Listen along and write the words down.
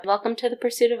Welcome to the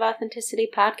Pursuit of Authenticity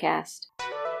podcast.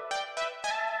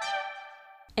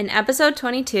 In episode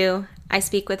 22, I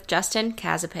speak with Justin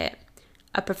Casipit,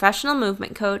 a professional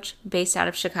movement coach based out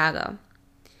of Chicago.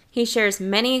 He shares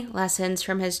many lessons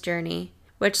from his journey,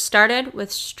 which started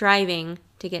with striving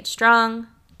to get strong,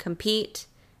 compete,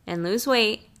 and lose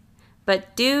weight,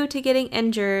 but due to getting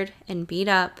injured and beat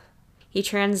up, he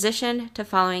transitioned to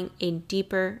following a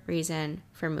deeper reason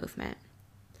for movement.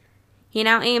 He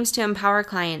now aims to empower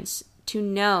clients to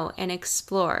know and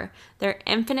explore their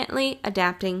infinitely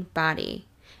adapting body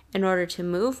in order to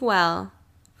move well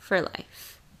for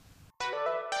life.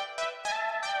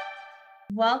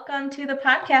 Welcome to the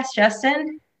podcast,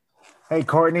 Justin. Hey,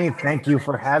 Courtney, thank you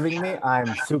for having me.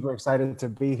 I'm super excited to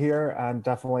be here. I'm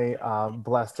definitely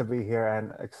blessed to be here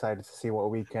and excited to see what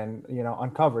we can,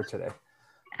 uncover today.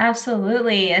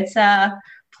 Absolutely. It's a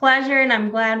pleasure, and I'm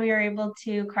glad we were able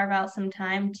to carve out some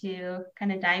time to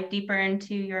kind of dive deeper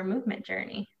into your movement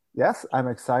journey. Yes, I'm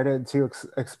excited to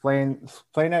explain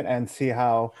it and see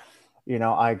how,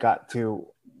 I got to,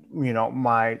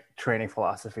 my training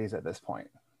philosophies at this point.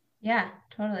 Yeah,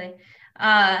 totally.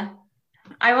 I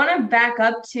want to back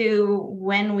up to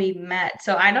when we met.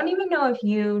 So I don't even know if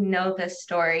you know this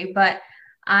story, but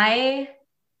I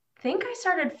think I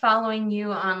started following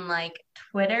you on like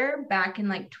Twitter back in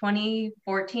like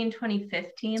 2014,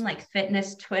 2015, like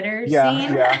fitness Twitter scene.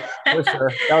 Yeah, for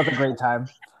sure. That was a great time.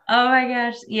 Oh my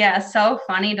gosh. Yeah, so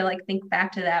funny to like think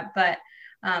back to that. But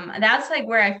that's like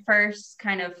where I first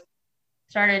kind of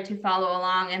started to follow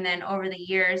along, and then over the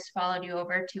years followed you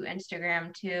over to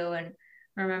Instagram too, and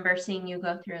remember seeing you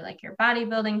go through like your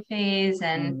bodybuilding phase,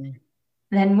 and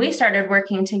then we started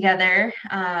working together.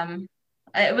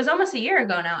 It was almost a year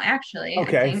ago now, actually.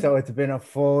 Okay, so it's been a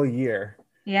full year.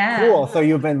 Yeah. Cool. So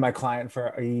you've been my client for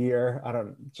a year.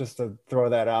 Just to throw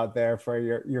that out there for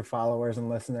your followers and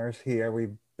listeners here.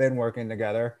 We've been working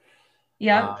together.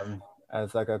 Yep.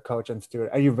 As like a coach and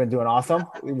student. And you've been doing awesome.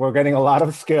 We're getting a lot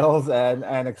of skills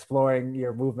and exploring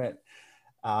your movement,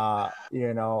 kind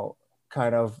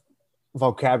of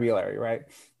vocabulary, right?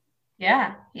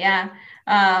 Yeah.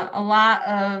 A lot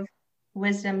of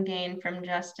wisdom gained from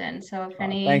Justin. So if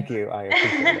thank you. I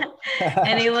appreciate it.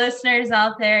 Any listeners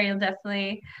out there, you'll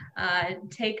definitely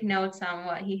take notes on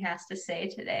what he has to say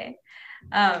today.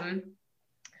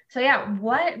 So yeah,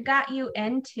 what got you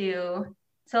into,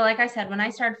 so like I said, when I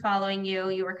started following you,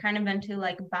 you were kind of into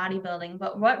like bodybuilding,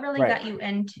 but what really got you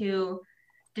into,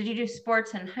 did you do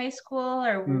sports in high school,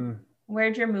 or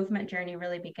where'd your movement journey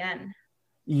really begin?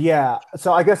 Yeah.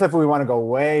 So I guess if we want to go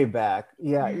way back,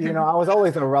 I was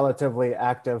always a relatively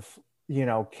active,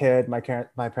 kid. My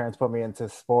parents put me into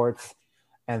sports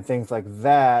and things like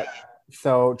that.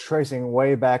 So tracing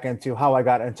way back into how I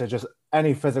got into just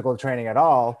any physical training at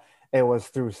all, it was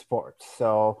through sports.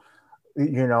 So,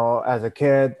 as a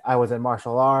kid, I was in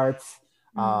martial arts,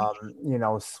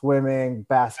 swimming,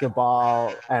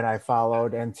 basketball, and I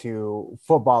followed into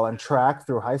football and track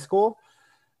through high school.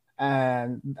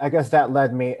 And I guess that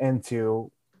led me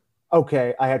into,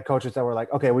 I had coaches that were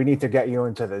like, okay, we need to get you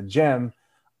into the gym,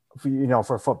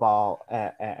 for football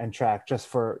and track, just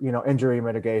for, injury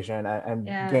mitigation and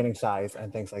gaining size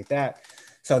and things like that.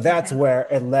 So that's where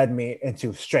it led me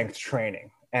into strength training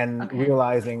and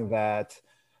realizing that,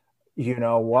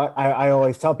 I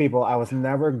always tell people I was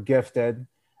never gifted.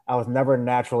 I was never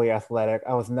naturally athletic.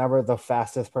 I was never the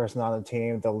fastest person on the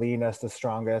team, the leanest, the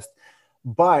strongest.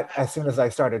 But as soon as I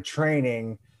started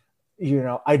training,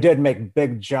 I did make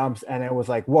big jumps, and it was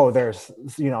like, whoa, there's,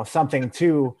 something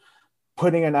to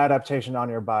putting an adaptation on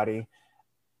your body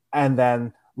and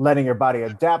then letting your body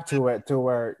adapt to it, to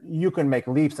where you can make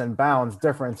leaps and bounds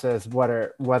differences,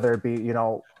 whether it be,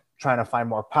 trying to find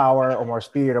more power or more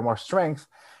speed or more strength.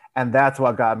 And that's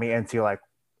what got me into like,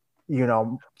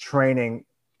 training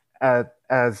as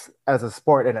a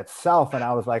sport in itself. And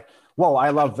I was like, whoa, I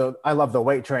love the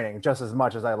weight training just as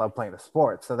much as I love playing the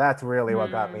sport. So that's really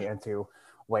what got me into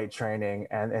weight training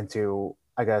and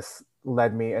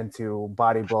led me into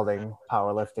bodybuilding,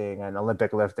 powerlifting, and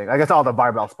Olympic lifting. I guess all the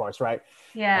barbell sports, right?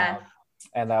 Yeah.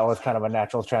 And that was kind of a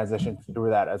natural transition through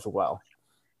that as well.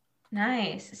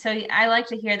 Nice. So I like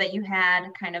to hear that you had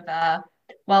kind of a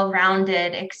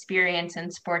well-rounded experience in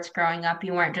sports growing up.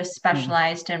 You weren't just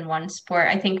specialized in one sport.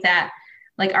 I think that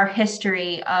like our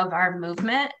history of our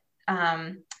movement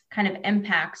kind of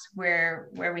impacts where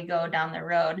we go down the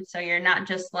road. So you're not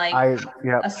just like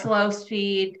a slow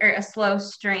speed or a slow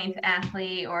strength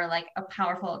athlete or like a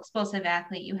powerful explosive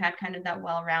athlete. You had kind of that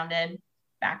well-rounded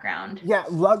background. Yeah,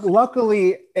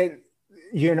 luckily it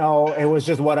was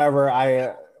just whatever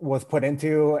I was put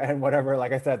into and whatever,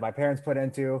 like I said, my parents put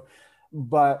into.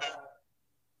 But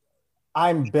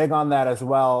I'm big on that as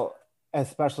well,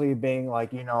 especially being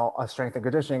like, a strength and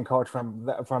conditioning coach from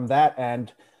that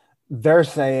end. They're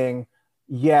saying,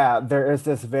 yeah, there is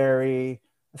this very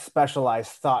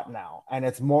specialized thought now. And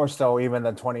it's more so even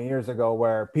than 20 years ago,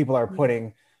 where people are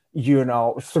putting,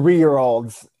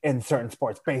 3-year-olds in certain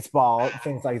sports, baseball,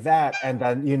 things like that. And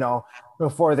then,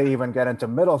 before they even get into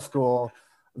middle school,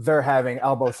 they're having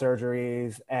elbow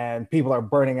surgeries and people are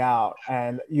burning out.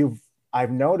 And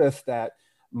I've noticed that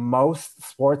most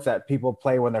sports that people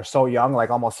play when they're so young,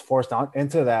 like almost forced on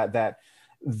into that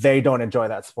they don't enjoy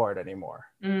that sport anymore,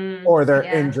 or they're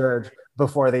Yeah. injured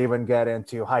before they even get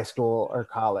into high school or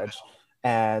college.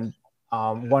 And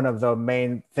one of the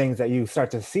main things that you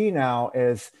start to see now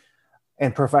is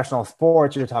in professional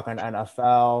sports, you're talking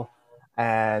NFL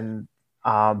and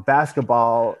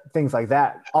basketball, things like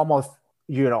that. Almost,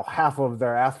 half of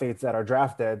their athletes that are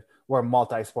drafted were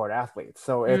multi-sport athletes.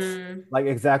 So it's Mm, like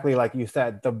exactly like you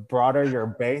said, the broader your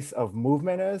base of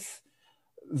movement is,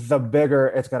 the bigger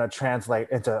it's going to translate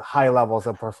into high levels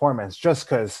of performance. Just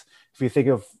because if you think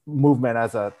of movement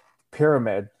as a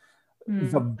pyramid,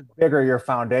 the mm, bigger your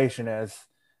foundation is,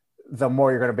 the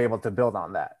more you're going to be able to build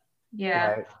on that,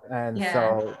 yeah. right? And Yeah.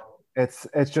 so it's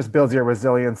just builds your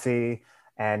resiliency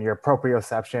and your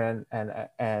proprioception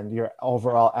and your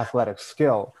overall athletic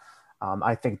skill.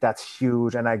 I think that's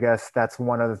huge, and I guess that's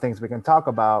one of the things we can talk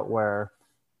about where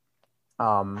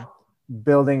um,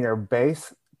 building your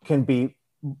base can be,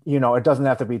 it doesn't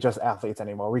have to be just athletes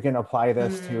anymore. We can apply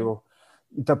this Mm, to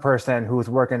the person who's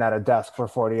working at a desk for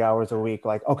 40 hours a week.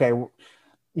 Like, okay,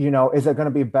 is it going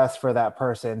to be best for that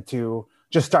person to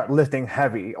just start lifting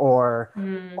heavy or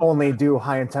mm, only do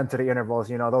high intensity intervals?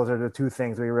 Those are the two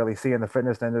things we really see in the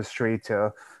fitness industry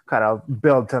to kind of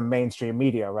build to mainstream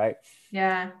media, right?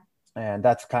 yeah. And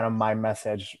that's kind of my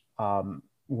message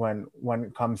when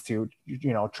it comes to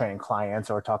training clients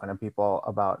or talking to people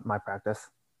about my practice.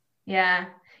 Yeah.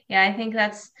 Yeah, I think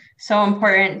that's so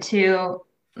important to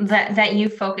that you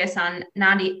focus on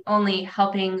not only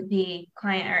helping the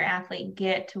client or athlete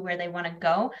get to where they want to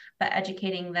go, but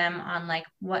educating them on like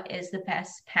what is the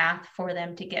best path for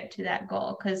them to get to that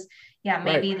goal. Because yeah,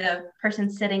 Right, maybe the person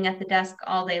sitting at the desk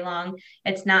all day long,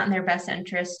 it's not in their best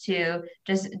interest to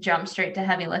just jump straight to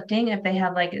heavy lifting if they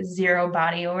have like zero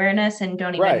body awareness and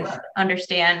don't even right,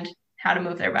 understand how to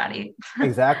move their body.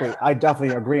 exactly. I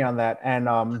definitely agree on that. And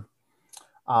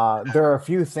there are a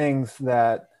few things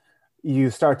that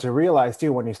you start to realize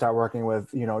too when you start working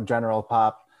with general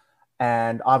pop,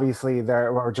 and obviously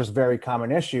there are just very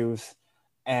common issues.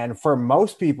 And for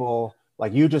most people,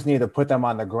 like, you just need to put them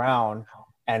on the ground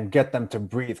and get them to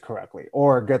breathe correctly,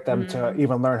 or get them to Mm,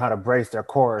 even learn how to brace their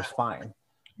core or spine.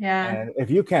 yeah. And if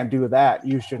you can't do that,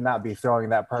 you should not be throwing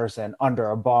that person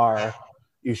under a bar.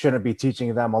 You shouldn't be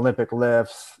teaching them Olympic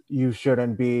lifts. You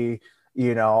shouldn't be,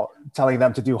 telling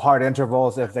them to do hard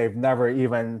intervals if they've never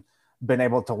even been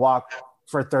able to walk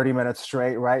for 30 minutes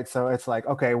straight, right? So it's like,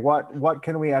 okay, what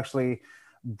can we actually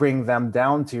bring them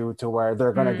down to where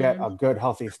they're going to get a Mm, good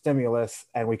healthy stimulus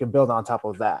and we can build on top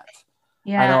of that.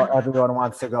 I know yeah. everyone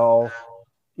wants to go,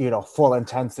 full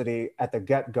intensity at the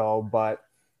get-go, but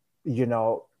you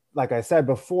know, like I said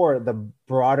before, the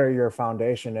broader your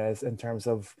foundation is in terms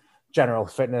of general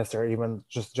fitness or even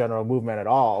just general movement at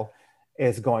all,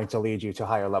 is going to lead you to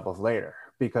higher levels later,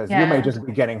 because you may Yeah. just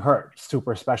be getting hurt,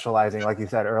 super specializing, like you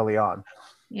said early on.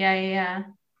 Yeah. Yeah.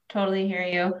 Totally hear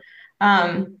you.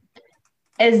 Um,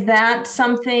 is that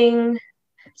something?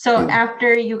 So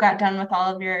after you got done with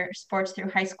all of your sports through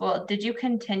high school, did you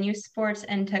continue sports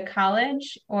into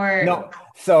college or? No,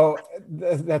 so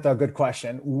that's a good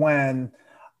question. When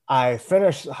I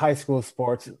finished high school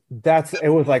sports,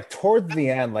 it was like towards the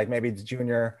end, like maybe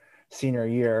junior, senior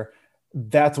year.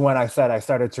 That's when I said I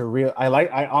started to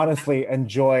I honestly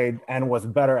enjoyed and was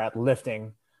better at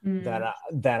lifting Mm.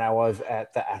 than I was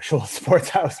at the actual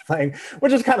sports I was playing,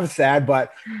 which is kind of sad,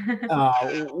 but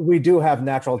we do have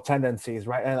natural tendencies,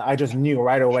 right? And I just knew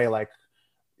right away, like,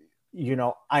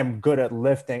 I'm good at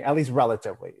lifting, at least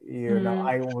relatively.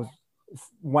 Mm.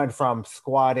 Went from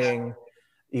squatting,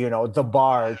 the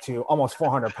bar, to almost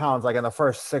 400 pounds, like in the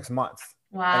first 6 months.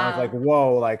 And I was like, Wow.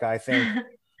 whoa, like, I think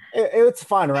it's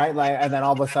fun, right? Like, and then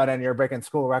all of a sudden you're breaking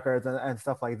school records and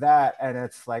stuff like that. And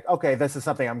it's like, okay, this is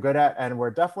something I'm good at. And we're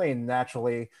definitely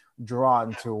naturally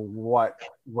drawn to what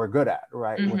we're good at,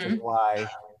 right? Which is Hmm. why,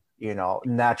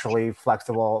 naturally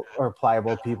flexible or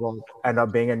pliable people end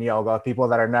up being in yoga. People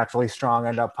that are naturally strong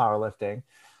end up powerlifting.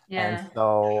 And Yeah.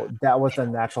 so that was the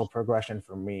natural progression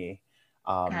for me.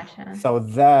 Gotcha. So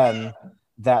then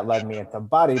that led me into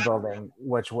bodybuilding,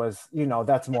 which was,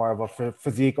 that's more of a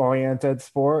physique oriented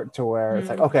sport, to where it's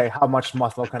like, Mm. okay, how much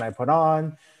muscle can I put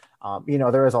on?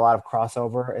 There is a lot of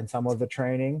crossover in some of the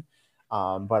training,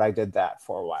 but I did that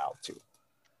for a while too.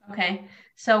 Okay.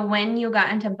 So when you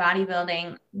got into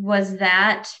bodybuilding, was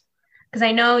that because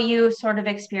I know you sort of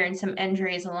experienced some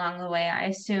injuries along the way. I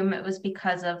assume it was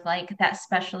because of like that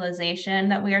specialization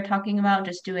that we are talking about,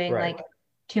 just doing Right. like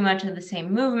too much of the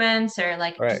same movements or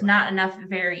like Right. just not enough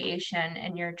variation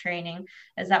in your training.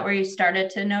 Is that where you started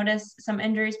to notice some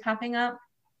injuries popping up?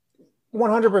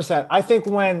 100%. I think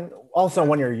when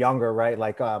you're younger, right?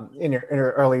 Like in your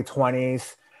early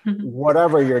 20s,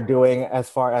 whatever you're doing as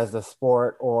far as the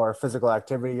sport or physical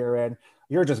activity you're in,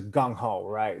 you're just gung ho,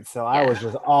 right? So I was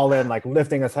Yeah. just all in, like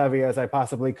lifting as heavy as I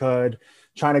possibly could,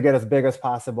 trying to get as big as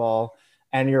possible.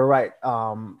 And you're right.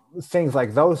 Things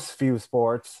like those few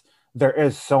sports, there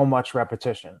is so much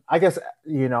repetition. I guess,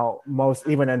 most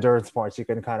even endurance sports, you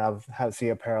can kind of see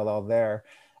a parallel there.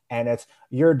 And it's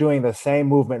you're doing the same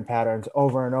movement patterns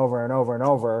over and over and over and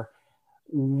over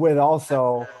with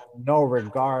also no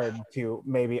regard to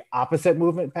maybe opposite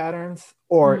movement patterns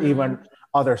or even Mm,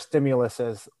 other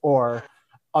stimuluses or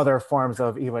other forms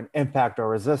of even impact or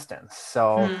resistance.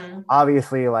 So mm,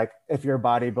 obviously, like if you're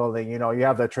bodybuilding, you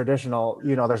have the traditional,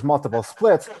 there's multiple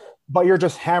splits, but you're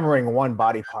just hammering one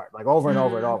body part like over and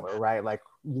over and mm. over, right? Like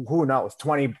who knows,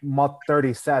 20,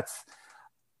 30 sets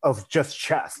of just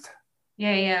chest.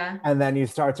 Yeah, yeah. And then you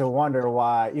start to wonder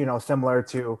why, similar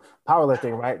to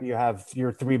powerlifting, right? You have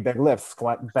your three big lifts: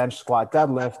 squat, bench, squat,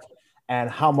 deadlift. And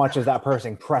how much is that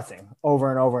person pressing over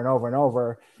and over and over and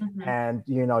over? Hmm. And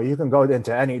you can go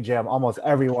into any gym, almost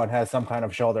everyone has some kind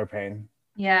of shoulder pain.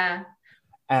 Yeah.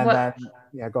 And What then,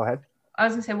 yeah, go ahead. I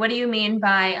was gonna say, what do you mean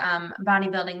by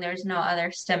bodybuilding? There's no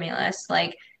other stimulus,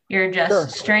 like you're just Sure.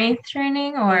 strength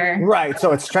training, or Right.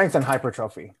 So it's strength and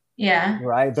hypertrophy. yeah.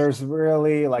 Right, there's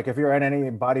really, like, if you're in any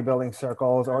bodybuilding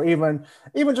circles or even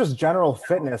just general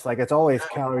fitness, like it's always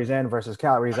calories in versus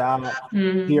calories out.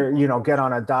 Mm, Here, get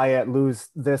on a diet, lose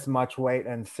this much weight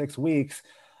in 6 weeks,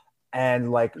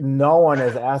 and like no one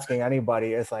is asking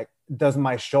anybody, it's like, does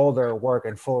my shoulder work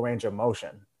in full range of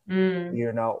motion?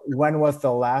 mm, When was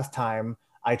the last time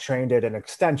I trained it in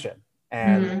extension?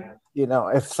 And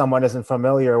mm. if someone isn't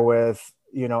familiar with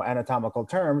anatomical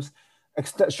terms,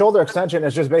 shoulder extension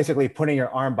is just basically putting your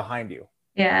arm behind you,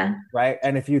 Yeah. right?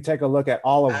 And if you take a look at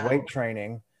all of weight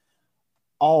training,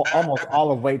 almost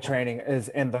all of weight training is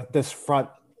in this front,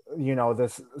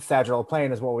 this sagittal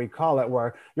plane is what we call it,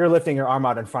 where you're lifting your arm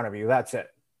out in front of you. That's it.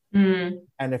 Mm,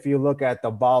 And if you look at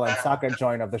the ball and socket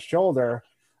joint of the shoulder,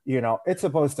 it's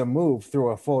supposed to move through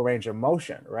a full range of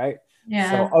motion, right?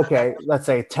 So, yeah. okay, let's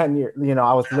say 10 years,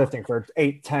 I was lifting for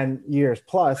 8, 10 years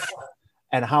plus.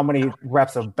 And how many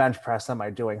reps of bench press am I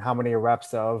doing? How many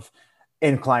reps of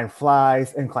incline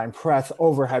flies, incline press,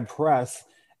 overhead press?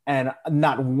 And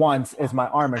not once is my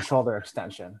arm and shoulder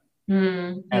extension.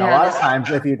 And a Yeah, lot of this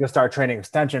times, if you just start training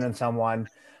extension in someone,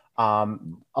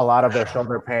 a lot of their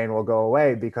shoulder pain will go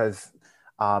away because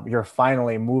you're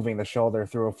finally moving the shoulder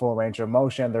through a full range of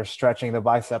motion. They're stretching the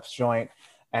biceps joint,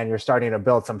 and you're starting to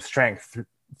build some strength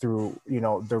through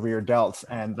the rear delts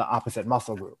and the opposite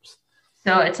muscle groups.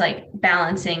 so it's like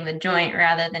balancing the joint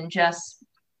rather than just,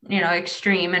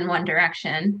 extreme in one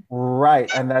direction. Right,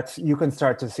 and that's you can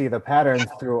start to see the patterns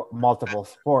through multiple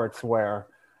sports where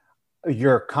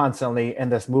you're constantly in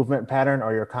this movement pattern,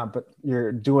 or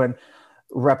you're doing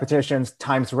repetitions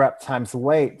times rep times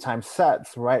weight times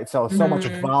sets, right? So much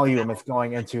Mm, volume is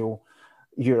going into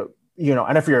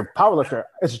and if you're a powerlifter,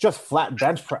 it's just flat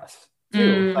bench press too.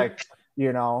 mm, Like,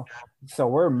 you know, so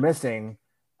we're missing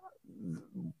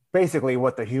basically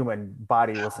what the human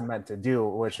body was meant to do,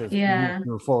 which is move yeah.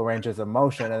 through full ranges of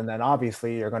motion. And then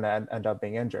obviously you're going to end up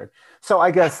being injured. So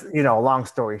I guess, long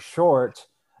story short,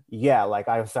 yeah, like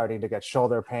I was starting to get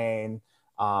shoulder pain,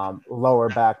 lower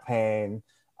back pain.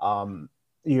 Um,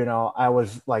 I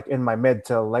was like in my mid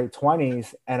to late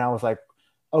 20s, and I was like,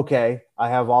 okay, I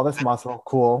have all this muscle,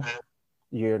 cool.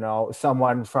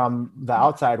 Someone from the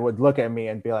outside would look at me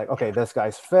and be like, okay, this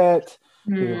guy's fit.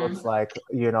 He looks Mm, like,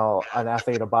 an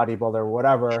athlete, a bodybuilder,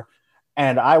 whatever.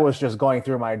 And I was just going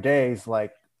through my days,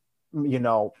 like, you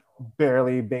know,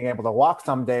 barely being able to walk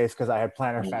some days because I had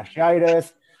plantar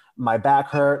fasciitis. My back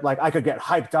hurt. Like I could get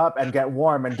hyped up and get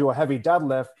warm and do a heavy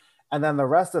deadlift. And then the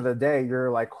rest of the day,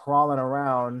 you're like crawling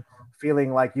around,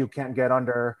 feeling like you can't get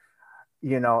under,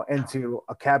 into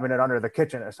a cabinet under the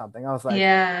kitchen or something. I was like,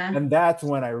 yeah. and that's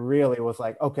when I really was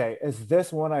like, okay, is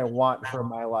this what I want for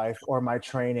my life or my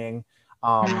training?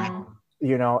 Um,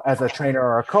 Mm, as a trainer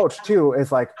or a coach too,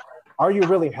 is like, are you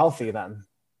really healthy then?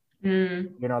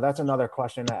 mm, That's another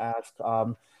question to ask.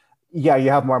 Yeah, you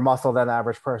have more muscle than the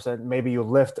average person. Maybe you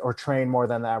lift or train more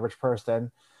than the average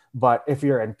person. But if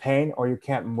you're in pain or you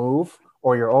can't move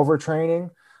or you're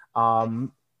overtraining,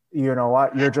 um, you know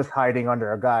what? You're just hiding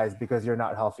under a guise because you're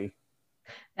not healthy.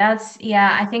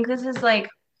 Yeah, I think this is like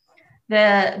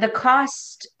the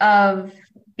cost of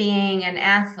being an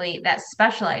athlete that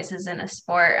specializes in a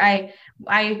sport. I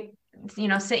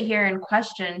sit here and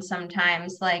question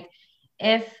sometimes, like,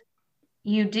 if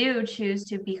you do choose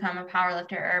to become a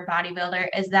powerlifter or a bodybuilder,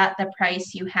 is that the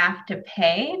price you have to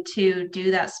pay to do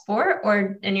that sport?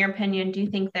 Or in your opinion, do you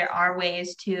think there are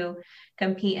ways to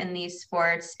compete in these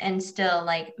sports and still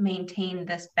like maintain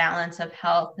this balance of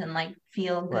health and like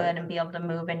feel Right. good and be able to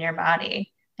move in your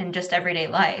body and just everyday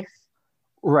life?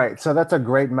 Right. So that's a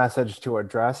great message to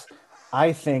address.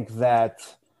 I think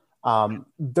that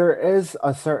there is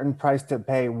a certain price to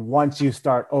pay once you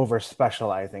start over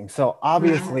specializing. So Mm,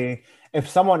 obviously, if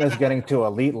someone is getting to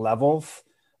elite levels,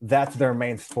 that's their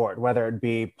main sport, whether it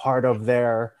be part of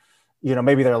their,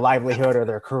 maybe their livelihood or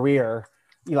their career.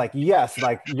 Like, yes,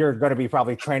 like you're going to be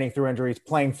probably training through injuries,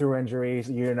 playing through injuries,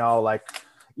 like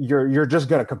you're just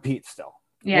going to compete still,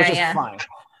 yeah, which is yeah, fine.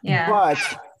 yeah.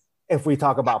 But if we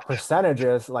talk about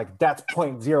percentages, like that's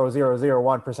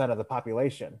 0.0001% of the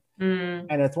population. Mm,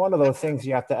 And it's one of those things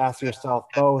you have to ask yourself,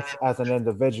 both as an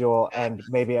individual and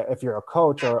maybe if you're a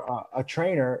coach or a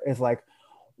trainer, is like,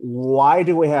 why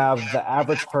do we have the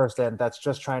average person that's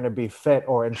just trying to be fit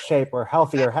or in shape or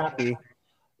healthy or happy?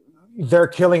 They're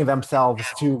killing themselves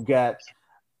to get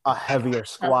a heavier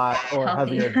squat or a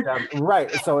healthy. heavier depth.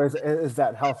 Right. So is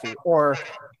that healthy? Or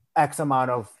X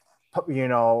amount of, you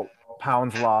know,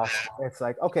 pounds lost. It's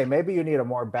like, okay, maybe you need a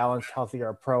more balanced, healthier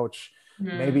approach.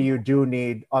 Maybe Mm, you do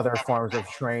need other forms of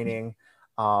training.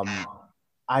 Um,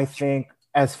 I think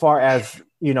as far as,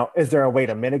 is there a way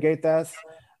to mitigate this?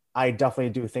 I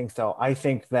definitely do think so. I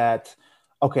think that,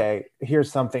 okay,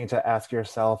 here's something to ask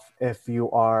yourself if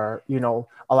you are,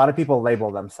 a lot of people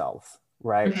label themselves,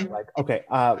 right? mhm. Like, okay,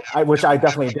 which I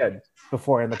definitely did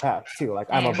before in the past too. Like,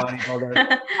 I'm a Same.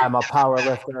 bodybuilder, I'm a power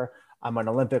lifter, I'm an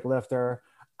Olympic lifter,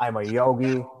 I'm a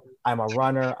yogi, I'm a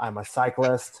runner, I'm a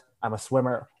cyclist, I'm a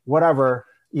swimmer, whatever,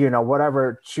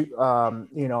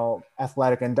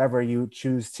 athletic endeavor you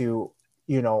choose to,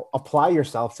 apply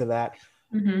yourself to that,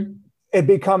 Hmm. it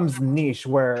becomes niche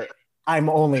where I'm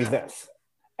only this.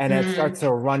 And it starts Mm,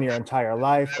 to run your entire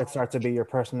life. It starts to be your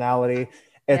personality.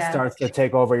 It yeah. starts to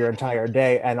take over your entire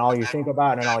day and all you think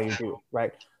about and all you do,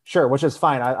 right? Sure, which is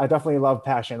fine. I definitely love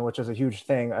passion, which is a huge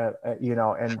thing,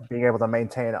 and being able to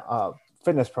maintain a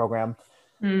fitness program.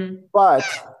 Mm, But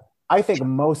I think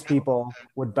most people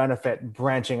would benefit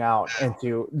branching out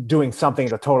into doing something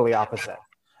the totally opposite.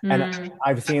 And mm,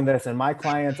 I've seen this in my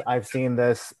clients, I've seen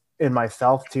this in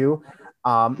myself too.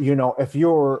 If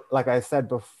you're, like I said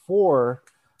before,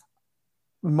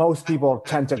 most people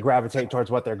tend to gravitate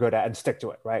towards what they're good at and stick to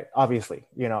it, right? Obviously,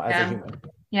 as a yeah. human.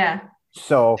 Yeah.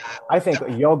 So I think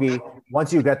a yogi,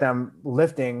 once you get them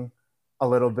lifting a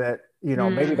little bit,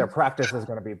 maybe their Mm, practice is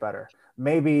going to be better.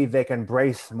 Maybe they can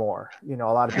brace more. A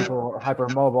lot of people are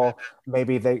hypermobile.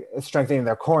 Maybe they strengthening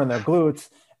their core and their glutes.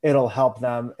 It'll help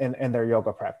them in their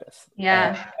yoga practice.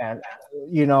 And, yeah.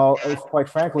 and quite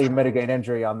frankly, mitigate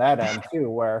injury on that end too,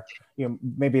 where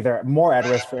maybe they're more at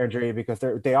risk for injury because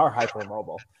they are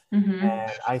hypermobile. Hmm.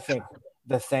 And I think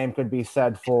the same could be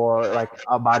said for like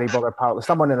a bodybuilder, power,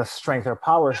 someone in a strength or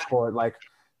power sport, like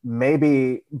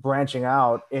maybe branching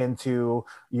out into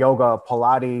yoga,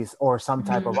 Pilates, or some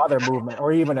type of Hmm. other movement,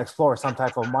 or even explore some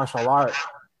type of martial art.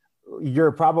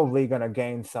 You're probably going to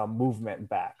gain some movement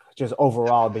back just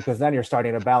overall, because then you're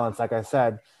starting to balance. Like I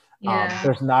said, Yeah.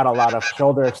 there's not a lot of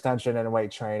shoulder extension in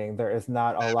weight training. There is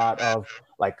not a lot of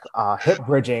like hip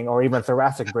bridging or even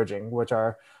thoracic bridging, which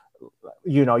are,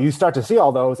 you start to see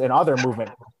all those in other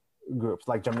movement groups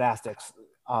like gymnastics,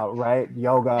 right?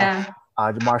 Yoga,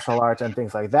 Yeah. martial arts, and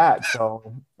things like that.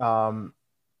 So,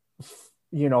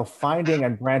 finding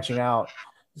and branching out,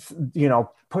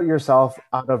 put yourself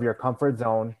out of your comfort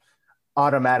zone.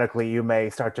 Automatically, you may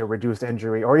start to reduce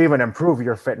injury or even improve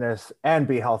your fitness and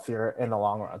be healthier in the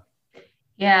long run.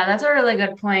 Yeah, that's a really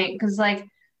good point. Because, like,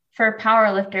 for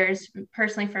power lifters,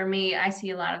 personally for me, I see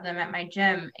a lot of them at my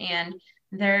gym and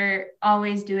they're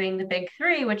always doing the big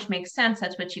three, which makes sense.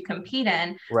 That's what you compete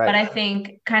in. But Right. I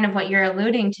think kind of what you're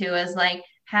alluding to is like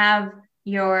have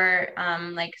your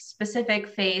like specific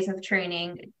phase of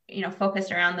training,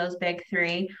 focused around those big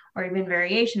three or even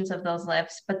variations of those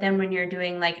lifts. But then when you're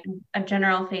doing like a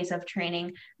general phase of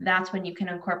training, that's when you can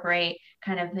incorporate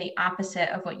kind of the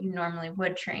opposite of what you normally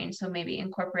would train. So maybe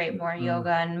incorporate more Mm,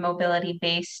 yoga and mobility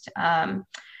based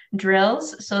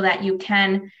drills so that you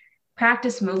can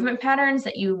practice movement patterns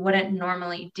that you wouldn't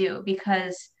normally do.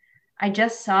 Because I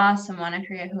just saw someone, I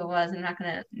forget who it was, I'm not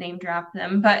going to name drop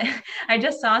them, but I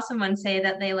just saw someone say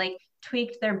that they like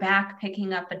tweaked their back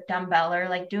picking up a dumbbell or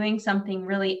like doing something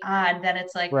really odd that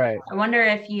it's like, Right. I wonder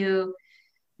if you,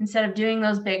 instead of doing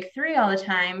those big three all the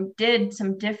time, did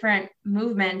some different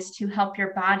movements to help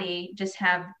your body just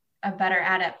have a better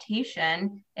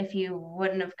adaptation if you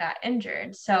wouldn't have got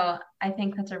injured. So I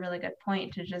think that's a really good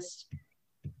point to just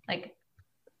like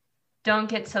don't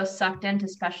get so sucked into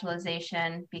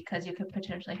specialization because you could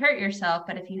potentially hurt yourself.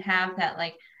 But if you have that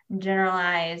like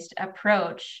generalized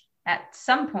approach at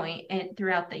some point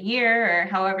throughout the year or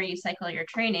however you cycle your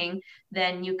training,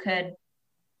 then you could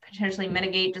potentially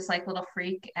mitigate just like little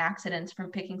freak accidents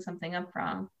from picking something up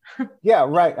wrong. Yeah,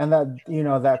 right. And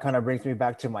that, that kind of brings me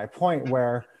back to my point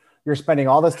where you're spending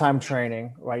all this time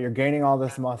training, right? You're gaining all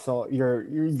this muscle.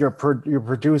 You're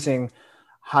producing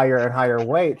higher and higher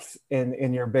weights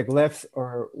in your big lifts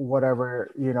or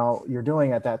whatever, you're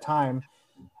doing at that time.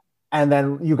 And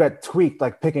then you get tweaked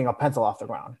like picking a pencil off the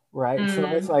ground, right? So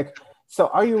it's like, so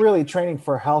are you really training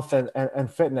for health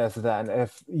and fitness then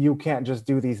if you can't just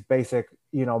do these basic,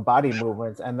 body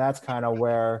movements? And that's kind of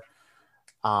where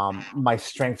my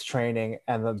strength training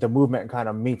and the movement kind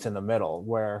of meets in the middle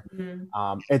where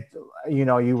it,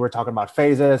 you were talking about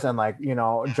phases and like,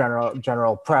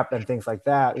 general prep and things like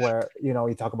that, where,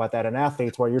 you talk about that in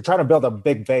athletes where you're trying to build a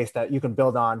big base that you can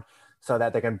build on so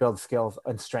that they can build skills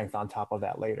and strength on top of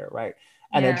that later. Right.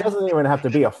 And it doesn't even have to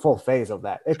be a full phase of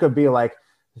that. It could be like,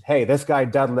 hey, this guy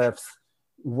deadlifts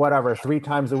whatever 3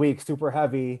 times a week, super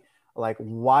heavy. Like,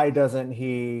 why doesn't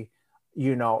he,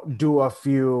 do a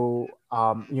few,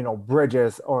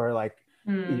 bridges or like,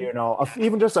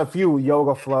 even just a few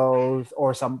yoga flows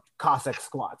or some Cossack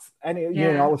squats. And,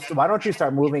 so why don't you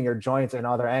start moving your joints in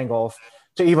other angles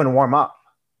to even warm up?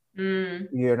 It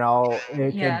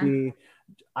could be,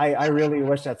 I really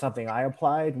wish that's something I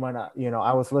applied when,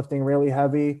 I was lifting really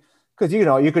heavy. Cause,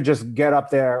 you could just get up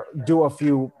there, do a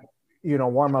few,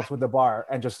 warm ups with the bar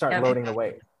and just start loading the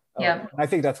weight. Yeah. I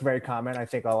think that's very common. I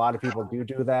think a lot of people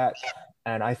do that.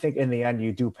 And I think in the end,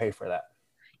 you do pay for that.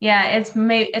 Yeah, it's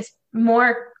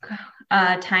more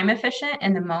time efficient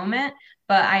in the moment,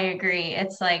 but I agree.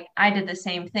 It's like I did the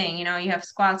same thing. You have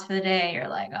squats for the day. You're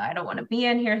like, oh, I don't want to be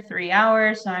in here 3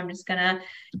 hours, so I'm just gonna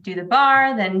do the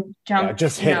bar, then Yeah, jump.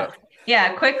 just hit it.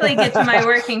 Yeah, quickly get to my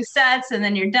working sets, and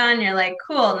then you're done. You're like,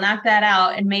 cool, knock that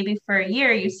out, and maybe for a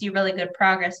year you see really good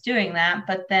progress doing that,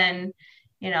 but then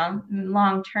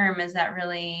long term, is that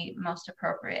really most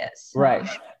appropriate? So. Right.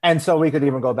 And so we could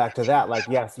even go back to that. Like,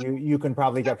 yes, you can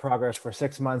probably get progress for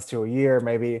 6 months to a year,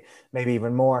 maybe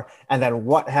even more. And then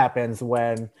what happens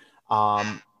when,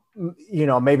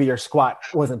 maybe your squat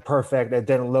wasn't perfect, it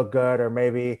didn't look good, or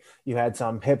maybe you had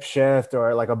some hip shift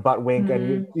or like a butt wink,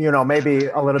 and maybe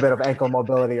a little bit of ankle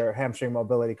mobility or hamstring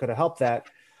mobility could have helped that.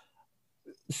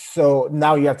 So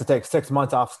now you have to take 6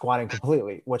 months off squatting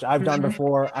completely, which I've done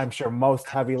before. I'm sure most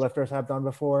heavy lifters have done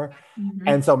before.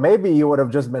 And so maybe you would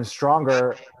have just been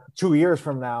stronger 2 years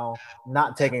from now,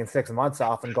 not taking 6 months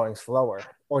off and going slower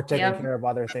or taking care of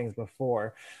other things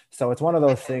before. So it's one of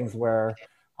those things where,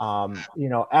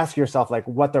 ask yourself like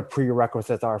what the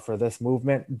prerequisites are for this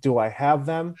movement. Do I have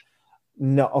them?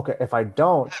 No. Okay. If I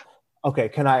don't, okay,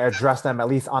 can I address them at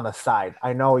least on the side?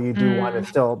 I know you do want to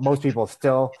still, most people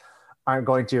still aren't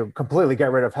going to completely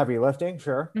get rid of heavy lifting,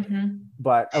 sure.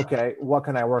 But okay, what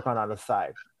can I work on the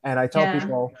side? And I tell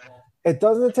people, it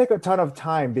doesn't take a ton of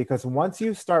time, because once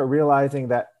you start realizing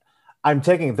that I'm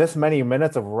taking this many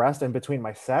minutes of rest in between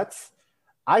my sets,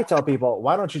 I tell people,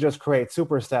 why don't you just create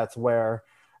supersets where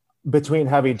between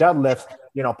heavy deadlifts,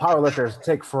 power lifters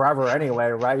take forever anyway,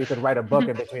 right? You could write a book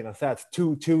in between the sets,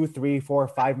 2, 3, 4,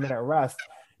 5 minute rest.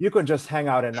 You could just hang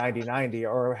out in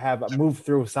 90-90 or have move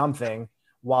through something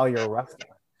while you're resting.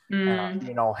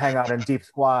 Hang out in deep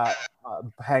squat,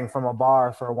 hang from a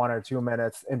bar for 1 or 2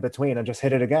 minutes in between and just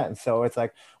hit it again. So it's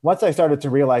like, once I started to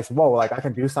realize, whoa, like I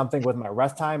can do something with my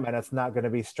rest time and it's not going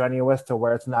to be strenuous to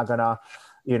where it's not going to,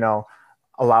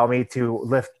 allow me to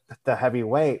lift the heavy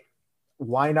weight.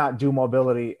 Why not do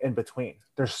mobility in between?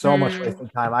 There's so much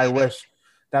wasted time. I wish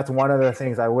that's one of the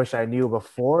things I wish I knew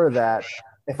before, that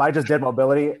if I just did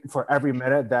mobility for every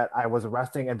minute that I was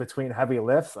resting in between heavy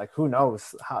lifts, like who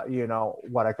knows how,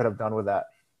 what I could have done with that.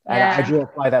 And I do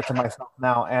apply that to myself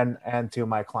now and to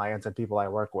my clients and people I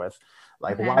work with.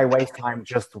 Like, why waste time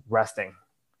just resting?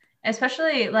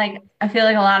 Especially like, I feel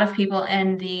like a lot of people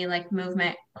in the like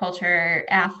movement culture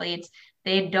athletes,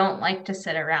 they don't like to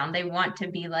sit around. They want to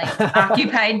be like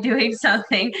occupied doing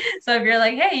something. So if you're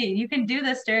like, hey, you can do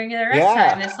this during the rest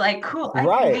time, it's like, cool, I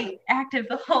can be active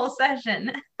the whole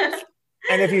session.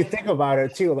 And if you think about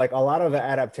it too, like a lot of the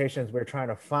adaptations we're trying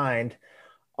to find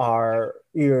are,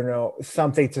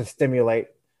 something to stimulate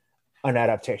an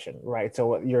adaptation, right?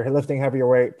 So you're lifting heavier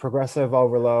weight, progressive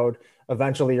overload,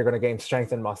 eventually you're going to gain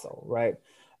strength and muscle, right?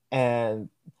 And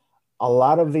a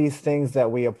lot of these things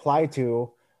that we apply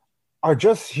to are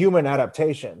just human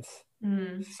adaptations.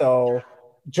 Mm, So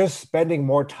just spending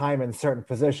more time in certain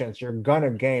positions, you're going to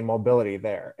gain mobility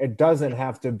there. It doesn't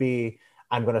have to be,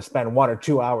 I'm going to spend 1 or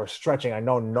 2 hours stretching. I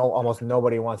know almost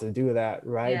nobody wants to do that,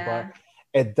 right? But yeah.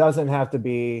 it doesn't have to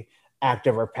be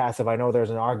active or passive. I know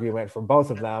there's an argument for both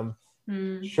of them.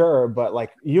 Mm, Sure, but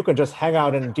like you can just hang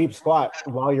out in a deep squat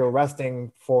while you're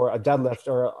resting for a deadlift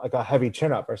or like a heavy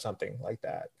chin up or something like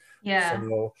that. yeah.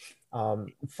 So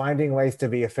finding ways to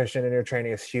be efficient in your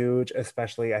training is huge,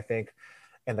 especially I think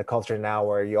in the culture now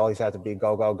where you always have to be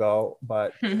go, go, go.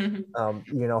 But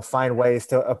find ways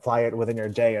to apply it within your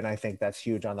day. And I think that's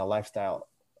huge on the lifestyle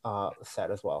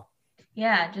set as well.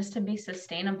 Yeah, just to be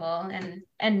sustainable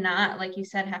and not, like you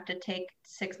said, have to take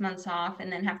 6 months off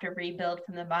and then have to rebuild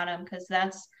from the bottom because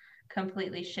that's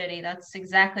completely shitty. That's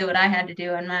exactly what I had to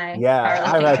do in my Yeah,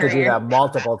 I've powerlifting had to do career. that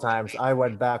multiple times. I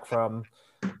went back from,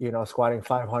 squatting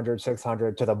 500,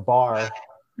 600 to the bar,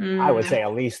 I would say Mm.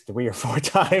 at least 3 or 4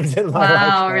 times in my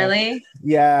Wow, lifetime. really?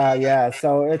 Yeah, yeah.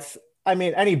 So I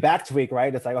mean, any back tweak,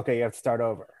 right? It's like, okay, you have to start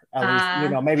over. At least,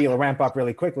 Uh, maybe you'll ramp up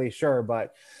really quickly, sure,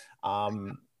 but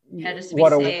um, yeah, just to be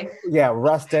what safe. yeah,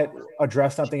 rest it,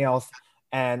 address something else,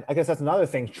 and I guess that's another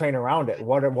thing. Train around it.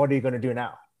 What are you going to do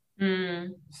now?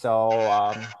 Mm.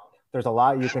 So there's a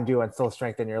lot you can do and still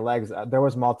strengthen your legs. There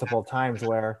was multiple times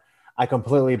where I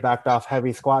completely backed off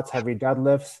heavy squats, heavy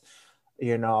deadlifts.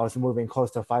 I was moving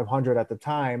close to 500 at the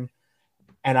time,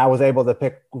 and I was able to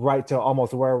pick right to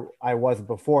almost where I was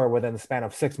before within the span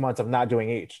of 6 months of not doing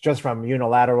each, just from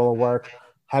unilateral work,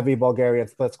 heavy Bulgarian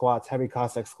split squats, heavy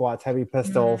Cossack squats, heavy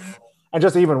pistols, Mm. and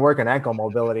just even working ankle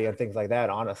mobility and things like that,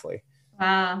 honestly.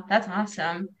 Wow, that's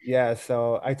awesome. Yeah,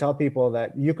 so I tell people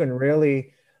that you can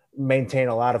really maintain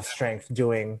a lot of strength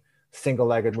doing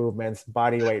single-legged movements,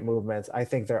 body weight movements. I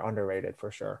think they're underrated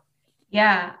for sure.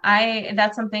 Yeah, I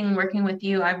that's something working with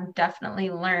you I've definitely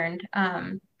learned.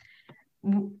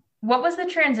 What was the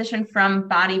transition from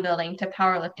bodybuilding to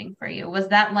powerlifting for you? Was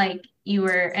that like you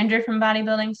were injured from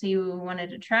bodybuilding, so you wanted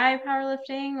to try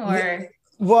powerlifting, Yeah, or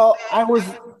well,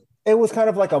 it was kind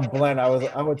of like a blend.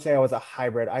 I would say I was a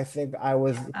hybrid. I think I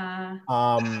was uh,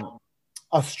 um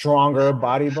a stronger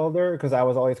bodybuilder because I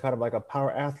was always kind of like a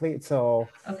power athlete. So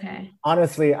okay.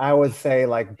 honestly, I would say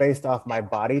like based off my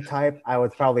body type, I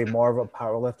was probably more of a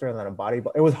power lifter than a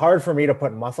bodybuilder. It was hard for me to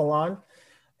put muscle on.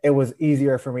 It was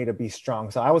easier for me to be strong.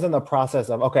 So I was in the process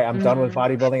of, okay, I'm done with Mm,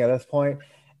 bodybuilding at this point,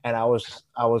 and I was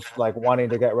like wanting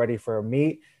to get ready for a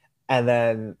meet, and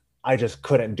then I just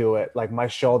couldn't do it. Like my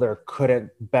shoulder couldn't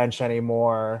bench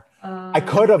anymore. I uh,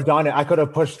 could have done it. I could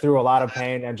have pushed through a lot of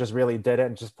pain and just really did it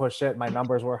and just pushed it. My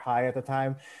numbers were high at the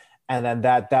time. And then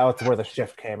that was where the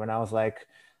shift came. And I was like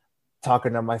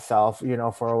talking to myself,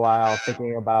 for a while,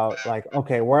 thinking about like,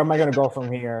 okay, where am I going to go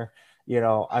from here?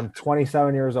 I'm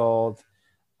 27 years old.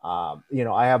 I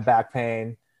have back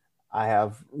pain. I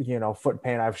have, foot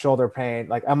pain. I have shoulder pain.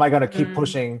 Like, am I going to keep mm,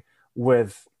 pushing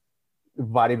with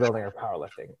bodybuilding or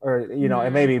powerlifting? Or,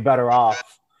 it may mm, be better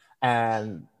off.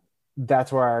 And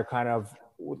that's where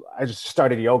I just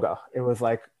started yoga. It was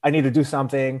like, I need to do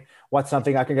something. What's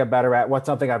something I can get better at? What's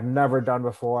something I've never done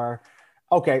before?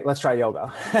 Okay, let's try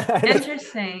yoga.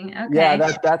 interesting. Yeah,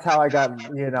 Okay. that's how I got,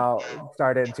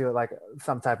 started into like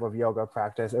some type of yoga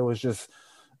practice. It was just,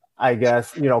 I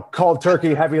guess, cold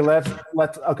turkey, heavy lifts.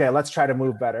 Let's try to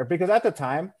move better. Because at the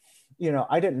time,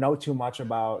 I didn't know too much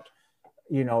about,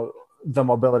 you know, the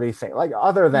mobility thing. Like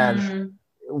other than Mm,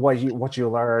 what you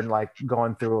learn, like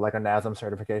going through like a NASM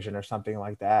certification or something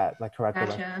like that, like corrective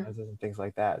gotcha. exercises and things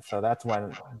like that. So that's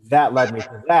when that led me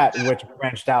to that, which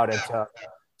branched out into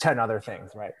 10 other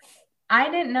things, right? I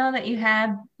didn't know that you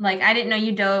had, like, I didn't know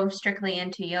you dove strictly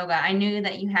into yoga. I knew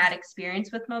that you had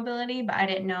experience with mobility, but I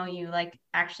didn't know you, like,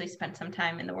 actually spent some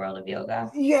time in the world of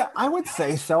yoga. Yeah, I would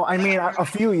say so. I mean, a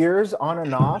few years on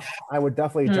and off, I would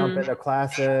definitely jump Hmm. into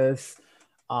classes.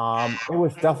 It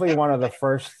was definitely one of the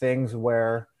first things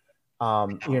where, I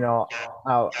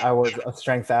was a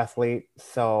strength athlete.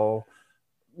 So,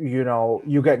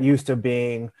 you get used to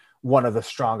being one of the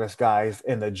strongest guys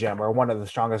in the gym or one of the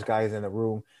strongest guys in the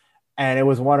room. And it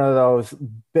was one of those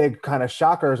big kind of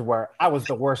shockers where I was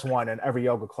the worst one in every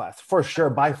yoga class, for sure,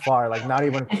 by far, like not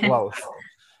even close.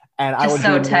 And I Just would be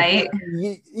so like, tight.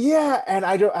 yeah, and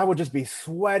I would just be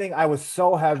sweating. I was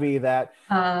so heavy that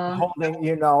Oh, holding,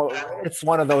 it's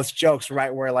one of those jokes,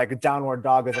 right, where like a downward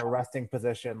dog is a resting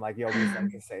position, like yogis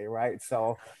like to say, right?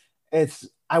 So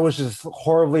I was just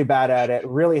horribly bad at it,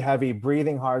 really heavy,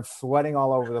 breathing hard, sweating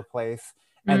all over the place,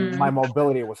 and my mm,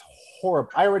 mobility was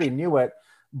horrible. I already knew it,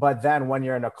 but then when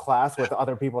you're in a class with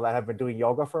other people that have been doing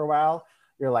yoga for a while,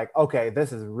 you're like, okay,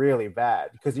 this is really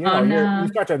bad because oh you no.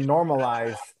 start to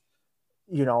normalize,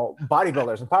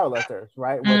 bodybuilders and powerlifters,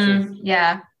 right? Which is,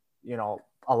 Yeah.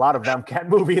 a lot of them can't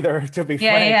move either, to be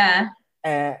Yeah, frank.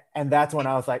 yeah. And that's when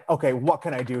I was like, okay, what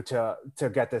can I do to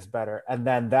get this better? And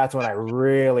then that's when I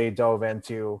really dove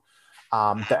into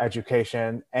the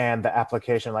education and the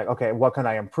application. Like, okay, what can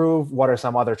I improve? What are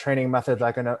some other training methods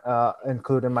I can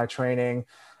include in my training?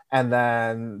 And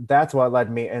then that's what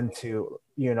led me into,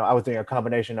 I was doing a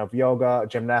combination of yoga,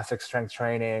 gymnastics, strength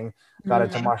training, got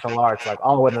into Mm. martial arts, like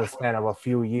all within the span of a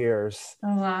few years,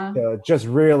 Oh wow. to just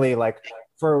really like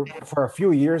for a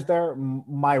few years there,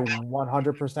 my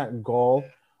 100% goal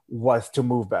was to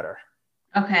move better.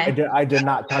 I Okay. did I did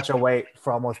not touch a weight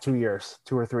for almost 2 years,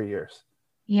 2 or 3 years,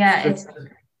 Yeah,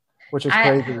 which is I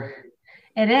crazy.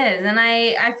 it is. And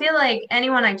I feel like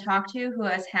anyone I talk to who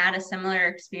has had a similar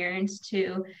experience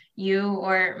to you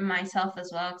or myself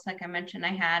as well, because like I mentioned,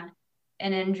 I had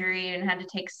an injury and had to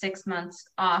take 6 months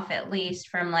off at least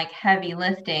from like heavy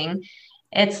lifting.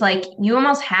 It's like you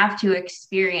almost have to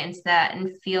experience that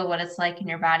and feel what it's like in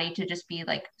your body to just be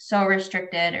like so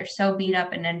restricted or so beat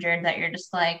up and injured that you're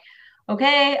just like,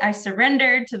 okay, I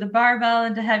surrendered to the barbell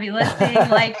and to heavy lifting.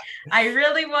 Like I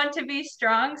really want to be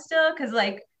strong still because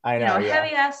like I know, yeah.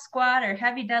 heavy ass squat or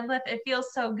heavy deadlift, it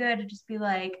feels so good to just be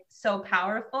like so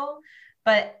powerful,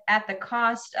 but at the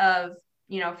cost of,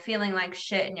 feeling like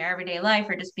shit in your everyday life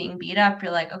or just being beat up,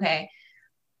 you're like, okay,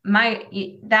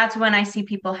 that's when I see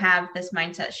people have this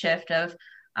mindset shift of,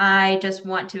 I just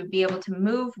want to be able to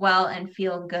move well and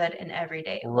feel good in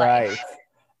everyday life. Right.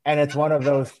 And it's one of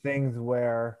those things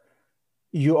where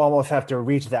you almost have to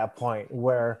reach that point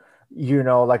where,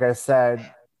 like I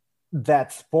said,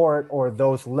 that sport or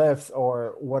those lifts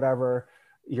or whatever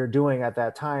you're doing at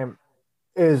that time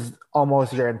is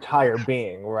almost your entire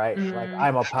being, right? Like Mm,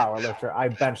 I'm a power lifter. I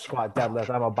bench squat, deadlift.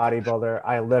 I'm a bodybuilder.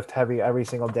 I lift heavy every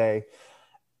single day.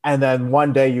 And then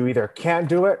one day you either can't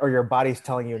do it or your body's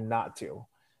telling you not to.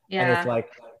 And it's yeah, like,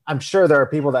 I'm sure there are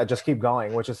people that just keep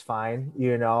going, which is fine,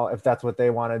 if that's what they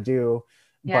want to do.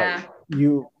 But yeah,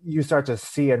 you start to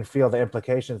see and feel the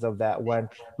implications of that when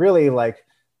really like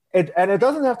it, and it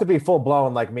doesn't have to be full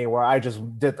blown like me where I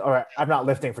just did, or I'm not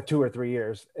lifting for 2 or 3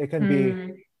 years. It can be,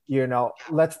 mm,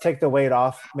 let's take the weight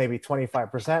off maybe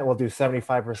 25%. We'll do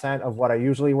 75% of what I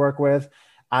usually work with.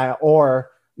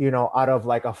 Or, out of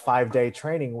like a 5 day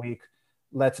training week,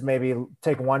 let's maybe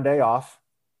take one day off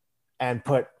and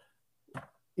put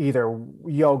either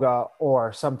yoga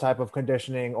or some type of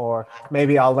conditioning, or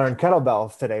maybe I'll learn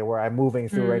kettlebells today where I'm moving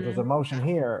through ranges of mm. motion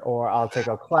here, or I'll take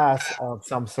a class of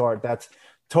some sort that's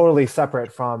totally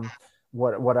separate from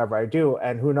whatever I do.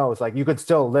 And who knows, like you could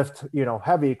still lift,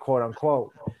 heavy, quote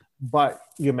unquote, but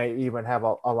you may even have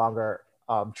a longer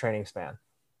training span.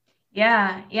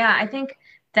 Yeah, yeah. I think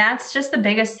that's just the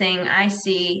biggest thing I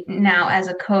see now as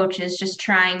a coach is just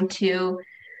trying to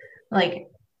like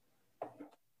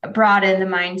broaden the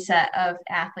mindset of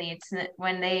athletes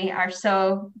when they are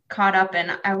so caught up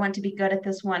in I want to be good at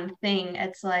this one thing.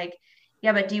 It's like,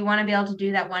 yeah, but do you want to be able to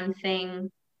do that one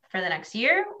thing for the next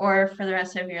year or for the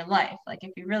rest of your life? Like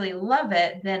if you really love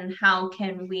it, then how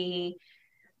can we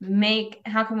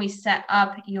set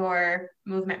up your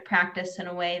movement practice in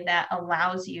a way that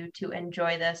allows you to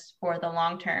enjoy this for the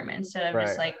long term instead of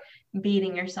just Right. like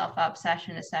beating yourself up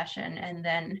session to session and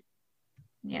then,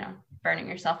 burning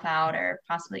yourself out or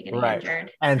possibly getting Right.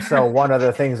 injured. And so one of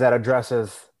the things that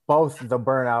addresses both the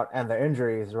burnout and the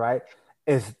injuries, right,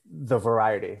 is the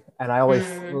variety. And I always,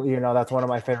 Mm, that's one of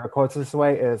my favorite quotes this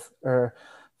way is, or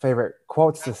favorite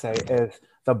quotes to say is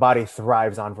the body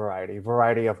thrives on variety,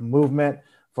 variety of movement,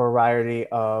 variety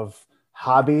of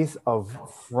hobbies, of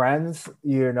friends,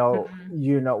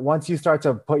 mm, once you start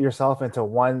to put yourself into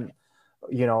one,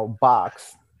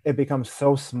 box, it becomes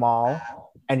so small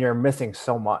and you're missing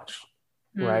so much,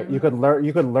 right? mm. You could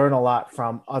learn a lot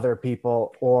from other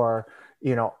people or,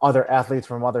 other athletes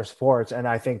from other sports. And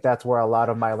I think that's where a lot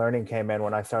of my learning came in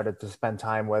when I started to spend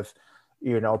time with,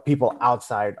 people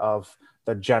outside of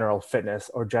the general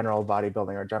fitness or general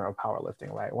bodybuilding or general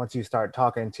powerlifting, right? Once you start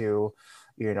talking to,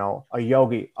 a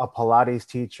yogi, a Pilates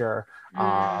teacher,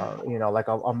 Mm. like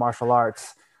a martial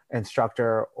arts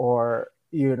instructor, or,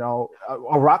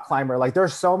 a rock climber, like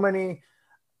there's so many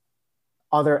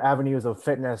other avenues of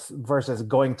fitness versus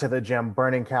going to the gym,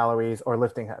 burning calories or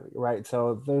lifting heavy, right?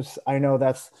 So I know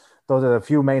those are the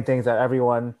few main things that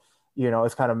everyone,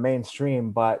 is kind of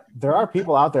mainstream, but there are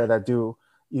people out there that do,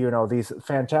 these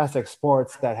fantastic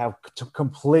sports that have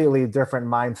completely different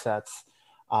mindsets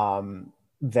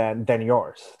than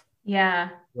yours, Yeah,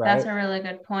 that's right? a really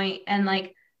good point. And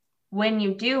like when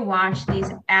you do watch these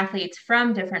athletes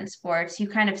from different sports, you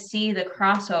kind of see the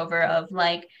crossover of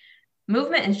like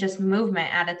movement is just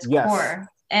movement at its Yes, core.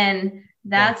 And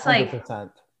that's like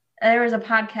 100%. there was a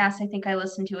podcast I think I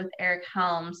listened to with Eric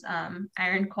Helms,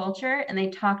 Iron Culture, and they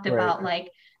talked Great. about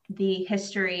like the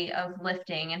history of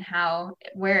lifting and how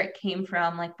where it came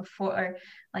from, like before,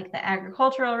 like the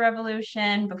agricultural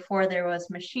revolution, before there was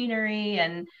machinery,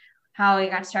 and how it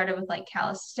got started with like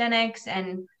calisthenics,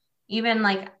 and even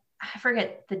like I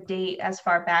forget the date as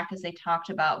far back as they talked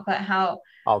about, but how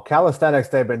Oh, calisthenics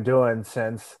they've been doing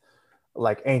since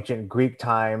like ancient Greek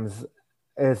times.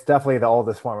 It's definitely the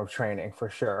oldest form of training for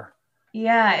sure.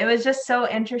 yeah, it was just so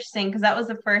interesting because that was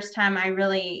the first time I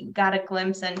really got a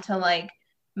glimpse into like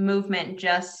movement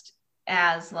just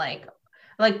as like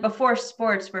before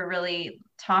sports were really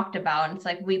talked about. And it's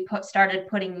like we started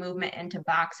putting movement into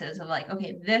boxes of like,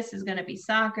 okay, this is going to be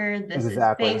soccer, this is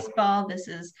Exactly. baseball, this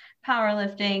is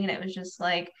powerlifting. And it was just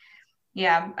like,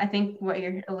 yeah, I think what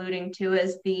you're alluding to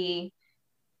is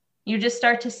you just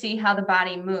start to see how the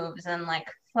body moves and like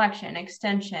flexion,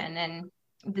 extension, and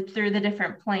through the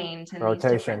different planes in these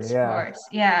different Rotation, yeah. sports.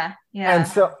 Yeah, And yeah.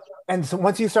 so and so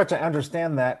once you start to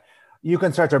understand that, you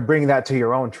can start to bring that to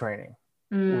your own training,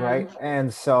 right? Mm,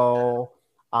 And so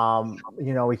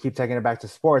we keep taking it back to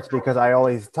sports because I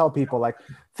always tell people like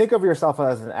think of yourself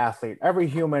as an athlete. Every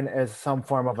human is some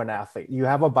form of an athlete. You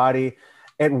have a body,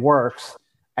 it works,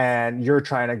 and you're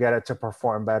trying to get it to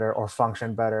perform better or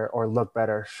function better or look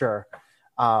better, sure.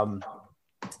 Um,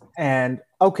 and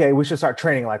okay, we should start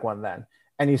training like one then.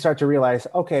 And you start to realize,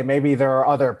 okay, maybe there are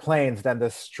other planes than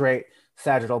this straight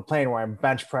sagittal plane where I'm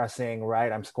bench pressing,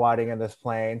 right? I'm squatting in this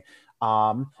plane.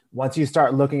 Once you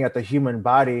start looking at the human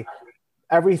body,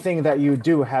 everything that you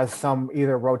do has some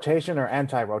either rotation or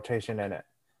anti-rotation in it,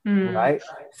 mm, right?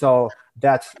 So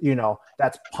that's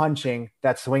punching,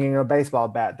 that's swinging a baseball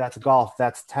bat, that's golf,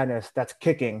 that's tennis, that's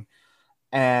kicking,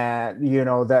 and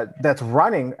that's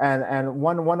running. And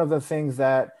one of the things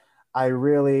that I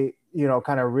really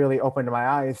kind of really opened my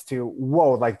eyes to,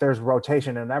 whoa, like there's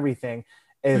rotation and everything,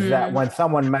 is that mm, when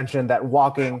someone mentioned that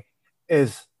walking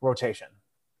is rotation.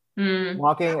 mm.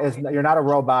 Walking is, you're not a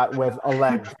robot with a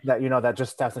leg that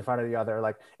just steps in front of the other.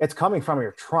 Like it's coming from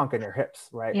your trunk and your hips,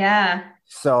 right? Yeah.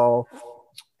 So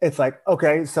it's like,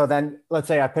 okay, so then let's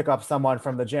say I pick up someone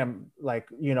from the gym, like,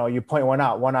 you point one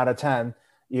out, 1 out of 10,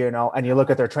 and you look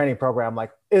at their training program,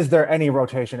 like, is there any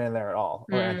rotation in there at all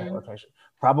or Mm, anti-rotation?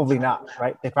 Probably not,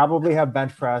 right? They probably have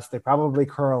bench press, they probably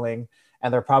curling,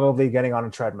 and they're probably getting on a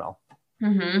treadmill.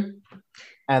 mm-hmm.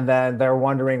 And then they're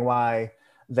wondering why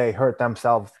they hurt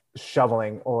themselves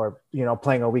shoveling or,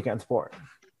 playing a weekend sport.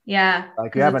 Yeah.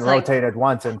 Like you Because haven't it's like, rotated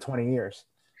once in 20 years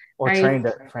or are trained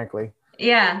you, it, frankly.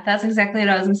 yeah, that's exactly what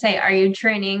I was gonna say. Are you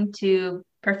training to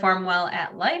perform well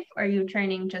at life? Or are you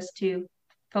training just to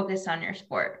focus on your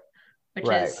sport? Which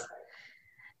Right. is,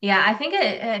 yeah, I think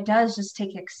it does just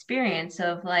take experience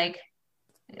of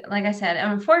like I said,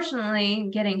 unfortunately,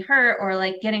 getting hurt or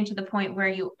like getting to the point where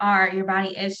your body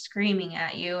is screaming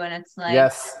at you, and it's like,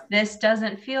 Yes. this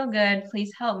doesn't feel good.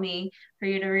 Please help me. For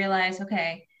you to realize,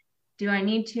 okay, do I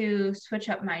need to switch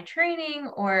up my training,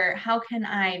 or how can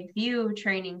I view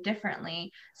training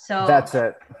differently? So That's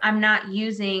it. I'm not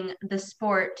using the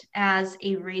sport as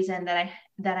a reason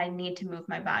that I need to move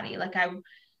my body. Like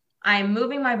I'm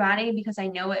moving my body because I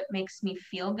know it makes me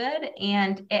feel good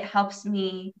and it helps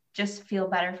me just feel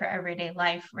better for everyday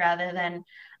life rather than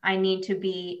I need to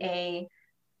be a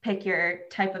pick your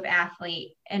type of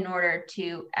athlete in order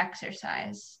to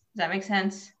exercise. Does that make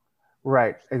sense?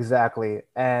 Right, exactly.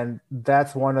 And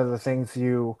that's one of the things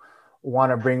you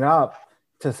want to bring up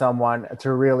to someone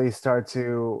to really start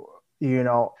to,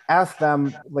 ask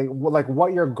them like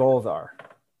what your goals are.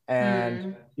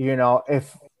 And, Mm,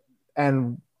 if,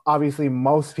 and obviously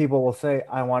most people will say,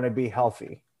 I want to be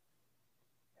healthy.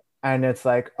 And it's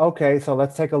like, okay, so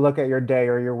let's take a look at your day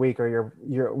or your week or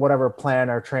your whatever plan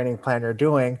or training plan you're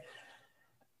doing.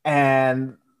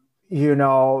 And you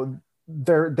know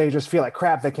they just feel like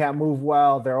crap, they can't move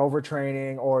well, they're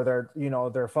overtraining, or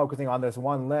they're focusing on this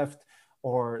one lift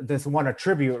or this one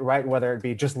attribute, right, whether it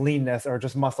be just leanness or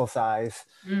just muscle size.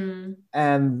 mm,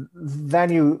 And then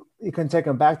you can take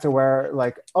them back to where,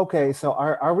 like, okay, so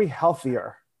are we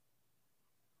healthier?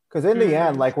 Because in the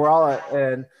end, mm, like, we're all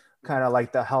in kind of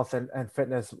like the health and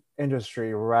fitness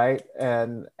industry, right?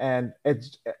 And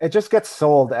it just gets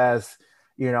sold as,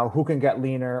 you know, who can get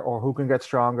leaner or who can get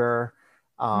stronger,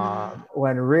 Mm.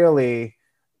 when really,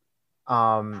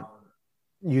 um,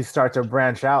 you start to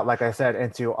branch out, like I said,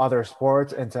 into other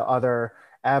sports, into other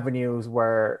avenues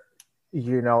where,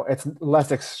 you know, it's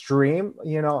less extreme,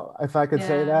 you know, if I could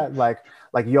say Yeah. that, like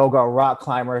yoga, rock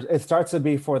climbers. It starts to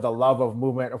be for the love of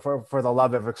movement, or for the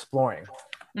love of exploring.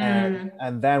 Mm.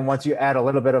 And then once you add a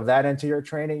little bit of that into your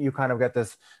training, you kind of get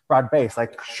this broad base.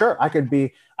 Like, sure, I could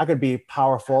be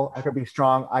powerful, I could be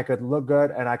strong, I could look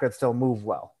good, and I could still move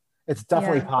well. It's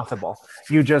definitely Yeah. possible.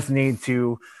 You just need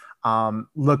to,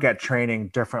 look at training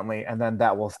differently, and then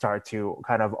that will start to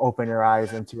kind of open your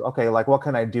eyes into, okay, like what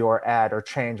can I do or add or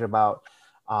change about,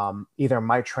 either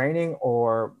my training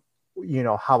or, you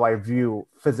know, how I view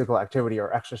physical activity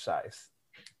or exercise.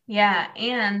 Yeah,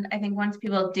 and I think once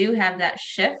people do have that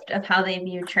shift of how they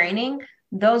view training,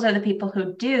 those are the people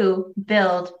who do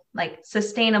build like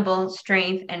sustainable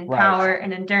strength and Right. power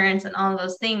and endurance and all of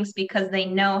those things because they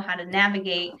know how to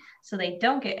navigate so they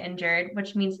don't get injured,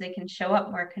 which means they can show up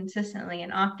more consistently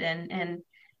and often and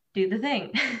do the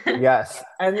thing. Yes.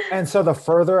 And so the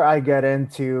further I get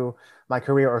into my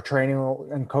career or training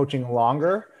and coaching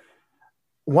longer,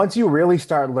 once you really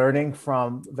start learning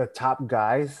from the top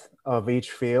guys of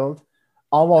each field,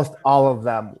 almost all of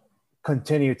them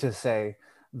continue to say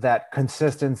that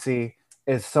consistency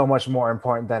is so much more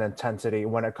important than intensity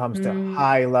when it comes to Mm,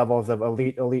 high levels of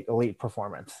elite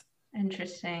performance.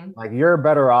 interesting. Like, you're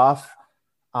better off,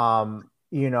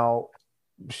 you know,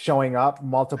 showing up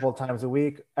multiple times a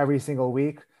week, every single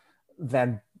week,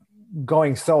 than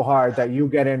going so hard that you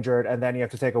get injured and then you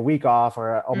have to take a week off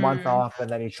or a month Mm, off,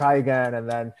 and then you try again, and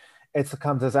then it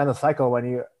comes this endless cycle when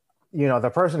you know, the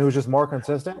person who's just more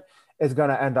consistent is going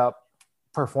to end up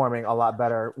performing a lot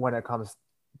better when it comes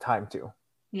time to.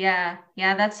 yeah,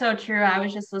 yeah, that's so true. I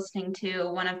was just listening to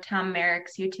one of Tom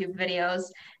Merrick's YouTube videos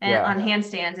and Yeah. on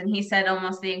handstands, and he said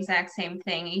almost the exact same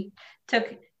thing. He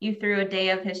took you through a day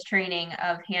of his training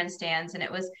of handstands, and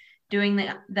it was doing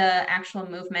the actual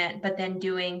movement, but then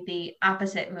doing the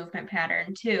opposite movement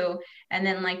pattern too, and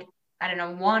then like I don't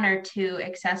know, one or two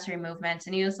accessory movements.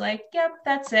 And he was like, "Yep,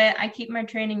 that's it. I keep my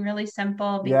training really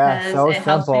simple Yeah, because so it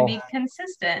helps me simple. be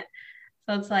consistent."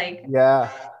 So it's like, Yeah.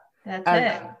 that's And,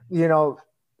 it. you know,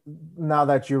 now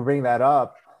that you bring that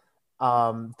up,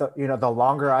 you know, the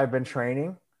longer I've been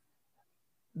training,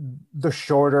 the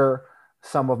shorter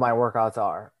some of my workouts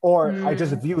are, or I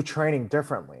just Mm, view training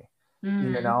differently. You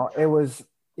mm. know, it was,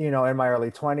 you know, in my early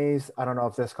 20s, I don't know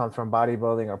if this comes from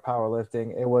bodybuilding or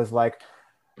powerlifting. It was like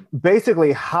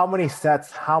basically how many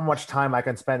sets, how much time I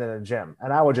can spend in the gym.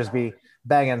 And I would just be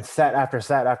banging set after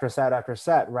set after set after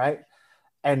set, right?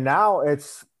 And now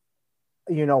it's,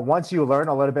 you know, once you learn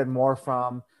a little bit more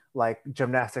from like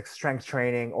gymnastics, strength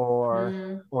training,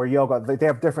 Mm, or yoga, they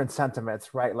have different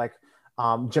sentiments, right? Like,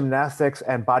 gymnastics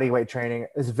and body weight training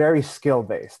is very skill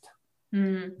based.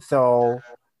 mm, So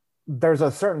there's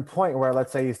a certain point where,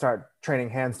 let's say you start training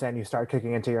handstand, you start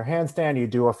kicking into your handstand, you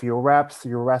do a few reps,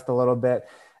 you rest a little bit,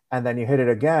 and then you hit it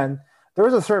again.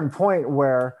 There's a certain point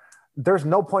where there's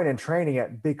no point in training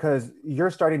it because you're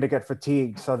starting to get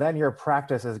fatigued. So then your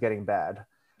practice is getting bad.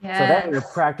 So then you're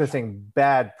yes. practicing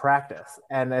bad practice.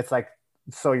 And it's like,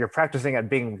 so you're practicing at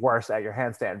being worse at your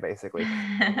handstand, basically.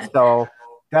 So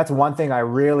that's one thing I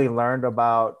really learned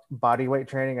about body weight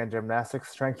training and gymnastics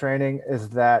strength training, is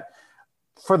that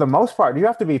for the most part, you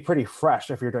have to be pretty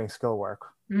fresh if you're doing skill work.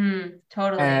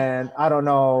 Totally. And I don't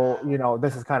know, you know,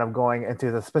 this is kind of going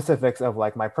into the specifics of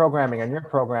like my programming and your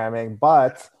programming,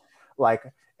 but like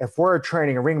if we're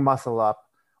training ring muscle up,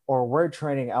 or we're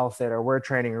training L-sit, or we're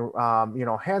training, you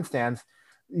know, handstands,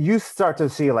 you start to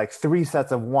see like three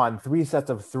sets of one, three sets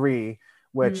of three,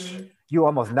 which Mm, you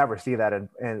almost never see that in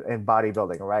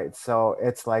bodybuilding, right? So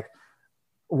it's like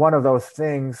one of those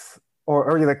things,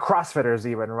 or the CrossFitters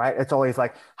even, right? It's always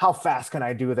like, how fast can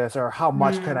I do this? Or how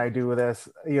much can mm, I do this?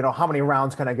 You know, how many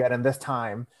rounds can I get in this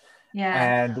time? yeah.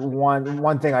 And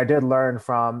one thing I did learn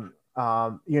from,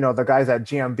 you know, the guys at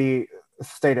GMB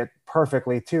stated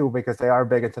perfectly too, because they are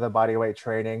big into the body weight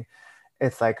training.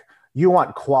 It's like, you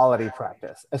want quality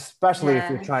practice, especially if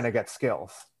you're trying Yes. to get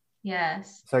skills.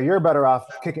 Yes. So you're better off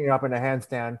kicking up in a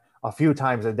handstand a few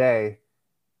times a day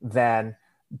than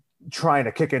trying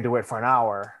to kick into it for an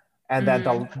hour, and then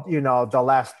Mm, the, you know, the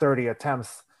last 30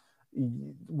 attempts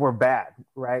were bad,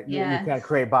 right? You can't yes.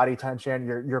 create body tension,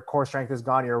 your core strength is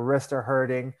gone, your wrists are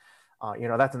hurting. You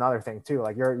know, that's another thing too,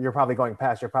 like you're probably going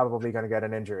past, you're probably going to get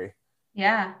an injury.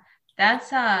 Yeah.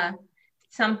 That's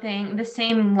something the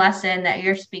same lesson that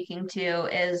you're speaking to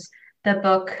is the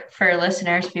book for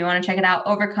listeners if you want to check it out,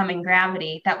 Overcoming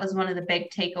Gravity. That was one of the big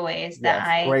takeaways that Yes,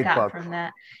 I great got book. from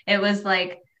that. It was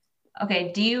like,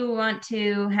 okay, do you want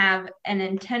to have an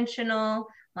intentional,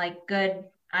 like good,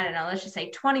 I don't know, let's just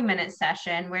say 20-minute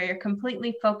session where you're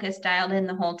completely focused, dialed in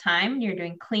the whole time, you're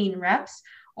doing clean reps,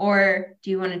 or do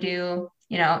you want to do,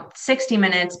 60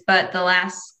 minutes, but the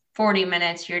last 40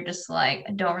 minutes you're just like,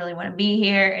 I don't really want to be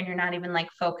here, and you're not even like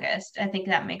focused. I think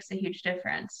that makes a huge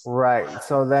difference. Right.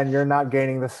 So then you're not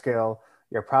gaining the skill.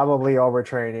 You're probably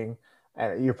overtraining,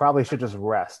 and you probably should just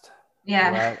rest,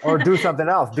 Yeah. right? Or do something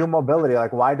else. Do mobility.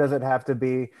 Like, why does it have to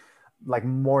be like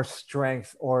more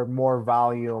strength or more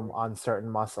volume on certain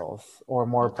muscles or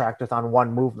more practice on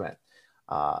one movement?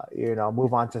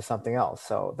 Move on to something else.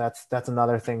 So that's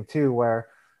another thing too, where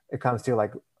it comes to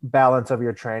like balance of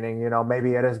your training.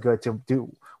 Maybe it is good to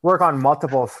do work on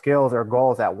multiple skills or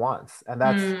goals at once, and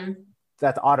Mm.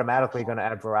 that's automatically going to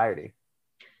add variety,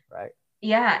 right?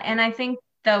 Yeah, and I think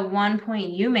the one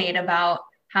point you made about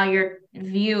how your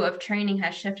view of training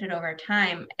has shifted over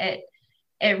time, it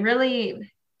really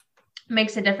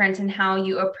makes a difference in how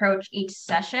you approach each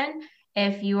session.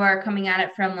 If you are coming at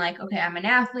it from like, okay, I'm an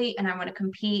athlete and I want to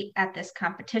compete at this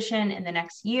competition in the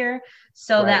next year,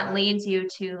 so Right. that leads you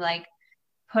to like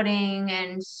putting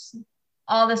in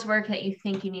all this work that you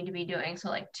think you need to be doing. So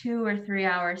like 2 or 3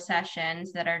 hour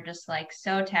sessions that are just like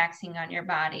so taxing on your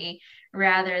body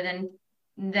rather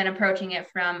than approaching it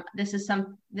from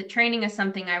the training is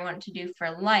something I want to do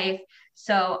for life.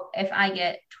 So if I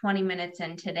get 20 minutes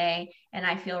in today and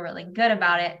I feel really good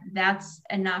about it, that's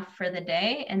enough for the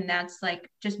day. And that's like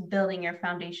just building your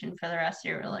foundation for the rest of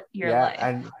your Yeah,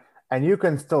 life. and you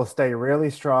can still stay really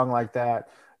strong like that.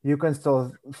 You can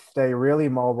still stay really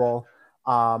mobile.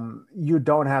 You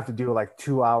don't have to do like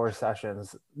 2 hour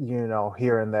sessions,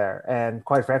 here and there. And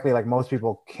quite frankly, like most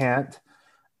people can't.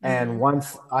 And Mm,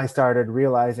 once I started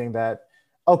realizing that,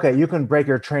 okay, you can break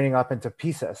your training up into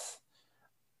pieces.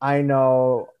 I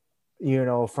know,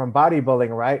 from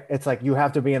bodybuilding, right? It's like you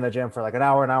have to be in the gym for like an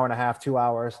hour and a half, 2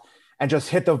 hours, and just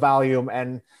hit the volume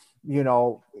and, you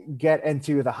know, get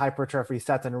into the hypertrophy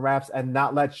sets and reps and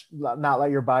not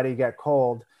let your body get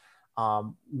cold.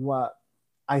 What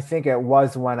I think it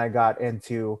was when I got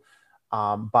into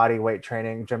body weight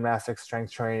training, gymnastics,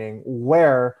 strength training,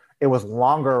 where it was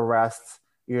longer rests,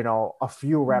 a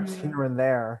few reps mm, here and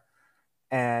there,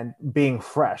 and being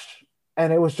fresh.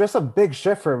 And it was just a big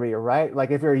shift for me, right?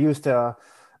 Like if you're used to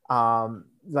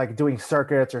like doing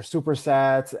circuits or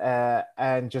supersets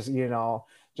and just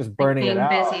like burning it being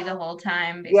out. busy the whole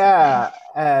time, basically. Yeah.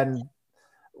 And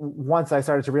once I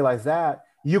started to realize that,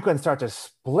 you can start to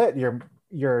split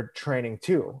your training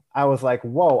too. I was like,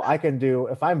 whoa, I can do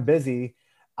if I'm busy,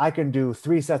 I can do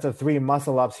 3 sets of 3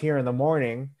 muscle ups here in the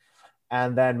morning,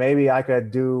 and then maybe I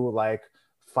could do like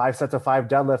 5 sets of 5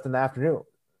 deadlift in the afternoon.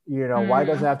 Why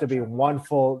does it Mm, have to be one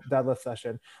full deadlift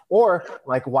session? Or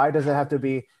like, why does it have to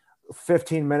be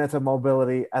 15 minutes of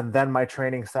mobility and then my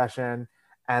training session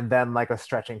and then like a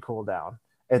stretching cool down?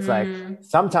 It's like mm,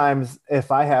 sometimes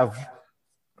if I have,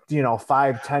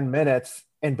 5-10 minutes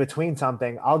in between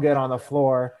something, I'll get on the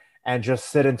floor and just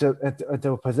sit into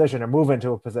a position or move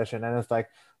into a position. And it's like,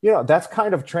 that's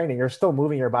kind of training. You're still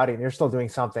moving your body and you're still doing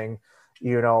something,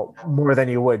 more than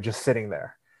you would just sitting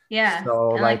there. yeah.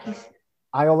 So And like like you,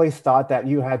 I always thought that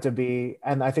you had to be,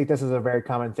 and I think this is a very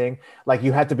common thing, like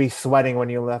you had to be sweating when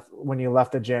you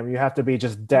left the gym. You have to be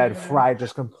just dead, mm, fried,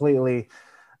 just completely,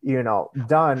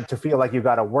 done to feel like you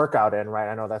got a workout in,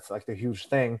 right? I know that's like the huge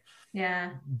thing,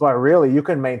 yeah. but really you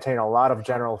can maintain a lot of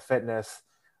general fitness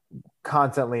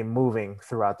constantly moving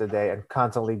throughout the day and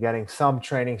constantly getting some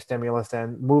training stimulus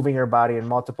and moving your body in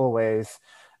multiple ways,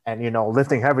 and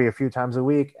lifting heavy a few times a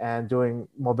week and doing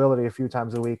mobility a few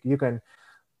times a week. You can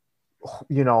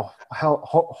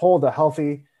hold a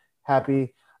healthy,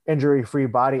 happy, injury free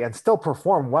body and still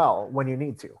perform well when you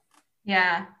need to.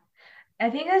 Yeah. I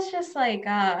think that's just like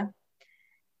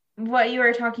what you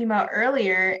were talking about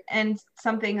earlier, and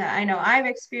something that I know I've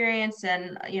experienced.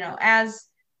 And, as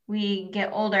we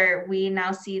get older, we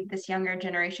now see this younger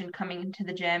generation coming into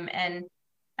the gym. And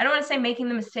I don't want to say making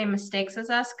the same mistakes as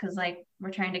us because, like,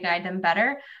 we're trying to guide them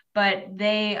better, but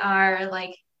they are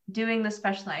like doing the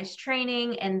specialized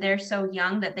training and they're so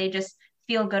young that they just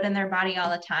feel good in their body all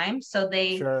the time. So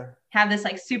they Sure. have this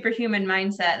like superhuman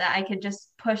mindset that I could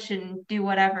just push and do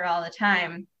whatever all the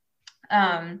time.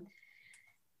 Um,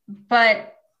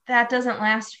 but that doesn't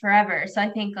last forever. So I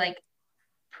think like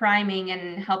priming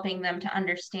and helping them to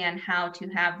understand how to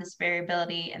have this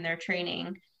variability in their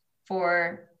training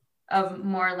for a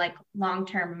more like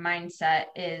long-term mindset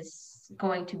is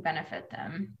going to benefit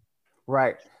them.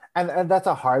 Right. And that's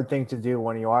a hard thing to do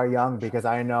when you are young, because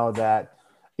I know that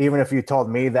even if you told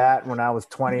me that when I was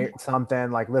 20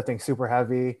 something, like lifting super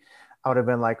heavy, I would have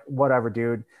been like, whatever,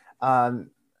 dude.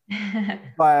 Um,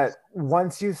 but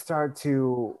once you start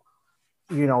to,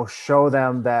 show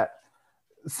them that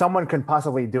someone can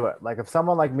possibly do it. Like if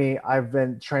someone like me, I've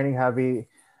been training heavy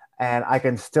and I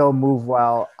can still move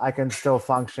well, I can still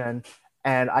function,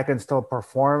 and I can still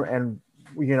perform and,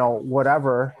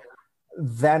 whatever,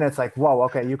 then it's like, whoa,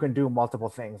 okay, you can do multiple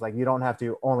things. Like you don't have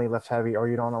to only lift heavy, or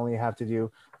you don't only have to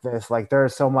do this. Like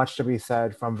there's so much to be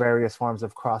said from various forms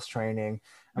of cross training.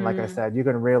 And like I Mm, said, you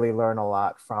can really learn a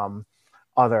lot from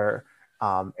other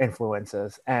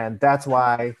influences. And that's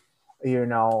why, you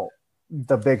know,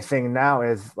 the big thing now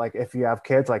is like if you have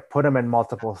kids, like put them in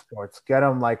multiple sports, get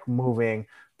them like moving,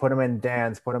 put them in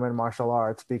dance, put them in martial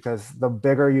arts, because the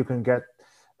bigger you can get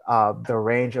the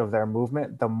range of their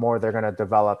movement, the more they're going to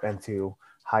develop into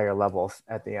higher levels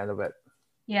at the end of it.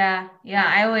 yeah, yeah.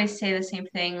 I always say the same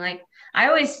thing. Like I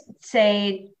always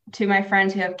say to my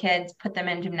friends who have kids, put them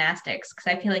in gymnastics because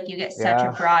I feel like you get such a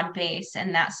Yeah, broad base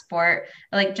in that sport,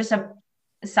 like just a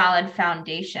solid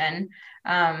foundation.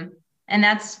 Um, and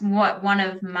that's what one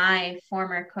of my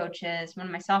former coaches, one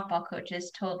of my softball coaches,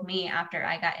 told me after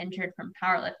I got injured from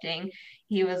powerlifting.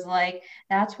 He was like,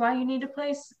 "That's why you need to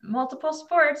play multiple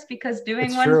sports because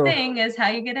doing it's one true. thing is how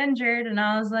you get injured." And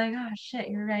I was like, "Oh shit,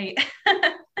 you're right."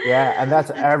 Yeah, and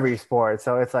that's every sport.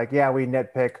 So it's like, yeah, we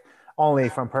nitpick only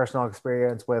from personal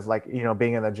experience with like,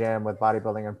 being in the gym with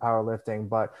bodybuilding and powerlifting,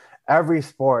 but every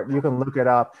sport, you can look it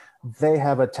up, they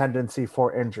have a tendency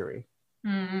for injury.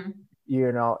 Mm,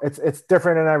 It's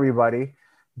different in everybody,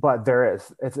 but there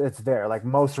is. It's there. Like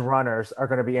most runners are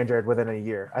going to be injured within a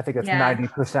year. I think it's yeah.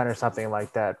 90% or something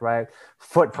like that, right?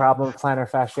 Foot problems, plantar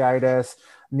fasciitis,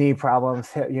 knee problems,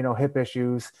 hip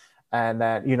issues, and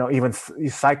then even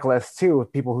cyclists too,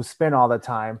 people who spin all the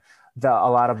time. A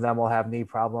lot of them will have knee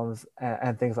problems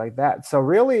and things like that. So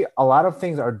really, a lot of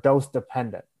things are dose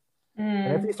dependent.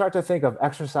 And if you Mm, start to think of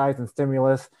exercise and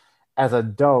stimulus as a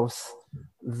dose,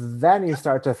 then you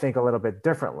start to think a little bit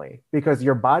differently, because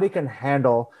your body can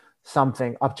handle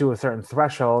something up to a certain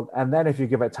threshold. And then if you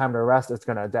give it time to rest, it's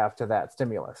going to adapt to that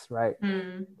stimulus, right?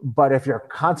 mm, But if you're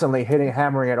constantly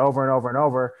hammering it over and over and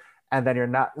over, and then you're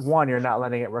not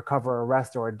letting it recover or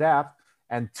rest or adapt.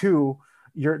 And two,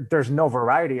 there's no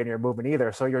variety in your movement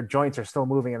either. So your joints are still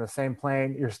moving in the same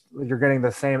plane. You're getting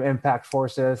the same impact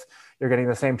forces. You're getting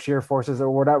the same shear forces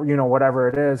or whatever, whatever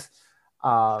it is.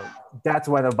 Uh, that's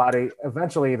when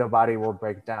eventually the body will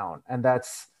break down. And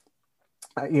that's,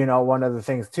 one of the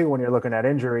things too, when you're looking at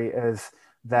injury, is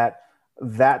that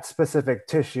that specific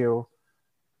tissue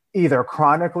either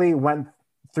chronically went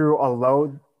through a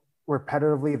load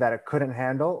repetitively that it couldn't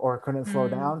handle or couldn't slow mm,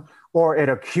 down, or it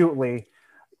acutely,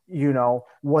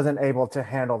 wasn't able to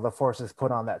handle the forces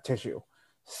put on that tissue.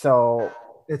 So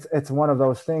it's one of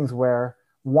those things where,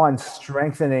 one,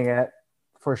 strengthening it,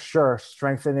 for sure,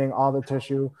 strengthening all the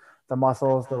tissue, the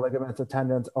muscles, the ligaments, the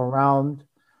tendons around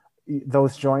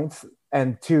those joints,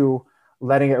 and two,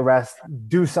 letting it rest,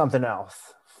 do something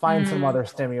else, find some mm, other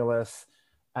stimulus,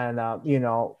 and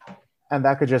and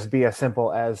that could just be as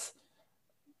simple as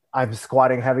I'm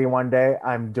squatting heavy one day,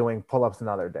 I'm doing pull-ups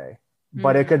another day.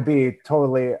 But it mm. could be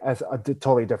totally as a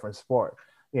totally different sport.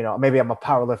 Maybe I'm a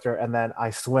power lifter and then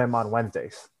I swim on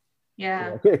Wednesdays.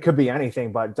 Yeah. It could be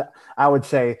anything, but I would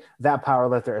say that power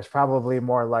lifter is probably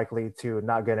more likely to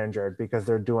not get injured because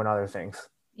they're doing other things.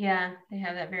 Yeah. They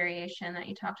have that variation that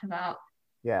you talked about.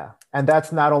 Yeah. And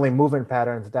that's not only movement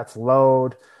patterns, that's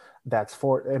load, that's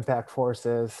for impact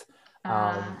forces.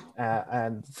 Uh,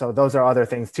 And so those are other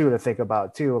things too to think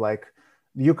about too. Like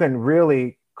you can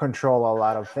really control a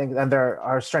lot of things. And there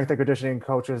are strength and conditioning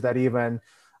coaches that even,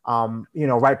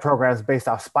 write programs based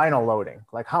off spinal loading.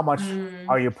 Like how much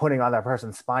are mm, you putting on that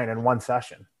person's spine in one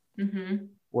session? mm-hmm.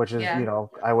 Which is, Yeah.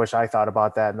 I wish I thought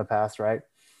about that in the past, right?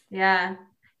 Yeah.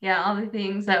 Yeah. All the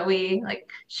things that we like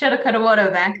shoulda, coulda,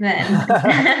 woulda back then.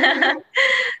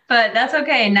 But that's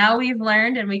okay. Now we've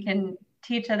learned and we can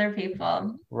teach other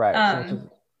people. Right. Which is, Um,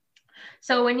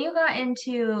 so when you got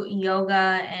into yoga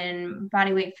and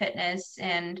body weight fitness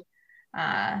and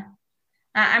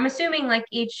I'm assuming like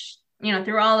each,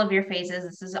 through all of your phases,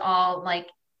 this is all like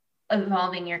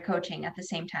evolving your coaching at the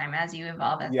same time as you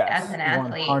evolve as yes, an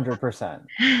athlete. 100%.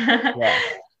 Yeah.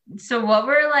 So what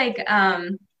were like,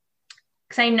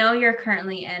 because I know you're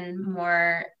currently in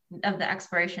more of the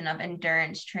exploration of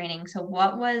endurance training. So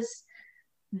what was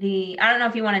I don't know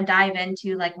if you want to dive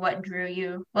into like what drew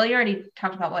you, well, you already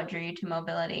talked about what drew you to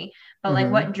mobility, but like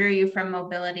what Mm-hmm. drew you from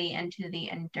mobility into the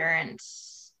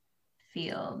endurance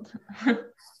field?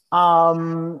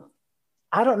 Um,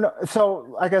 I don't know.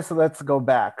 So I guess let's go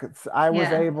back. I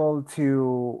was Yeah. able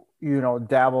to,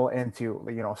 dabble into,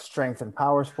 strength and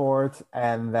power sports,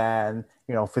 and then,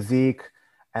 physique,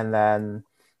 and then,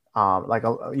 like,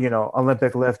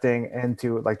 Olympic lifting,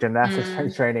 into like gymnastics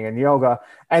Mm. training and yoga.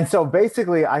 And so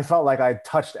basically, I felt like I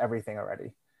touched everything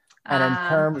already. And in Ah.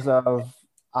 terms of,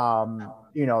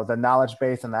 the knowledge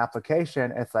base and the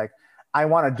application, it's like I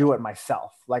want to do it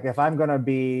myself. Like if I'm going to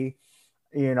be,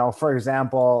 for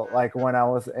example, like when I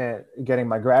was getting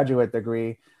my graduate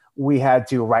degree, we had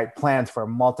to write plans for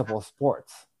multiple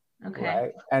sports, Okay.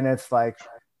 right? And it's like,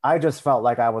 I just felt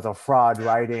like I was a fraud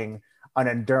writing an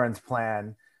endurance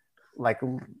plan. Like,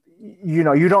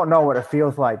 you don't know what it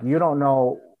feels like. You don't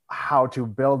know how to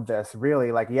build this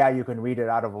really. Like, yeah, you can read it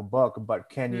out of a book, but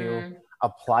can you Mm.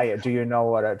 apply it? Do you know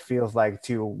what it feels like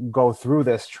to go through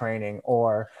this training,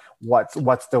 or what's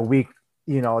the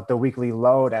the weekly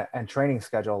load and training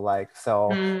schedule like?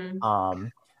 So, Mm.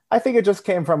 um, I think it just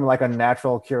came from like a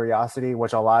natural curiosity,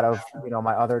 which a lot of,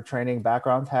 my other training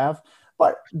backgrounds have.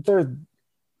 But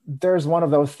there's one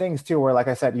of those things too where, like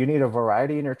I said, you need a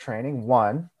variety in your training.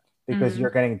 One, because you're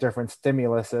Mm. getting different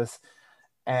stimuluses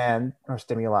and or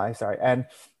stimuli, sorry, and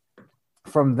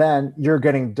from then you're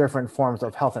getting different forms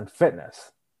of health and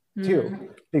fitness too. Mm.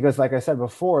 Because like I said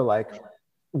before, like,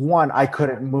 one, I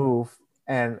couldn't move,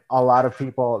 and a lot of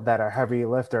people that are heavy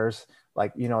lifters,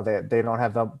 like, they don't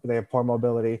have they have poor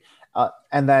mobility,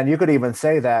 and then you could even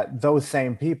say that those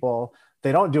same people,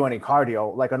 they don't do any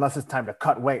cardio, like unless it's time to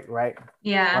cut weight, right?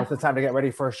 Yeah. Unless it's time to get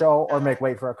ready for a show or make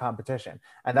weight for a competition,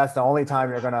 and that's the only time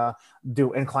you're gonna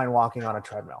do incline walking on a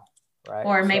treadmill, right?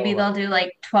 Or maybe So they'll do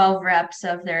like 12 reps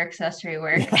of their accessory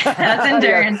work. That's yeah,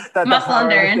 endurance, the muscle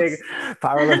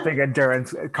powerlifting,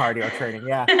 endurance. endurance, cardio training.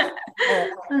 Yeah.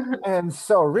 And, and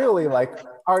so really, like,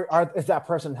 is that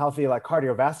person healthy, like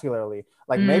cardiovascularly?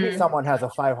 Like maybe Mm. someone has a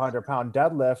 500-pound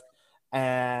deadlift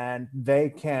and they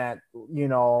can't,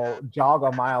 jog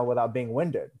a mile without being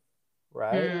winded,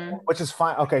 right? Mm. Which is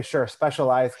fine. Okay, sure,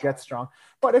 specialize, get strong.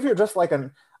 But if you're just like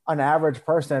an average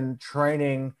person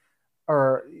training,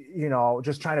 or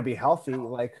just trying to be healthy,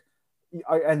 like,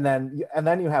 and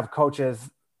then you have coaches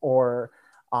or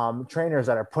trainers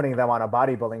that are putting them on a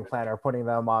bodybuilding plan or putting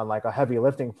them on like a heavy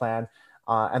lifting plan,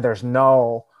 and there's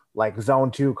no like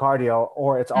zone 2 cardio,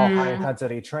 or it's all high Mm.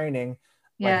 intensity training.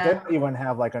 Like they Yeah. don't even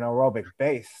have like an aerobic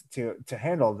base to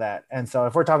handle that. And so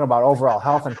if we're talking about overall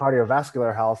health and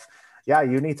cardiovascular health, yeah,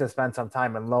 you need to spend some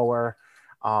time in lower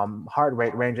heart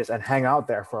rate ranges and hang out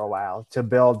there for a while to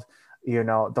build,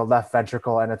 the left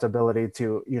ventricle and its ability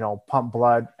to, pump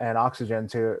blood and oxygen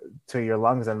to your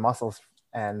lungs and muscles.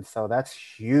 And so that's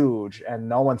huge, and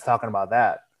no one's talking about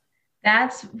that.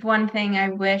 That's one thing I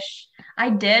wish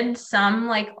I did some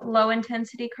like low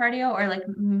intensity cardio or like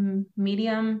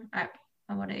medium.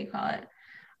 What do you call it?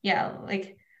 Yeah,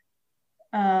 like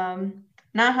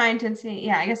not high intensity.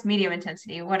 Yeah, I guess medium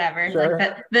intensity, whatever. Like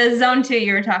Sure. the zone two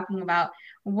you were talking about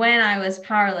when I was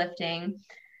powerlifting,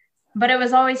 but it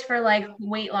was always for like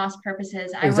weight loss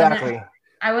purposes. Exactly.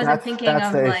 I wasn't thinking That's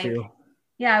of the like issue.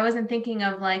 yeah, I wasn't thinking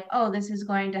of like, oh, this is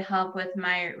going to help with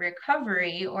my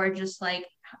recovery or just like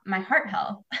my heart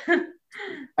health.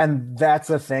 And that's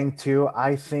the thing too.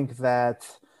 I think that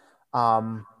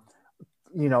um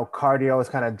cardio is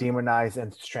kind of demonized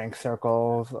in strength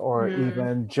circles, or Mm,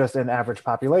 even just in average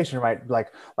population, right?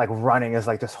 Like running is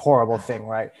like this horrible thing,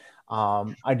 right?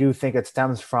 I do think it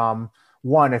stems from,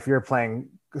 one, if you're playing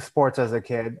sports as a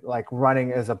kid, like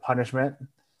running is a punishment, right?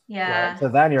 yeah, So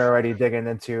then you're already digging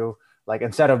into, like,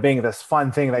 instead of being this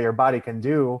fun thing that your body can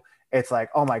do, it's like,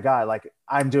 oh my God, like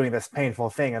I'm doing this painful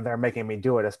thing and they're making me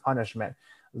do it as punishment.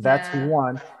 That's yeah.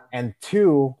 one. And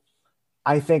two,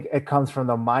 I think it comes from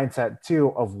the mindset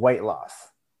too of weight loss,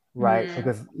 right? Mm,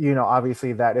 Because,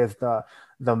 obviously that is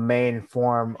the main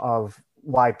form of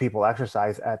why people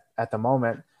exercise at the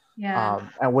moment. yeah.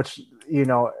 And which,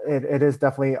 it is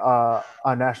definitely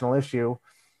a national issue,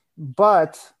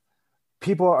 but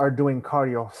people are doing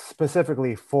cardio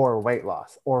specifically for weight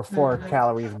loss or for Mm,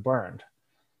 calories burned.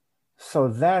 So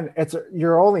then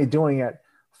you're only doing it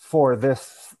for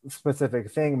this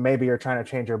specific thing. Maybe you're trying to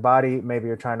change your body, maybe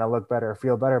you're trying to look better,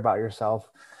 feel better about yourself.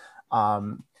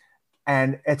 Um,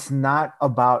 and it's not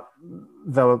about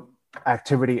the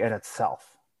activity in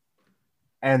itself.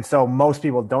 And so most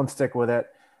people don't stick with it.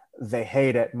 They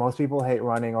hate it. Most people hate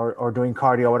running or doing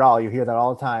cardio at all. You hear that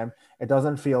all the time. It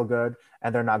doesn't feel good,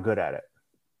 and they're not good at it,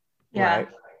 yeah, right?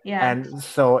 yeah. And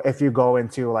so if you go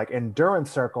into like endurance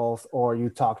circles, or you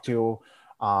talk to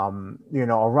a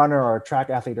runner or a track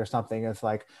athlete or something, it's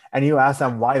like, and you ask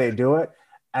them why they do it,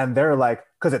 and they're like,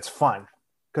 because it's fun.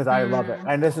 because I love it.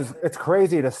 Mm, And it's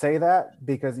crazy to say that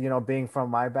because, being from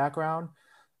my background,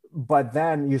 but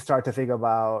then you start to think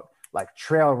about like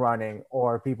trail running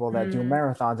or people that do mm,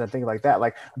 marathons and things like that.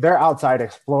 Like they're outside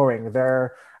exploring,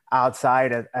 they're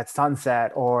outside at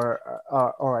sunset or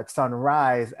at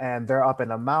sunrise, and they're up in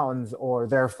the mountains or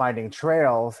they're finding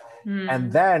trails. And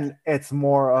mm, then it's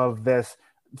more of this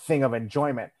thing of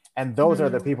enjoyment. And those are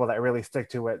the mm. people that really stick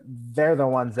to it. They're the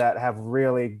ones that have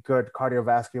really good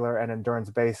cardiovascular and endurance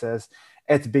bases.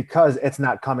 It's because it's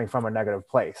not coming from a negative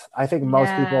place. I think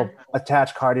most Yeah, people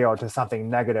attach cardio to something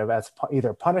negative as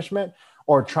either punishment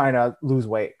or trying to lose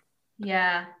weight.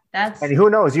 yeah, And that's who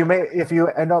knows, you may, if you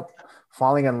end up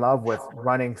falling in love with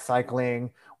running,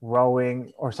 cycling,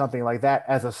 rowing, or something like that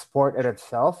as a sport in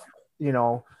itself, you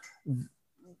know,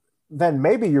 then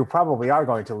maybe you probably are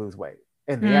going to lose weight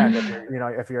in the end if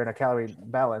mm, you're in a calorie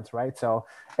balance, right? So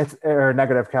it's or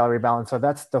negative calorie balance. So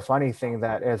that's the funny thing,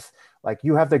 that is like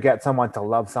you have to get someone to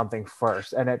love something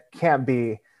first, and it can't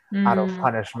be out of mm.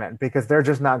 punishment because they're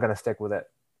just not going to stick with it.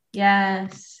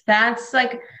 Yes, that's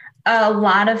like a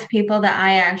lot of people that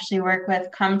I actually work with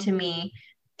come to me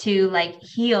to like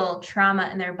heal trauma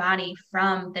in their body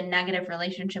from the negative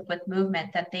relationship with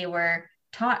movement that they were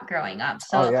taught growing up.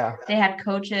 Oh So yeah. they had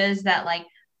coaches that like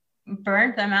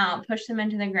burnt them out, pushed them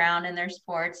into the ground in their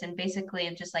sports, and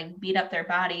basically just like beat up their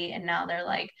body. And now they're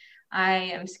like, I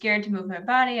am scared to move my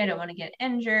body. I don't want to get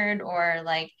injured, or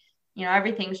like,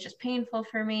 everything's just painful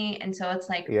for me. And so it's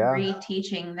like Yeah.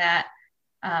 reteaching that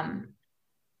um,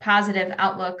 positive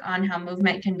outlook on how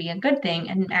movement can be a good thing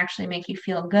and actually make you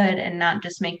feel good and not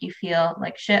just make you feel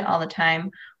like shit all the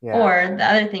time. Yeah. Or the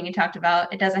other thing you talked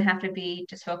about, it doesn't have to be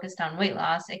just focused on weight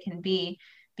loss. It can be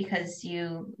because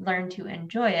you learn to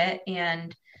enjoy it.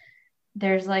 And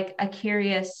there's like a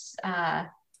curious,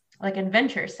 like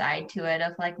adventure side to it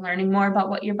of like learning more about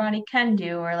what your body can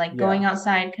do, or like going Yeah.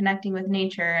 outside, connecting with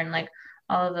nature, and like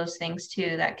all of those things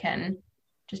too that can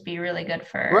just be really good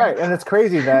for. Right. And it's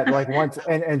crazy that like once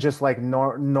and just like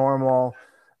normal,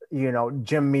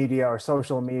 gym media or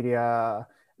social media,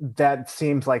 that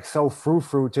seems like so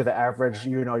frou-frou to the average,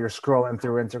 you're scrolling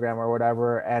through Instagram or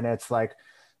whatever, and it's like,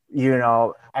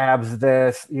 abs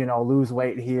this, lose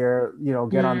weight here,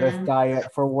 get on this Mm,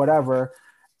 diet for whatever.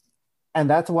 And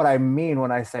that's what I mean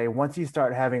when I say once you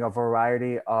start having a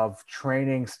variety of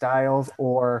training styles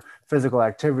or physical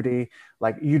activity,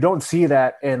 like you don't see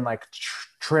that in like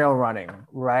trail running,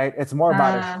 right? It's more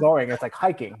about uh, exploring. It's like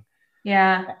hiking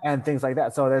yeah. and things like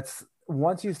that. So that's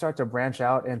once you start to branch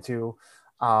out into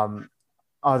um,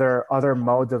 other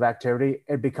modes of activity,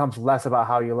 it becomes less about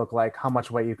how you look like, how much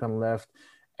weight you can lift,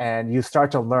 and you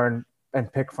start to learn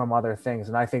and pick from other things.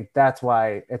 And I think that's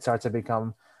why it starts to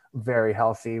become very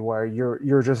healthy, where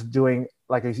you're just doing,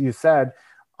 like as you said,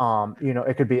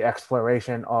 it could be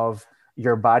exploration of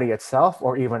your body itself,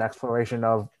 or even exploration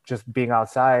of just being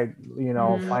outside,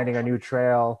 Mm, finding a new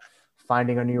trail,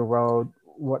 finding a new road,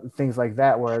 what things like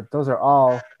that, where those are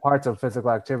all parts of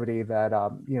physical activity that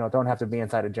don't have to be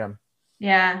inside a gym.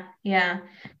 yeah. Yeah.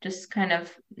 Just kind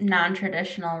of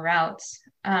non-traditional routes.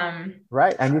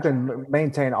 Right. And you can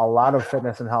maintain a lot of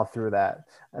fitness and health through that.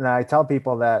 And I tell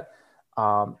people that,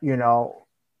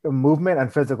 movement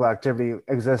and physical activity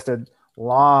existed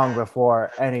long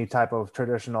before any type of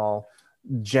traditional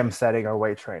gym setting or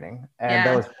weight training. And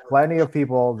there Yeah. was plenty of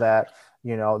people that,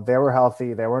 they were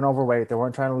healthy, they weren't overweight, they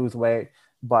weren't trying to lose weight,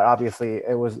 but obviously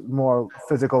it was more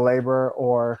physical labor,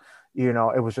 or,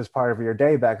 it was just part of your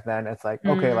day back then. It's like,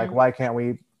 okay, like, Mm, why can't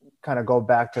we kind of go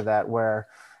back to that, where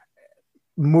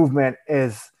movement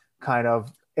is kind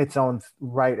of its own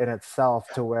right in itself,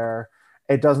 to where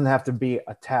it doesn't have to be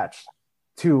attached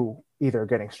to either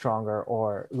getting stronger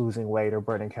or losing weight or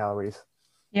burning calories.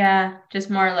 yeah. Just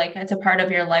more like it's a part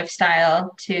of your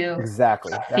lifestyle to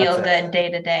Exactly. That's feel it. good day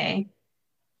to day.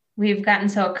 We've gotten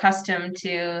so accustomed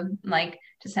to like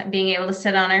just being able to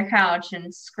sit on our couch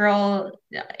and scroll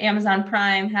Amazon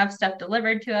Prime, have stuff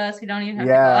delivered to us. We don't even have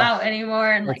to go Yeah. out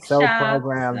anymore and like It's so shop.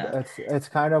 programmed. So, It's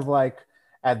kind of like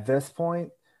at this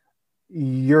point,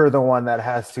 you're the one that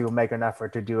has to make an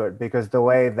effort to do it, because the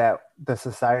way that the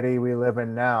society we live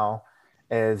in now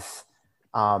is,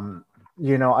 um,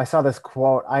 I saw this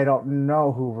quote. I don't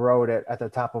know who wrote it at the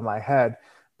top of my head,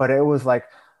 but it was like,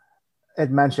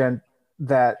 it mentioned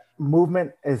that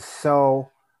movement is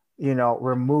so,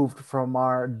 removed from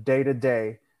our day to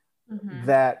day mhm.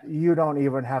 that you don't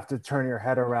even have to turn your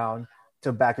head around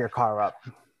to back your car up.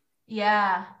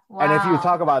 Yeah. And if you Wow.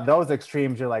 talk about those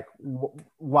extremes, you're like,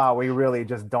 wow, we really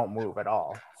just don't move at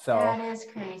all. So, That is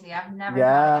crazy. I've never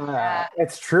thought about yeah, that.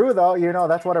 it's true though.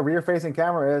 That's what a rear facing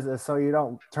camera is so you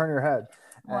don't turn your head.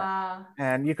 Wow.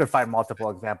 And you could find multiple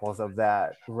examples of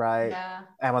that, right? Yeah.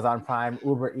 Amazon Prime,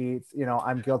 Uber Eats,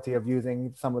 I'm guilty of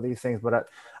using some of these things, but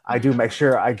I do Mhm. make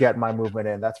sure I get my movement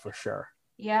in, that's for sure.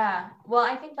 Yeah. Well,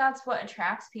 I think that's what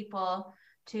attracts people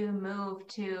to move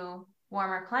to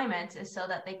warmer climates is so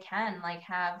that they can like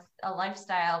have a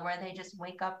lifestyle where they just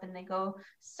wake up and they go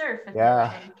surf if they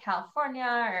live Yeah. in California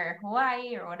or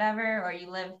Hawaii or whatever, or you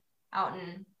live out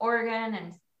in Oregon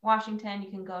and Washington, you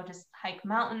can go just hike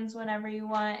mountains whenever you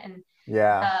want. And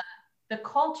Yeah. the the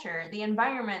culture, the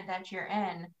environment that you're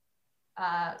in,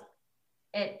 uh,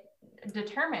 it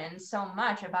determines so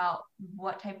much about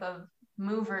what type of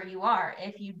mover you are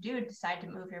if you do decide to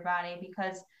move your body,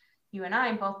 because you and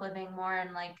I both living more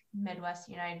in like Midwest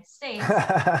United States,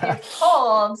 it's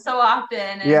cold so often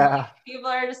and like Yeah. people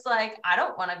are just like, I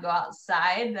don't want to go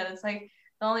outside. That it's like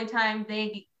the only time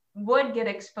they would get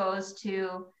exposed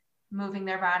to moving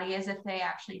their body is if they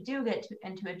actually do get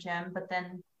into a gym. But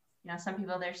then some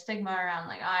people, there's stigma around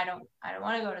like, oh, I don't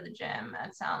want to go to the gym.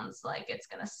 That sounds like it's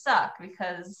gonna suck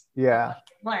because of Yeah. what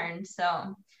they've learned.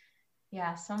 So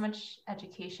yeah, so much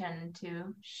education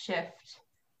to shift.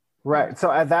 And Right.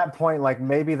 So at that point, like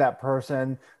maybe that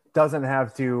person doesn't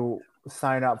have to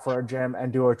sign up for a gym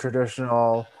and do a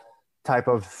traditional type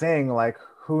of thing. Like,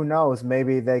 who knows?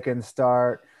 Maybe they can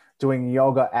start doing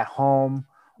yoga at home,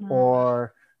 mm,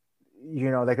 or,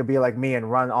 they could be like me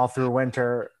and run all through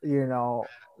winter.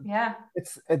 yeah,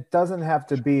 It doesn't have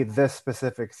to be this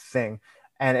specific thing.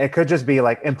 And it could just be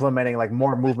like implementing like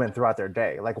more movement throughout their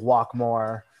day, like walk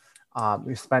more,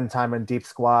 you spend time in deep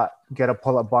squat, get a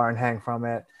pull-up bar and hang from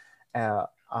it.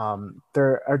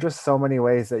 There are just so many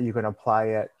ways that you can apply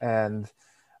it and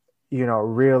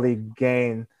really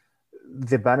gain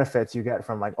the benefits you get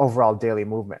from like overall daily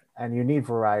movement. And you need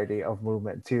variety of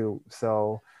movement too,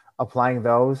 so applying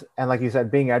those, and like you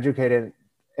said, being educated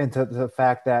into the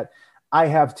fact that I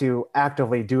have to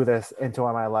actively do this into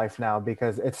my life now,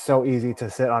 because it's so easy to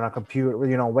sit on a computer,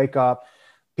 wake up,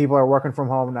 people are working from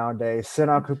home nowadays, sit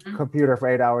on a mm, computer for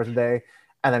 8 hours a day,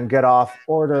 and then get off,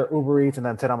 order Uber Eats, and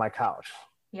then sit on my couch.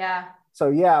 yeah, So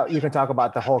yeah, you can talk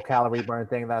about the whole calorie burn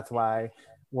thing. That's why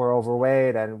we're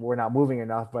overweight and we're not moving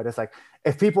enough. But it's like,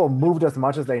 if people moved as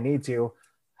much as they need to,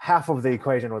 half of the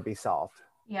equation would be solved.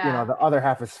 yeah. The other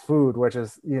half is food, which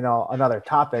is, another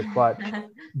topic. But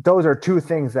those are two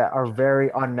things that are very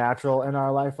unnatural in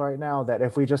our life right now, that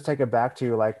if we just take it back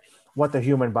to like what the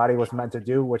human body was meant to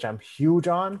do, which I'm huge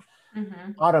on,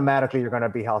 hmm automatically you're going to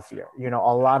be healthier. A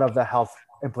lot of the health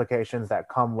implications that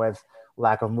come with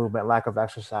lack of movement, lack of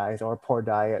exercise, or poor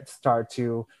diet start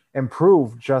to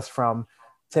improve just from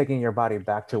taking your body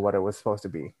back to what it was supposed to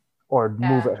be, or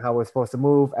move Yeah, it how it's supposed to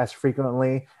move as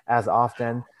frequently, as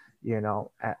often,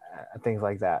 things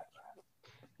like that.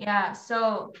 yeah.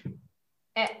 So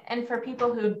and for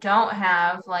people who don't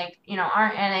have like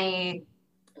aren't in a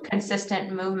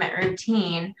consistent movement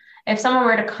routine, if someone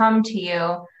were to come to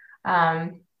you,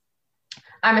 um,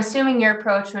 I'm assuming your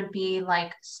approach would be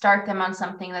like start them on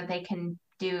something that they can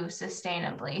do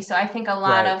sustainably. So I think a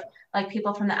lot Right. of like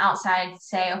people from the outside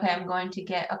say, okay, I'm going to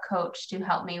get a coach to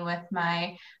help me with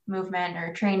my movement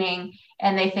or training.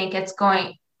 And they think it's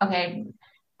going, okay,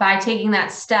 by taking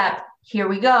that step, here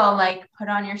we go, like put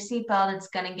on your seatbelt, it's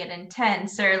going to get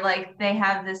intense. Or like they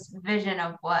have this vision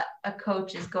of what a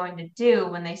coach is going to do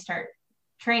when they start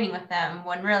training with them,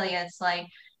 when really it's like,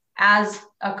 as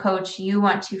a coach, you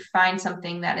want to find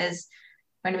something that is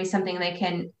going to be something they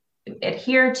can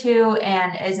adhere to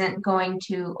and isn't going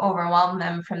to overwhelm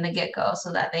them from the get go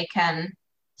so that they can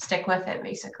stick with it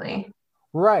basically.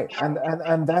 Right.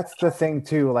 And that's the thing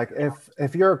too. Like,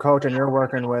 if you're a coach and you're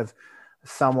working with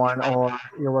someone, or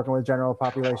you're working with general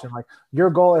population, like your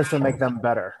goal is to make them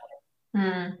better.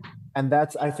 Mm, And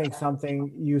that's, I think,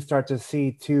 something you start to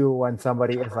see too when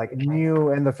somebody is like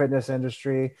new in the fitness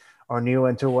industry, or new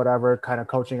into whatever kind of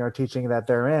coaching or teaching that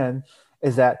they're in,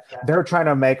 is that they're trying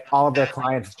to make all of their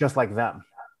clients just like them.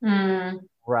 mm,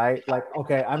 Right. Like,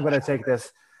 okay, I'm going to take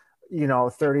this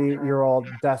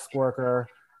 30-year-old desk worker,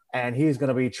 and he's going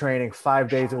to be training 5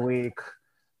 days a week,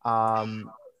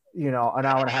 um, an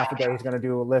hour and a half a day. He's going to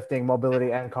do lifting,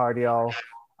 mobility, and cardio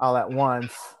all at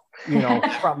once,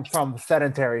 from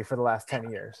sedentary for the last 10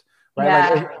 years, right? Like,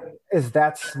 yeah. is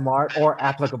that smart or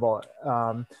applicable?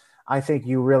 I think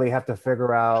you really have to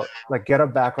figure out, like, get a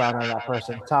background on that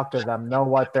person, talk to them, know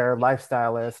what their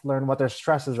lifestyle is, learn what their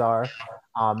stresses are,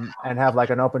 and have like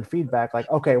an open feedback, like,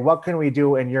 okay, what can we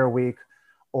do in your week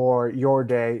or your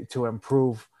day to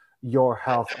improve your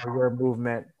health or your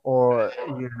movement, or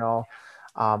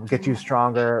get you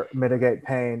stronger, mitigate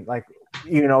pain, like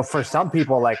for some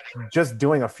people, like just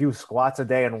doing a few squats a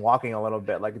day and walking a little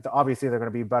bit, like obviously they're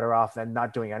going to be better off than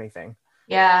not doing anything.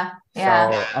 Yeah.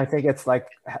 Yeah. So I think it's like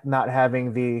not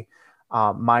having the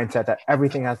mindset that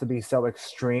everything has to be so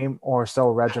extreme or so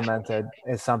regimented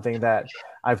is something that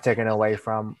I've taken away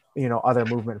from, other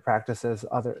movement practices,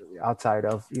 other outside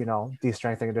of, the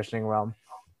strength and conditioning realm.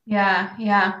 Yeah.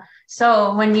 Yeah.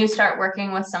 So when you start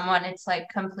working with someone, it's like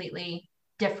completely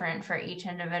different for each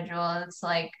individual. It's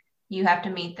like you have to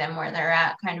meet them where they're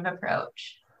at kind of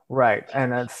approach. Right.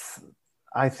 And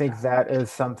I think that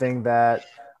is something that,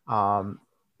 um,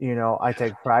 I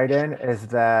take pride in is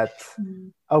that,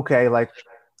 Mhm. okay, like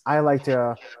I like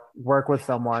to work with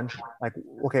someone, like,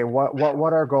 okay,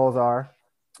 what our goals are,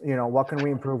 what can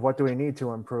we improve? What do we need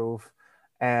to improve?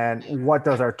 And what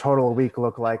does our total week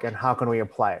look like? And how can we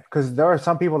apply it? Because there are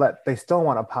some people that they still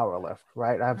want to power lift,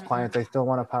 right? I have clients, they still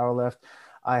want to power lift.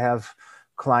 I have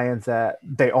clients that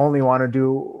they only want to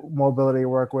do mobility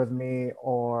work with me,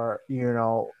 or,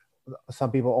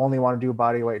 some people only want to do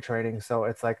body weight training. So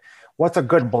it's like, what's a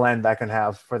good blend I can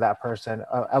have for that person,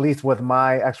 at least with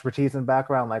my expertise and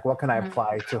background? Like, what can I Mhm.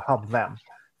 apply to help them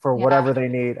for Yeah. whatever they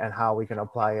need and how we can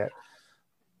apply it?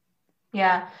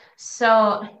 Yeah.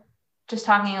 So just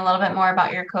talking a little bit more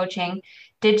about your coaching,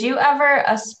 did you ever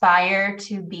aspire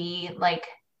to be like,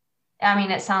 I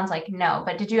mean, it sounds like no,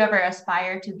 but did you ever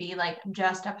aspire to be like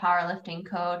just a powerlifting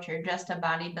coach or just a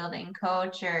bodybuilding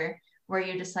coach, or were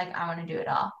you just like, I want to do it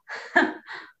all?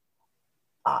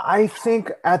 I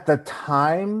think at the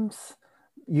times,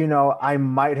 I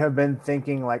might have been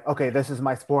thinking like, okay, this is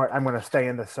my sport. I'm going to stay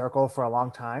in the circle for a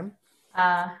long time.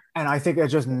 Uh, And I think it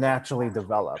just naturally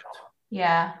developed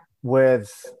yeah. with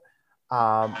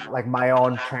like my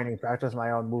own training practice,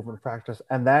 my own movement practice.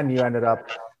 And then you ended up,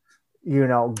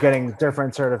 getting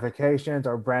different certifications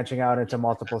or branching out into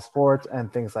multiple sports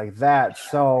and things like that.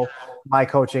 So my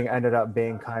coaching ended up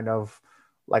being kind of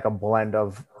like a blend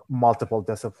of multiple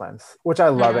disciplines, which I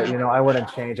love it. Mm. I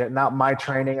wouldn't change it. Now my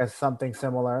training is something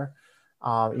similar.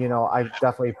 I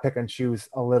definitely pick and choose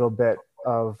a little bit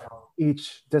of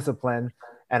each discipline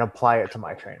and apply it to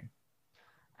my training.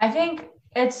 I think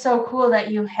it's so cool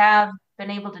that you have been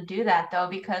able to do that though,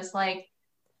 because like,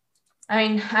 I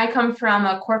mean, I come from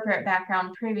a corporate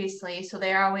background previously, so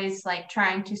they're always like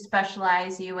trying to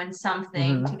specialize you in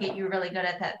something to Mm-hmm. get you really good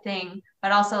at that thing.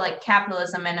 But also, like,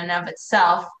 capitalism in and of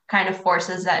itself kind of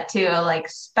forces that too, like,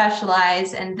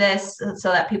 specialize in this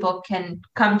so that people can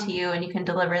come to you and you can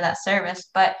deliver that service.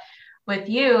 But with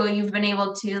you, you've been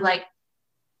able to like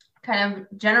kind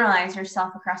of generalize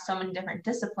yourself across so many different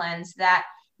disciplines that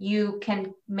you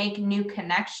can make new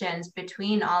connections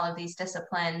between all of these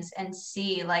disciplines and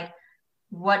see like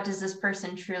what does this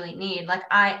person truly need. Like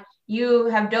you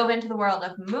have dove into the world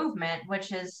of movement,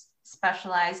 which is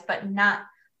specialized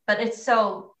but it's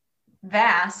so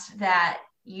vast that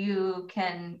you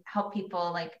can help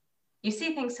people, like, you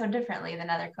see things so differently than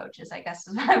other coaches, I guess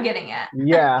is what I'm getting at.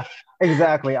 Yeah,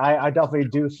 exactly. I definitely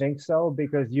do think so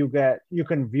because you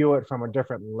can view it from a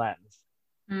different lens,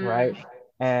 Mm, right?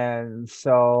 And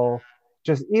so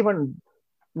just even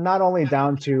not only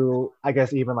down to, I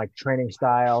guess, even like training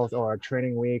styles or a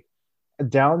training week,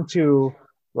 down to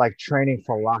like training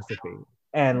philosophy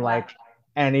and yeah.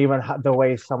 even the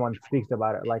way someone speaks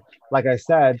about it. Like I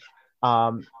said,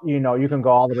 you can go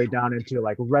all the way down into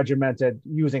like regimented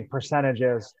using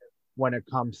percentages when it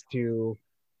comes to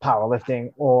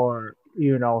powerlifting, or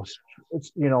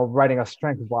writing a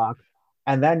strength block.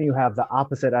 And then you have the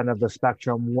opposite end of the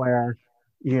spectrum where,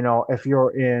 if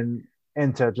you're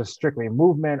into just strictly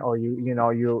movement, or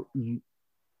you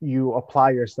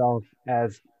apply yourself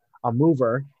as a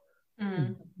mover,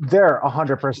 Mm, they're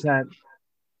 100%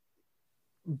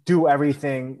 do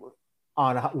everything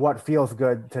on what feels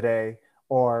good today,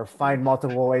 or find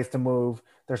multiple ways to move.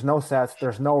 There's no sets,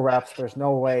 there's no reps, there's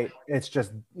no weight. It's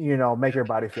just, make your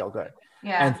body feel good. And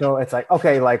yeah. so it's like,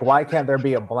 okay, like, why can't there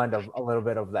be a blend of a little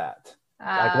bit of that?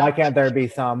 Like, why uh can't there be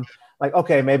some, like,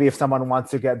 okay, maybe if someone wants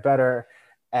to get better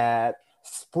at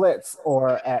splits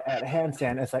or at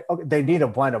handstand, it's like, okay, they need a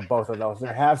blend of both of those.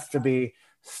 There has to be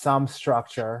some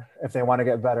structure if they want to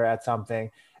get better at something,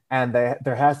 and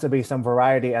there has to be some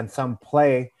variety and some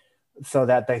play so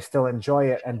that they still enjoy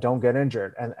it and don't get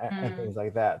injured, and mm. things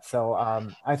like that. So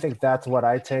I think that's what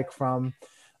I take from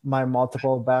my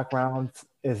multiple backgrounds,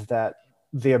 is that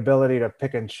the ability to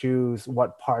pick and choose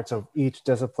what parts of each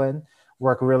discipline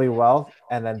work really well,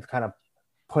 and then kind of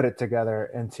put it together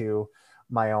into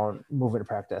my own movement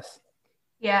practice.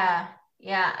 Yeah,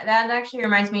 yeah. That actually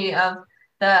reminds me of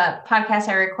the podcast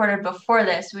I recorded before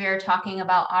this. We were talking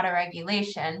about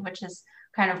autoregulation, which is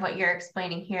kind of what you're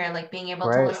explaining here, like being able to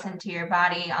Right. listen to your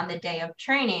body on the day of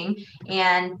training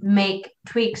and make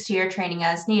tweaks to your training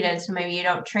as needed. So maybe you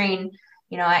don't train,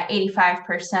 at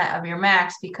 85% of your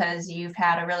max because you've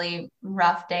had a really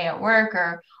rough day at work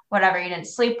or whatever, you didn't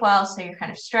sleep well, so you're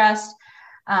kind of stressed.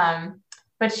 Um,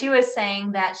 but she was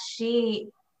saying that she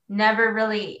never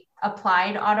really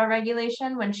applied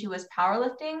autoregulation when she was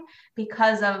powerlifting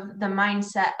because of the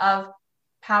mindset of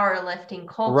powerlifting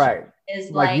culture Right.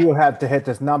 is Like like, you have to hit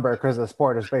this number because the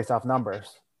sport is based off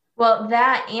numbers. well,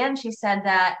 that, and she said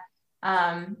that,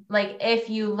 like if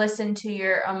you listen to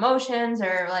your emotions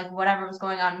or like whatever was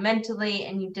going on mentally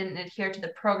and you didn't adhere to the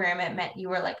program, it meant you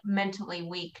were like mentally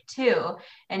weak too.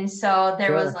 And so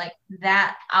there was Sure. like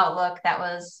that outlook that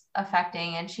was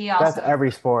affecting. And she That's also,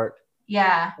 every sport.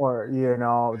 yeah, Or,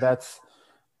 that's,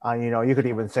 you could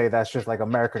even say that's just like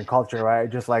American culture, right?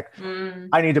 Just like, mm,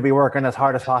 I need to be working as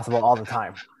hard as possible all the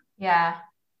time. yeah,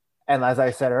 And as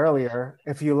I said earlier,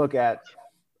 if you look at,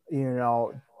 you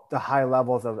know, the high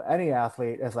levels of any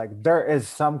athlete, it's like there is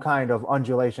some kind of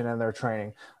undulation in their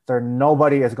training.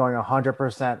 Nobody is going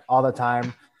 100% all the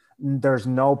time. There's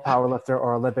no power lifter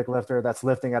or Olympic lifter that's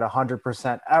lifting at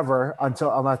 100% ever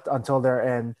until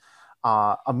they're in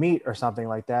a meet or something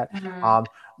like that. mm, Um,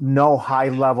 no high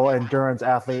level endurance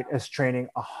athlete is training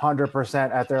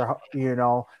 100% at their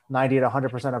 90 to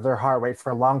 100% of their heart rate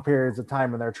for long periods of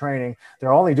time in their training.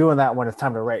 They're only doing that when it's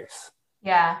time to race.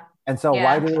 yeah, And so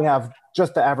why yeah, do we have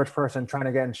just the average person trying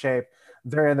to get in shape?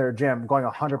 They're in their gym going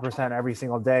 100% every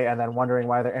single day and then wondering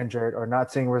why they're injured or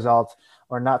not seeing results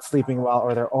or not sleeping well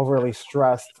or they're overly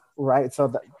stressed, right? So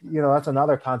that, that's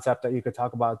another concept that you could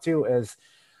talk about too is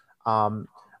um,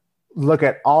 look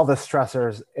at all the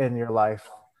stressors in your life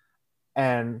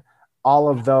and all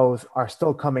of those are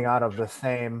still coming out of the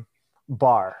same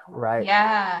bar, right?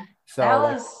 yeah. That So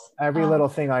like was, every oh, little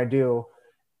thing I do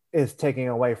is taking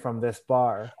away from this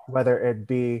bar, whether it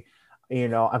be,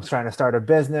 I'm trying to start a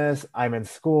business, I'm in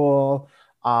school,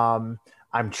 um,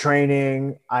 I'm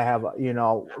training, I have,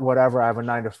 whatever, I have a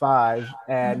 9 to 5.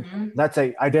 And mhm, let's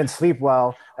say I didn't sleep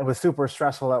well, it was super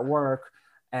stressful at work,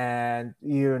 and,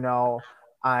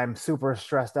 I'm super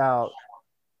stressed out.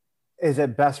 Is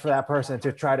it best for that person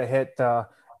to try to hit the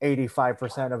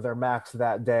 85% of their max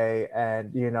that day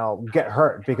and, get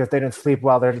hurt because they didn't sleep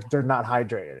well, they're not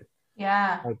hydrated?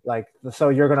 yeah. So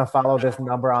you're going to follow this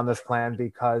number on this plan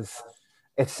because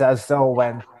it says so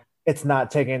when it's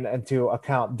not taking into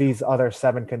account these other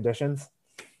 7 conditions.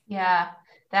 Yeah,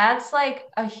 that's like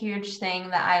a huge thing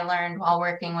that I learned while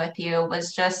working with you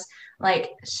was just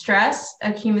like stress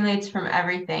accumulates from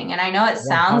everything. And I know it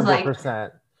sounds like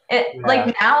 100%. it, Yeah.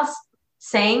 like now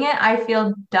saying it, I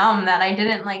feel dumb that I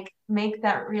didn't like make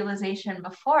that realization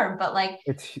before, but like,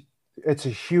 It's a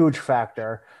huge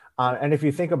factor. And if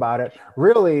you think about it,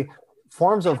 really,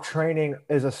 forms of training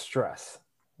is a stress,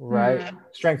 right? mm,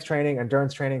 Strength training,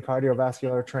 endurance training,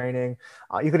 cardiovascular training.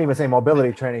 You could even say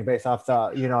mobility training based off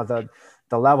the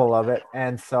level of it.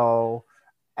 And so,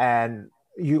 and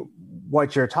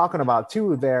what you're talking about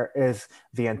too there is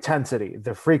the intensity,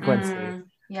 the frequency,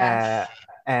 yes, uh,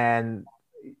 and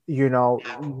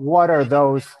what are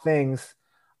those things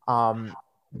um,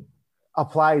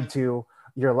 applied to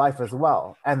your life as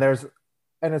well. And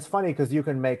it's funny because you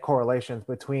can make correlations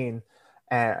between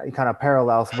kind of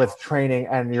parallels with training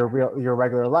and your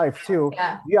regular life too.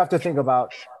 yeah, You have to think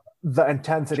about the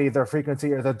intensity, the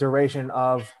frequency, or the duration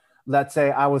of, let's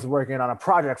say I was working on a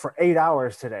project for 8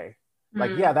 hours today.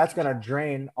 Like, yeah, mm, that's going to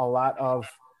drain a lot of,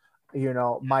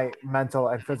 my mental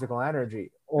and physical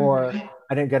energy. Or mhm,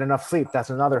 I didn't get enough sleep. That's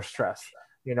another stress,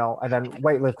 and then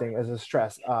weightlifting is a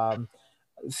stress.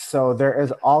 So there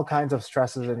is all kinds of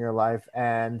stresses in your life,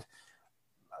 and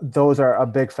those are a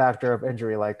big factor of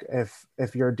injury. Like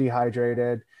if you're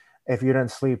dehydrated, if you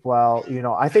didn't sleep well,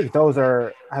 I think those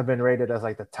have been rated as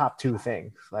like the top 2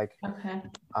 things. Like okay,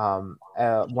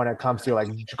 when it comes to like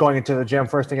going into the gym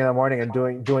first thing in the morning and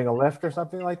doing a lift or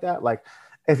something like that. Like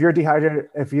if you're dehydrated,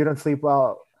 if you don't sleep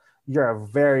well, you're a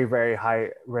very, very high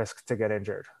risk to get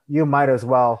injured. You might as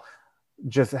well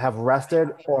just have rested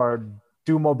or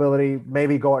do mobility,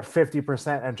 maybe go at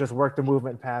 50% and just work the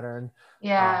movement pattern.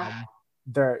 yeah. Um,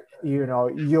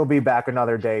 you'll be back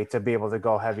another day to be able to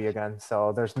go heavy again.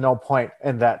 So there's no point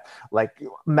in that, like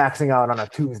maxing out on a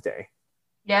Tuesday.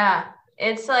 Yeah,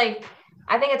 it's like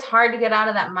I think it's hard to get out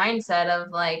of that mindset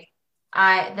of like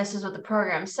this is what the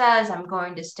program says, I'm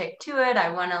going to stick to it. I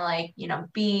want to like,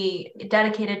 be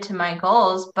dedicated to my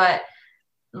goals, but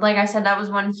like I said that was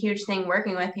one huge thing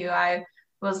working with you. I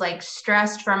was like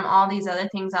stressed from all these other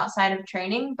things outside of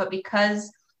training, but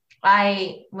because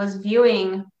I was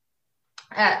viewing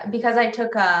because I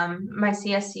took my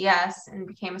CSCS and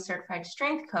became a certified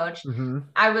strength coach, Mm-hmm.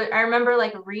 I remember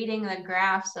like reading the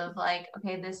graphs of like,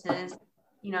 okay, this is,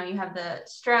 you have the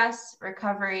stress,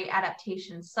 recovery,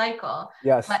 adaptation cycle.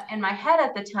 Yes. But in my head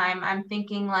at the time, I'm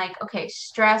thinking like, okay,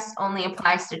 stress only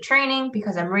applies to training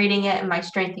because I'm reading it in my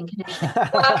strength and conditioning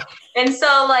book. And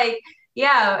so like,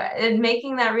 yeah, and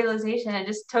making that realization, it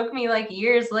just took me like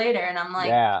years later, and I'm like,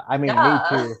 Yeah, I mean, me duh.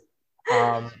 too.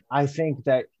 I think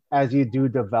that as you do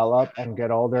develop and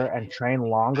get older and train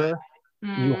longer,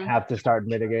 you Mm, have to start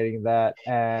mitigating that,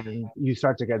 and you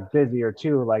start to get busier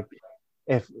too. Like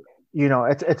if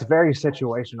it's very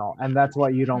situational, and that's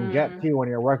what you don't get mm, too when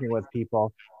you're working with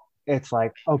people. It's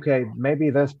like, okay, maybe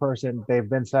this person, they've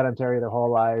been sedentary their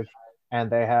whole life, and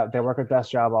they work a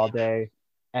desk job all day,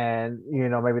 and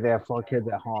maybe they have four kids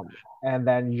at home, and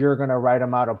then you're gonna write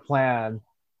them out a plan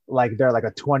like they're like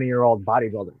a 20-year-old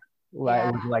bodybuilder, right,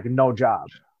 yeah, with like no job,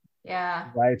 yeah,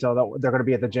 right? So they're gonna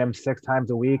be at the gym 6 times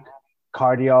a week,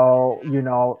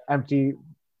 cardio,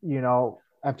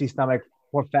 empty stomach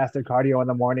for fasted cardio in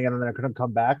the morning, and then they're gonna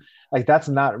come back. Like that's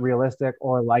not realistic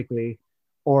or likely,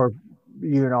 or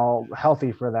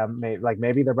healthy for them.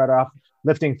 Maybe they're better off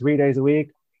lifting 3 days a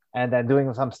week and then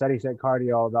doing some steady state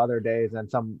cardio the other days, and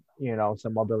some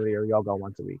mobility or yoga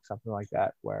once a week, something like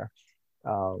that, where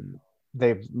um,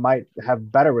 they might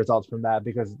have better results from that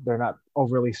because they're not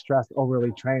overly stressed,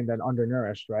 overly trained, and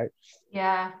undernourished, right?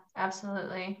 yeah,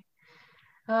 absolutely.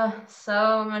 Oh,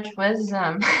 so much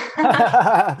wisdom.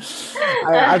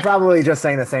 I'm probably just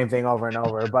saying the same thing over and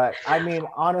over, but I mean,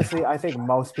 honestly, I think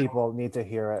most people need to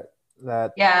hear it.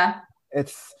 That Yeah.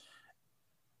 it's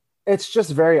it's just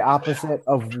very opposite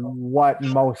of what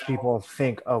most people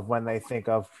think of when they think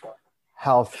of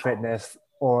health, fitness,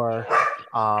 or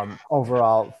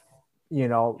overall,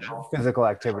 physical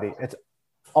activity. It's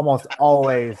almost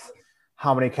always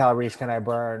how many calories can I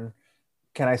burn?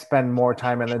 Can I spend more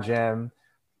time in the gym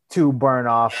to burn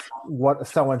off what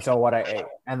so and so what I ate?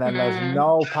 And then there's Mm,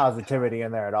 no positivity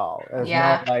in there at all. There's no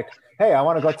yeah. like, hey, I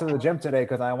want to go to the gym today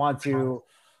because I want to,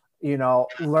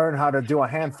 learn how to do a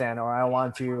handstand, or I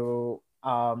want to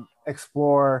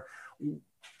explore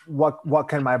what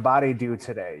can my body do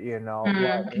today. What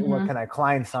Mm-hmm. can I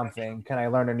climb something? Can I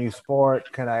learn a new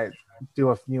sport? Can I do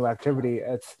a new activity?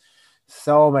 It's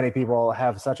so many people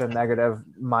have such a negative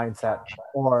mindset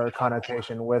or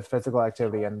connotation with physical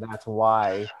activity, and that's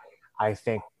why I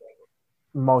think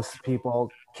most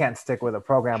people can't stick with a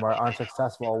program or aren't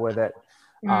successful with it.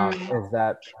 Mm, Is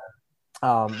that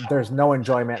there's no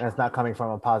enjoyment, and it's not coming from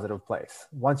a positive place.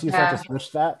 Once you start to yeah.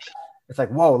 switch that, it's like,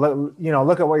 whoa,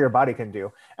 look at what your body can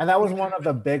do. And that was one of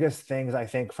the biggest things I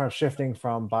think from shifting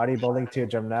from bodybuilding to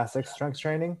gymnastics strength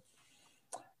training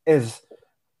is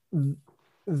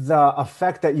the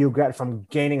effect that you get from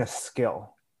gaining a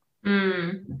skill,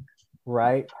 Mm,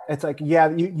 right? It's like, yeah,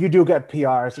 you do get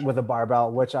PRs with a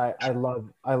barbell, which I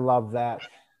love that.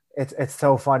 It's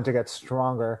so fun to get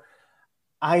stronger.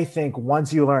 I think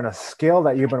once you learn a skill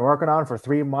that you've been working on for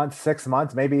 3 months, 6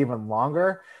 months, maybe even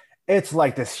longer, it's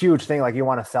like this huge thing. Like you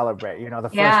want to celebrate, the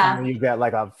first time yeah. you get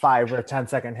like a 5 or 10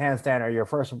 second handstand, or your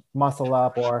first muscle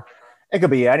up, or it could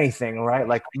be anything, right?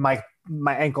 Like my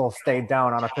ankle stayed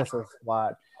down on a pistol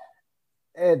squat.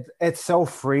 It's so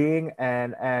freeing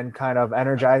and kind of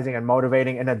energizing and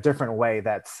motivating in a different way.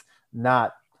 That's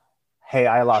not, hey,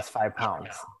 I lost 5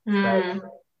 pounds, right? Mm.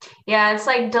 Yeah, it's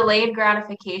like delayed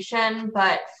gratification,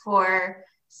 but for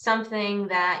something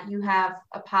that you have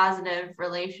a positive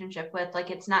relationship with, like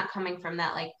it's not coming from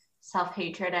that like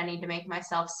self-hatred. I need to make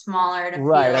myself smaller to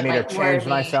Right. I feel need to like change worthy.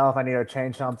 myself. I need to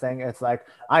change something. It's like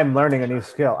I'm learning a new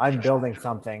skill. I'm building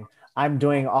something. I'm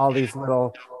doing all these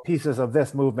little pieces of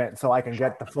this movement so I can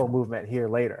get the full movement here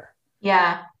later.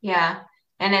 Yeah, yeah.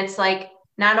 And it's like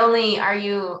not only are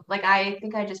you like I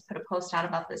think I just put a post out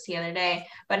about this the other day,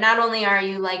 but not only are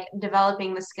you like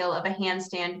developing the skill of a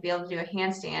handstand to be able to do a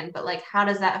handstand, but like how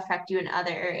does that affect you in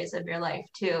other areas of your life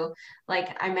too?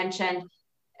 Like I mentioned,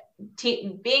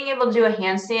 being able to do a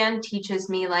handstand teaches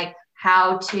me like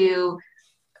how to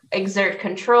exert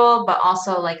control, but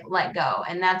also like let go.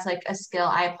 And that's like a skill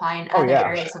I apply in Oh other yeah,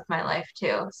 areas of my life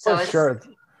too. for So it's sure.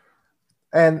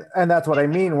 And that's what I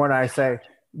mean when I say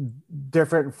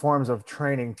different forms of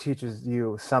training teaches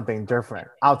you something different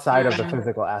outside of the mm,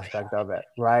 physical aspect of it,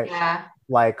 right? yeah.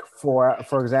 Like for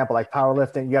example, like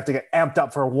powerlifting, you have to get amped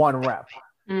up for one rep,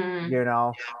 Mm, you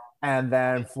know and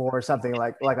then for something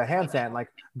like a handstand, like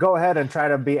go ahead and try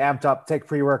to be amped up, take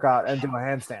pre-workout and do a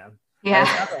handstand. Like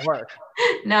it's yeah. not gonna work.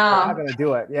 You're not No. gonna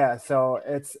do it. Yeah, so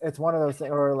it's one of those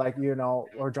things. Or like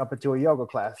or jump into a yoga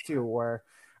class too, where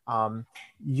um,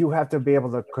 you have to be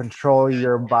able to control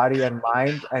your body and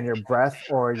mind and your breath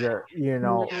or your,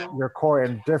 Mhm. your core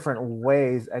in different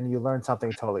ways, and you learn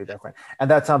something totally different.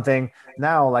 And that's something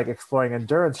now, like exploring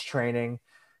endurance training,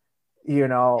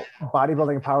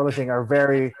 bodybuilding and powerlifting are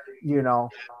very, you know,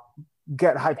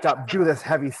 get hyped up, do this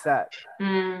heavy set.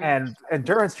 Mm. And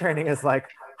endurance training is like,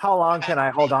 how long can I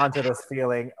hold on to this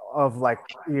feeling of like,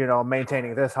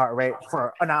 maintaining this heart rate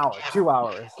for an hour, 2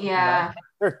 hours? Yeah.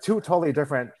 They're two totally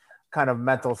different kind of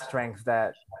mental strengths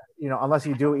that, unless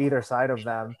you do either side of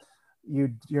them,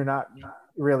 you're not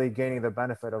really gaining the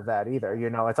benefit of that either.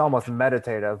 It's almost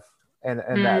meditative in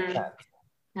that Mm. sense.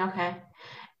 Okay.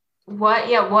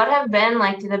 What have been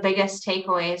like the biggest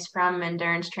takeaways from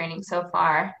endurance training so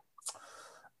far?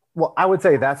 Well, I would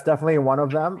say that's definitely one of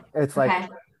them. It's like Okay.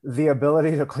 the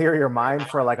ability to clear your mind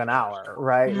for like an hour,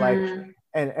 right? Like, Mm.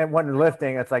 and when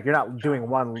lifting, it's like you're not doing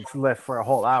one lift for a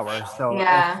whole hour. So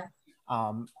Yeah.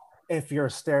 um, if you're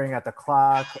staring at the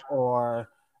clock, or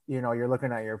you're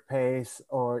looking at your pace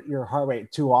or your heart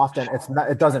rate too often,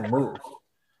 it doesn't move.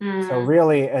 So Mm.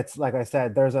 really, it's like I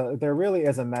said, there really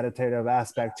is a meditative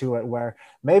aspect to it, where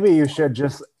maybe you should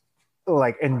just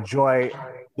like enjoy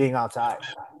being outside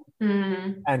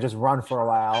Mm. and just run for a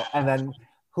while, and then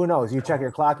who knows, you check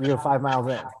your clock, you're 5 miles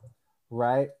in,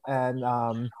 right? And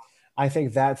I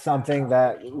think that's something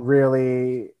that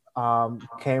really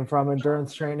came from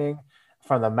endurance training,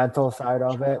 from the mental side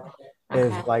of it, Okay.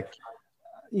 is like,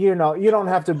 you don't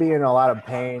have to be in a lot of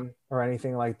pain or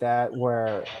anything like that,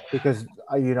 where, because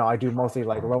I do mostly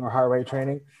like lower heart rate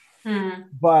training, Mm.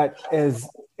 but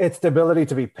it's the ability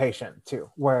to be patient too,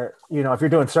 where if you're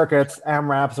doing circuits,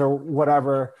 AMRAPs, or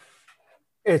whatever,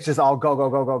 it's just all go, go,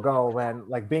 go, go, go. And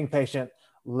like being patient,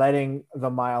 letting the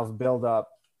miles build up,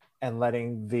 and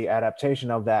letting the adaptation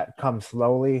of that come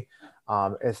slowly,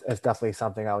 is definitely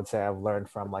something I would say I've learned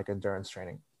from like endurance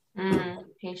training. Mm.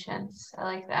 Patience. I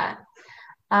like that.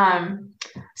 Um,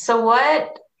 so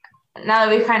what, now that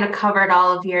we've kind of covered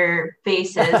all of your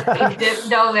bases, we've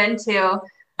dove into,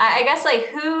 I guess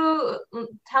like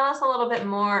tell us a little bit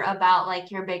more about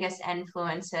like your biggest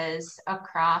influences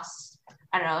across,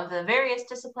 I don't know, the various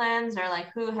disciplines, or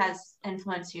like who has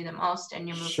influenced you the most in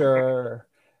your movement journey. Sure.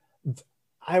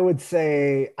 I would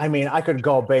say, I mean, I could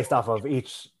go based off of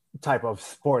each type of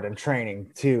sport and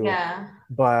training too, Yeah.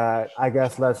 but I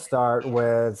guess let's start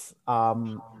with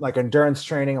like endurance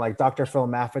training, like Dr. Phil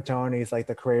Maffetone. He's like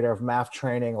the creator of math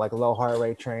training, like low heart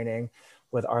rate training,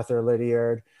 with Arthur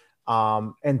Lydiard.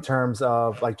 In terms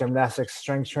of like gymnastics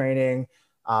strength training,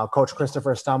 Coach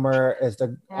Christopher Stummer is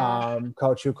the Yeah.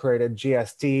 coach who created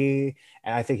GST,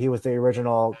 and I think he was the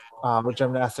original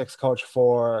gymnastics coach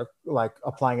for like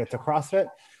applying it to CrossFit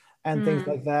and things Mm.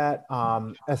 like that.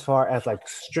 As far as like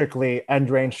strictly end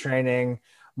range training,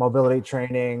 mobility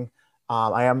training,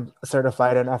 I am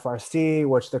certified in FRC,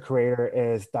 which the creator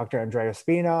is Dr. Andrea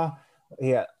Spina.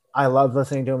 Yeah, I love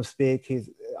listening to him speak. He's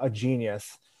a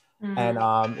genius. And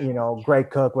Mm. Greg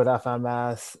Cook with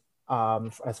FMS,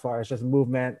 as far as just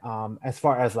movement, as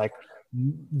far as like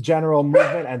general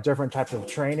movement and different types of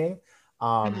training.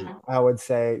 Mm. I would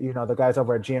say, the guys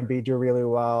over at GMB do really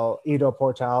well. Ido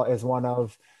Portal is one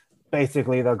of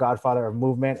basically the godfather of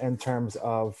movement in terms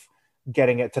of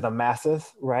getting it to the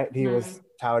masses, right? He was Mm.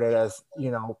 touted as,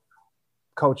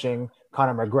 coaching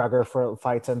Conor McGregor for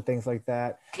fights and things like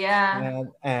that. Yeah.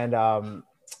 And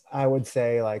I would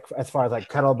say, like, as far as like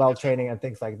kettlebell training and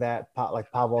things like that,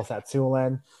 like Pavel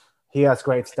Satsulin, he has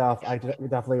great stuff. I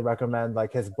definitely recommend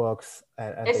like his books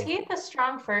and Is things. he the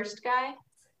strong first guy?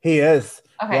 He is,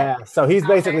 Okay. yeah. So he's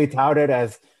Okay. basically touted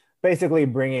as basically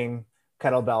bringing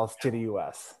kettlebells to the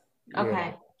U.S.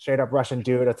 Okay. Straight up Russian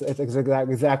dude. It's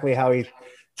exactly how he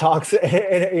talks, in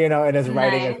his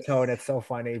writing, his tone. Nice. It's so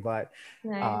funny, but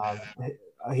Nice.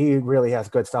 um, he really has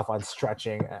good stuff on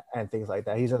stretching and things like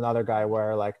that. He's another guy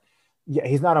where like, yeah,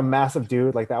 he's not a massive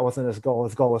dude. Like that wasn't his goal.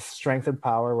 His goal was strength and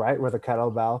power, right, with a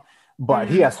kettlebell. But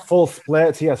he has Mm. full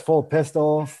splits. He has full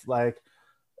pistols. Like,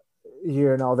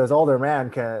 this older man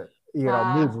can,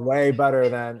 move Wow. way better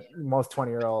than most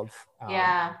 20-year-olds.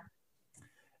 Yeah.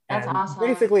 That's And awesome.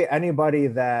 basically anybody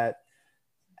that,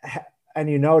 and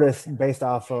you notice based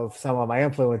off of some of my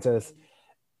influences,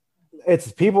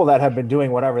 it's people that have been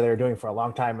doing whatever they're doing for a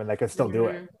long time and they can still do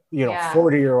it. Hmm. Yeah.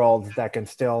 40-year-olds that can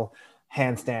still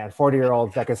handstand,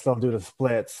 40-year-olds that can still do the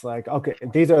splits. Like, okay,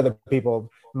 these are the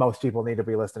people most people need to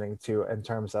be listening to in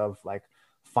terms of like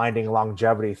finding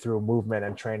longevity through movement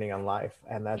and training in life.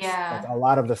 And that's Yeah. a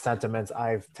lot of the sentiments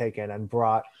I've taken and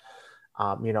brought,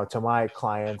 to my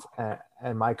clients,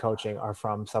 and my coaching are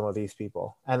from some of these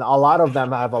people. And a lot of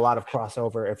them have a lot of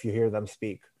crossover if you hear them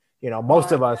speak. Oh, Most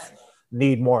that's of us good.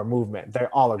 need more movement. They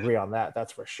all agree on that.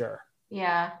 That's for sure.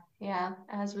 Yeah, yeah,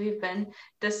 as we've been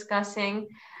discussing.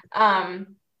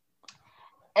 Um,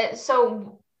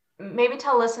 so maybe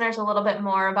tell listeners a little bit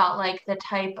more about like the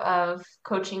type of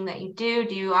coaching that you do.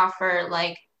 Do you offer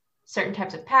like certain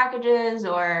types of packages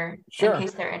or in Sure.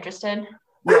 case they're interested?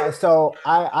 Yeah, so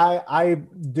I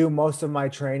do most of my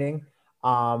training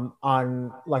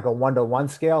on like a one-to-one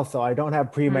scale. So I don't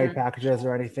have pre-made Mm, packages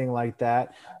or anything like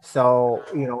that. So,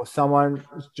 someone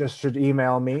just should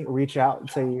email me, reach out and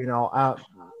say,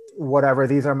 whatever,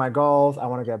 these are my goals. I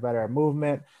want to get better at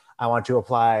movement. I want to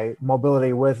apply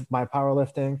mobility with my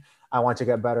powerlifting. I want to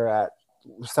get better at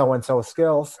so and so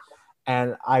skills.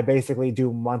 And I basically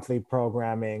do monthly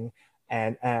programming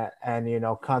and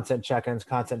constant check-ins,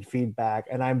 constant feedback.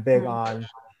 And I'm big mm, on,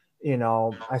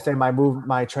 I say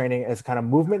my training is kind of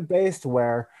movement based,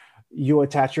 where you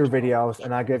attach your videos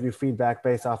and I give you feedback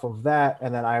based off of that,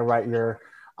 and then I write your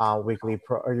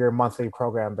or your monthly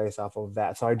program based off of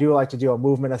that. So I do like to do a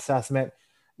movement assessment.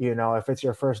 If it's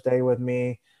your first day with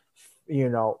me,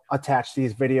 attach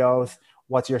these videos.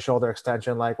 What's your shoulder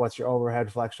extension like? What's your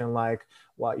overhead flexion like?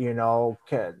 What,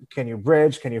 can you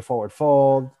bridge? Can you forward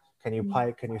fold? Can you mm.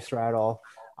 pike? Can you straddle?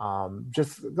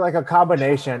 Just like a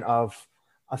combination of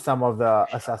some of the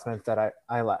assessments that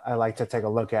I like to take a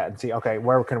look at and see, okay,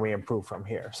 where can we improve from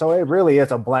here? So it really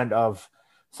is a blend of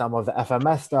some of the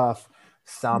FMS stuff,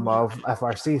 some of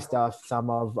FRC stuff, some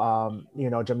of,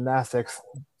 gymnastics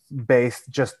based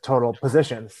just total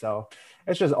positions. So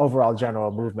it's just overall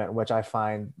general movement, which I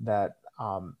find that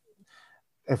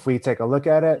if we take a look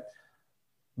at it,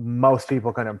 most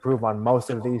people can improve on most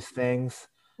of these things,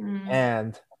 Mm.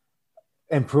 and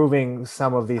improving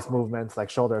some of these movements like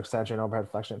shoulder extension, overhead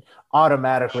flexion,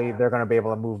 automatically they're going to be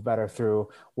able to move better through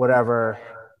whatever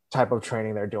type of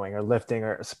training they're doing or lifting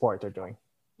or sport they're doing.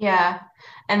 Yeah.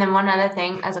 And then one other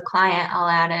thing as a client, I'll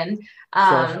add in,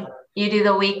 Sure. you do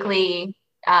the weekly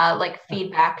like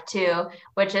feedback too,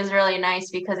 which is really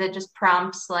nice because it just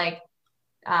prompts like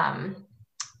um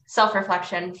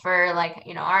self-reflection for like,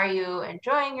 are you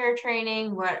enjoying your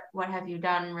training? What have you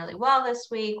done really well this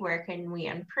week? Where can we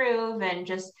improve? And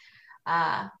just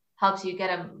uh helps you get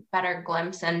a better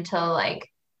glimpse into like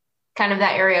kind of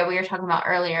that area we were talking about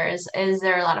earlier. Is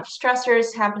there a lot of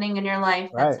stressors happening in your life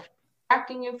that's Right.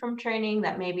 distracting you from training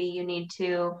that maybe you need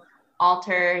to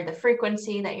alter the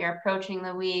frequency that you're approaching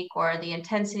the week or the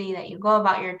intensity that you go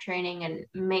about your training and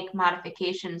make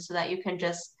modifications so that you can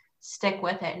just stick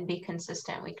with it and be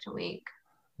consistent week to week.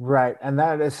 Right. And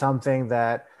that is something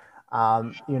that,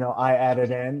 I added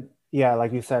in. Yeah,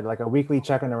 like you said, like a weekly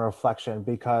check in and reflection,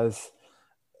 because,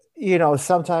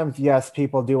 sometimes, yes,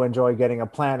 people do enjoy getting a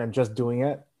plan and just doing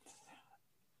it.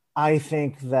 I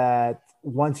think that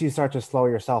once you start to slow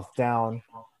yourself down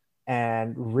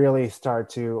and really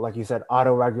start to, like you said,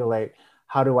 auto regulate,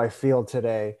 how do I feel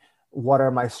today? What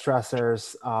are my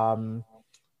stressors?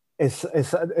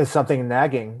 Is something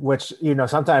nagging, which,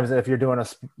 sometimes if you're doing a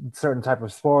certain type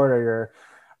of sport, or you're,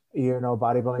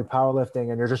 bodybuilding, powerlifting,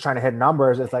 and you're just trying to hit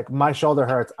numbers, it's like my shoulder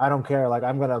hurts. I don't care. Like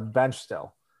I'm going to bench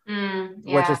still, which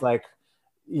Yeah. is like,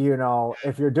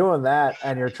 if you're doing that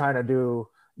and you're trying to do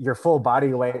your full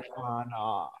body weight on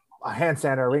a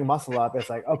handstand or a ring muscle up, it's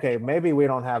like, okay, maybe we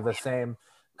don't have the same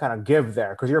kind of give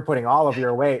there, because you're putting all of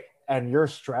your weight and you're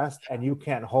stressed and you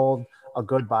can't hold a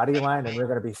good body line and you're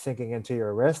going to be sinking into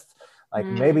your wrist. Like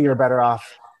maybe Mm, you're better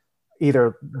off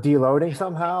either deloading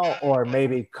somehow, or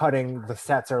maybe cutting the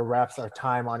sets or reps or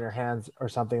time on your hands or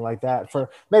something like that. For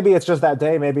maybe it's just that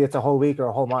day, maybe it's a whole week or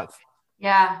a whole month.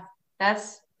 yeah.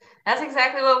 That's that's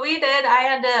exactly what we did. I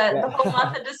had to the whole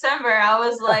month Yeah. of December. I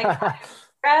was like,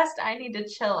 rest. I need to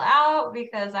chill out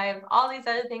because I have all these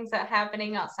other things that are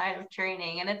happening outside of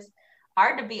training. And it's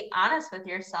hard to be honest with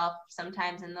yourself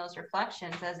sometimes in those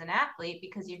reflections as an athlete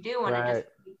because you do want to just Right.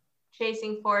 keep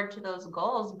chasing forward to those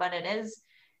goals. But it is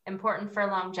important for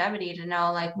longevity to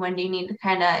know like when do you need to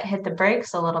kind of hit the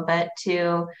brakes a little bit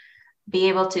to be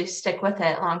able to stick with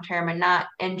it long term and not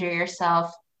injure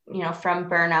yourself, from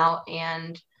burnout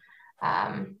and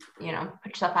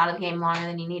put yourself out of the game longer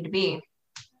than you need to be.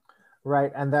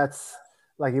 Right. And that's,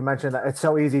 like you mentioned, that it's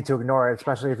so easy to ignore it,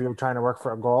 especially if you're trying to work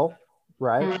for a goal.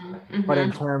 Right. But in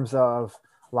Mm-hmm. terms of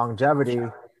longevity,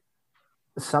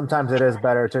 sometimes it is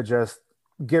better to just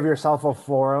give yourself a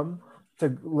forum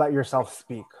to let yourself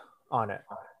speak on it.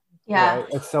 Yeah. Right.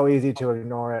 It's so easy to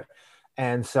ignore it.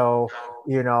 And so,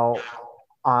 you know,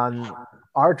 on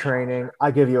our training,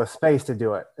 I give you a space to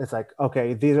do it. It's like,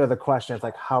 okay, these are the questions.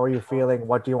 Like, how are you feeling?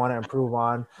 What do you want to improve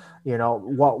on?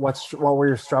 What were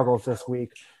your struggles this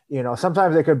week?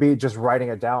 Sometimes it could be just writing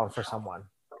it down for someone.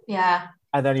 Yeah.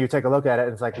 And then you take a look at it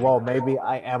and it's like, whoa, maybe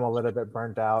I am a little bit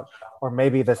burnt out, or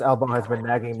maybe this elbow has been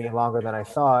nagging me longer than I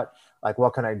thought. Like,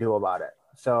 what can I do about it?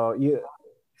 So you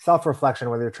self-reflection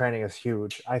with your training is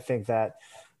huge. I think that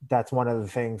that's one of the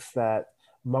things that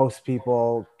most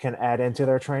people can add into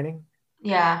their training.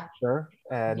 Yeah. Sure.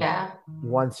 And Yeah.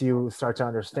 once you start to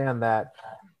understand that,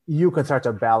 you can start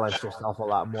to balance yourself a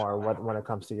lot more when it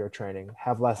comes to your training,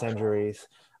 have less injuries,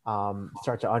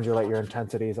 start to undulate your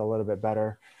intensities a little bit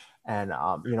better, and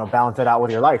balance it out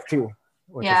with your life too,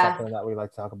 which is Yeah. something that we like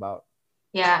to talk about.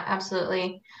 Yeah,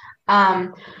 absolutely.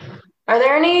 Um, are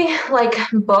there any like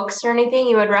books or anything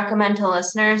you would recommend to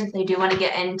listeners if they do want to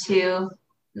get into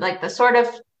like the sort of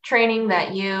training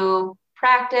that you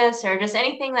practice, or just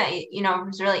anything that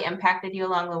has really impacted you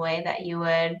along the way that you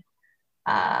would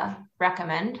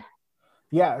recommend?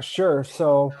 Yeah, sure.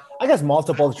 So I guess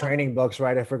multiple training books,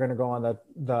 right? If we're going to go on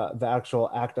the actual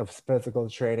act of physical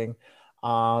training,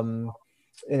 um,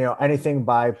 anything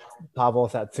by Pavel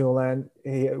Tsatsouline.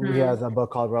 He has Mm, a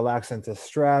book called Relax and to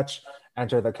Stretch,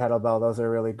 Enter the Kettlebell. Those are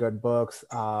really good books.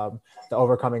 The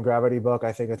Overcoming Gravity book,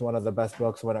 I think, is one of the best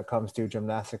books when it comes to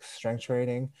gymnastics strength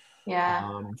training. yeah.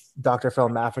 Dr. Phil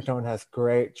Maffetone has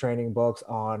great training books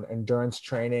on endurance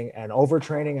training and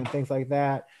overtraining and things like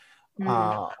that.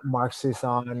 Mm, Mark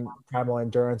Susan, Primal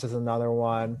Endurance is another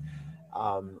one.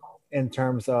 Um, in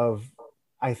terms of,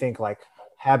 I think, like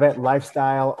habit,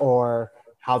 lifestyle, or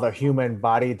how the human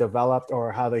body developed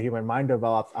or how the human mind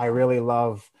developed, I really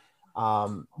love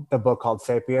the book called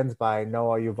Sapiens by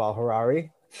Noah Yuval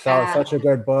Harari. So, yeah. such a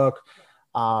good book.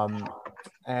 Um,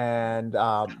 and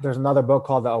there's another book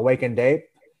called The Awakened Ape,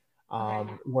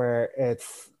 Okay. where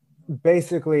it's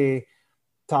basically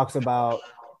talks about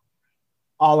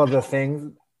all of the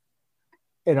things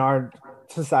in our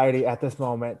society at this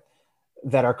moment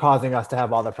that are causing us to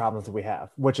have all the problems that we have,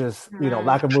 which is, Mm,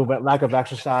 lack of movement, lack of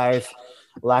exercise,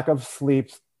 lack of sleep,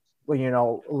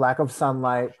 lack of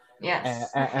sunlight,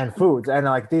 yes. and foods. And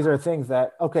like, these are things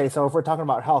that, okay, so if we're talking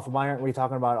about health, why aren't we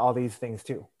talking about all these things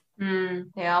too?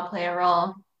 They all play a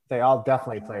role. They all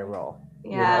definitely play a role.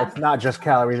 Yeah. It's not just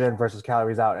calories in versus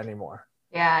calories out anymore.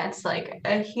 Yeah, it's like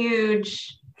a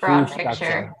huge broad Huge picture.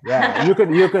 spectrum. Yeah. You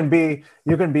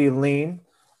can be lean,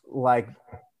 like,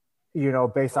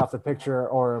 based off the picture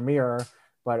or a mirror.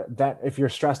 But that if you're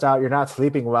stressed out, you're not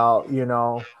sleeping well,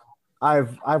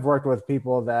 I've worked with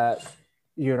people that,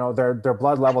 their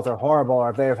blood levels are horrible, or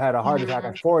if they've had a heart attack Mhm.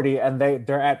 at 40 and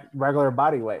they're at regular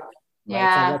body weight,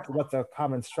 right? So Yeah. what's a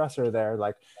common stressor there?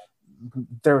 Like,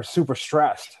 they're super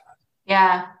stressed.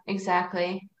 Yeah,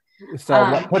 exactly. So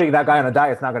Um, putting that guy on a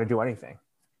diet is not going to do anything.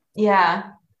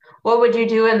 yeah. What would you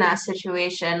do in that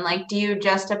situation? Like, do you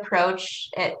just approach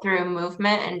it through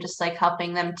movement and just like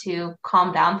helping them to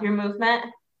calm down through movement?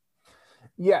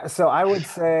 Yeah, so I would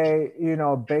say,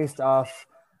 based off,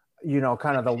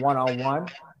 kind of the one-on-one,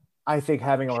 I think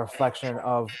having a reflection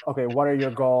of, okay, what are your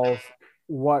goals?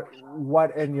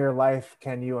 What in your life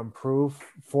can you improve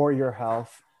for your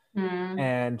health? Mm,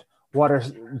 And what are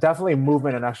definitely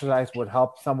movement and exercise would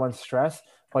help someone's stress,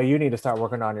 but you need to start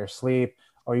working on your sleep,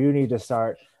 or you need to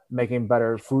start making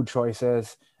better food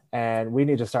choices. And we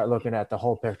need to start looking at the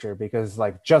whole picture, because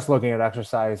like just looking at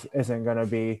exercise isn't going to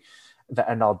be the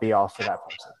end all be all for that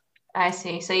person. I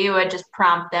see. So you would just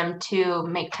prompt them to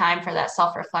make time for that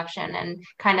self-reflection and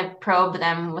kind of probe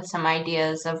them with some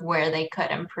ideas of where they could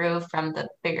improve from the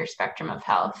bigger spectrum of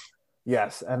health.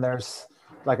 Yes. And there's,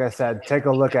 like I said, take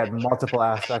a look at multiple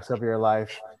aspects of your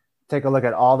life, take a look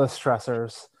at all the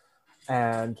stressors,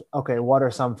 and okay, what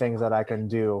are some things that I can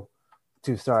do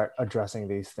to start addressing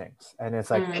these things? And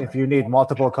it's like, Mm, if you need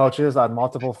multiple coaches on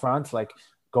multiple fronts, like,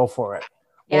 go for it.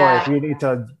 Or if yeah. you need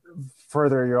to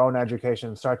further your own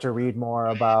education, start to read more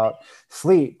about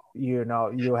sleep.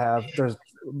 There's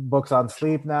books on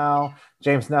sleep now.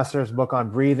 James Nestor's book on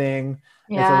breathing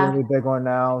is a Yeah. really big one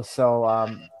now. So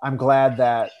I'm glad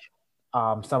that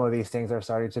some of these things are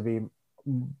starting to be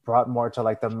brought more to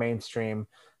like the mainstream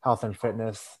health and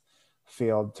fitness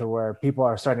field, to where people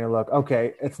are starting to look,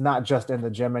 okay, it's not just in the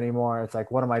gym anymore. It's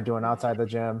like, what am I doing outside the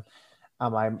gym?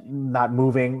 Am I not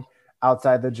moving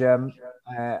outside the gym?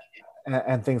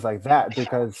 And things like that,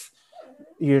 because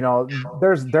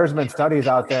there's been studies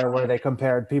out there where they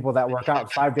compared people that work out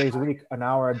 5 days a week, an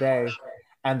hour a day,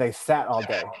 and they sat all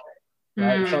day,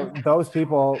 right? So Mm, those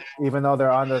people, even though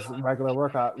they're on this regular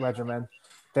workout regimen,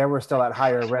 they were still at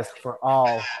higher risk for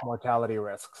all mortality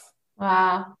risks,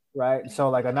 wow. right? So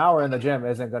like an hour in the gym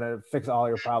isn't going to fix all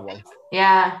your problems.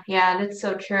 Yeah, yeah, that's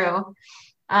so true.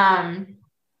 Um,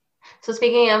 so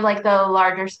speaking of like the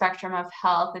larger spectrum of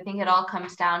health, I think it all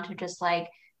comes down to just like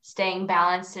staying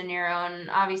balanced in your own,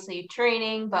 obviously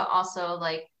training, but also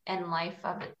like in life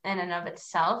in and of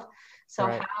itself. So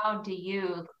Right. how do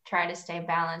you try to stay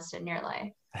balanced in your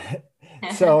life?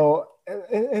 So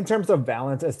in terms of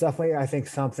balance, it's definitely, I think,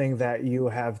 something that you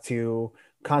have to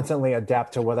constantly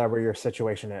adapt to whatever your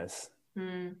situation is.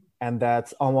 Mm, And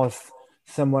that's almost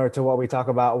similar to what we talk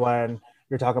about when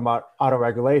you're talking about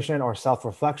auto-regulation or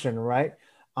self-reflection, right?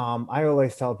 I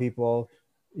always tell people,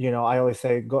 I always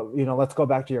say, go, let's go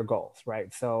back to your goals,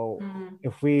 right? So mm,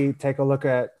 if we take a look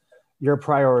at your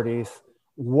priorities,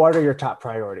 what are your top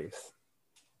priorities?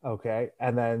 Okay.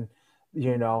 And then,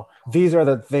 these are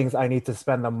the things I need to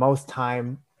spend the most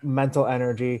time, mental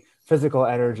energy, physical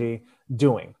energy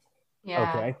doing. yeah.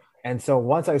 Okay. And so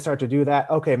once I start to do that,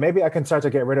 okay, maybe I can start to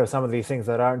get rid of some of these things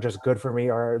that aren't just good for me,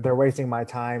 or they're wasting my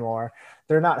time, or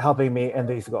they're not helping me in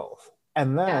these goals.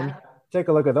 And then Yeah. take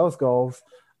a look at those goals.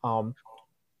 Um,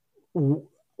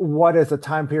 what is the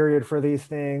time period for these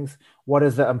things? What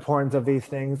is the importance of these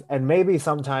things? And maybe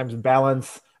sometimes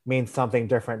balance means something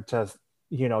different to,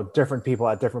 different people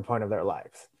at different point of their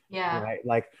lives, Yeah. right?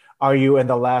 Like, are you in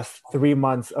the last 3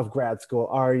 months of grad school?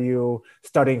 Are you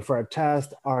studying for a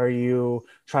test? Are you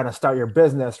trying to start your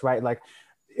business, right? Like,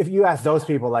 if you ask those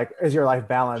people, like, is your life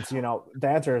balanced? The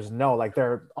answer is no. Like,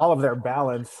 they're all of their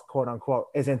balance, quote unquote,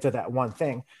 is into that one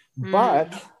thing.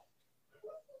 But Mm,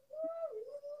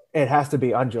 it has to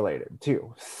be undulated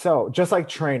too. So just like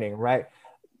training, right?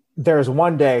 There's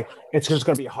one day it's just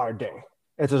going to be a hard day.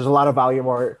 There's a lot of volume,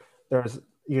 or there's,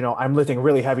 I'm lifting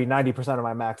really heavy, 90% of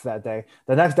my max that day.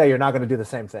 The next day, you're not going to do the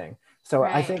same thing. So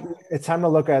I right. think it's time to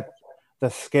look at the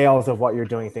scales of what you're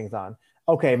doing things on.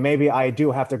 Okay, maybe I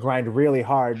do have to grind really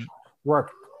hard,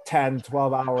 work 10,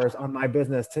 12 hours on my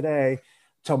business today.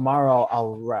 Tomorrow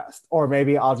I'll rest. Or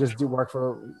maybe I'll just do work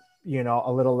for,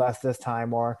 a little less this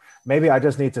time. Or maybe I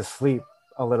just need to sleep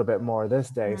a little bit more this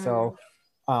day. So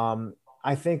Mm, um,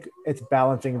 I think it's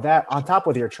balancing that on top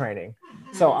with your training.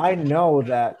 So I mm, know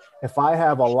that if I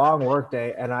have a long work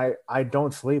day and I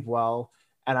don't sleep well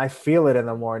and I feel it in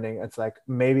the morning, it's like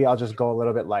maybe I'll just go a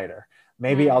little bit lighter.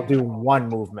 Maybe I'll do mm, one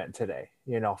movement today,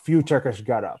 few Turkish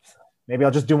gut ups. Maybe I'll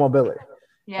just do mobility.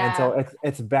 And so yeah.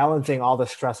 it's balancing all the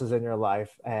stresses in your life.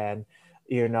 And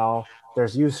you know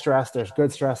there's stress, there's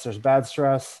good stress, there's bad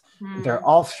stress. They're Mm,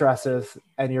 all stresses,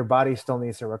 and your body still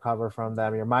needs to recover from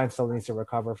them, your mind still needs to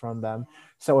recover from them.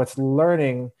 So it's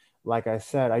learning. Like I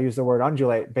said, I use the word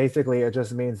undulate. Basically it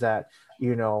just means that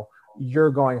you know you're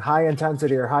going high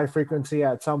intensity or high frequency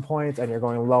at some points, and you're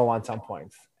going low on some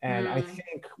points. And I mm,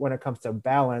 think when it comes to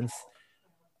balance,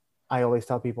 I always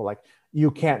tell people, like,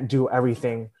 you can't do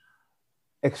everything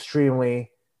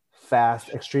extremely fast,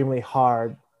 extremely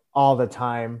hard all the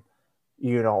time,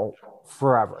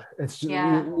 forever.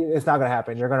 yeah. It's not going to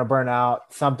happen. You're going to burn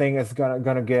out. Something is going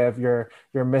to give. You're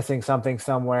missing something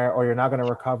somewhere, or you're not going to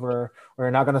recover, or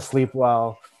you're not going to sleep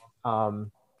well.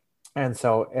 Um, and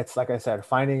so it's like I said,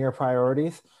 finding your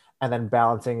priorities and then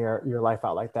balancing your life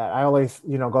out like that. I always,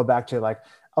 go back to, like,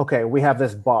 okay, we have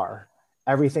this bar.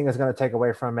 Everything is going to take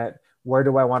away from it. Where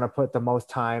do I want to put the most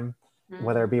time,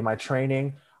 whether it Mm, be my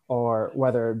training or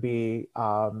whether it be,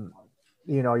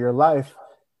 your life?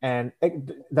 And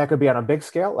that could be on a big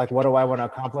scale. Like, what do I want to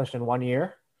accomplish in 1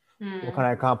 year? What can mm,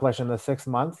 I accomplish in the 6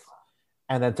 months?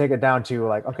 And then take it down to,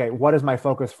 like, okay, what is my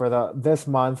focus for this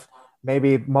month?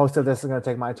 Maybe most of this is going to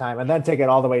take my time, and then take it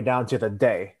all the way down to the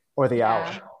day or the hour.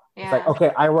 yeah. It's like, Yeah.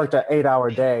 okay, I worked an 8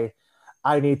 hour day.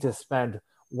 I need to spend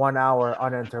 1 hour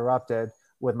uninterrupted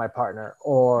with my partner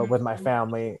or with my Mm,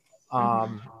 family,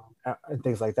 mhm. and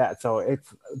things like that. So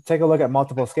it's take a look at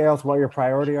multiple scales, what your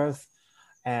priority is,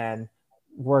 and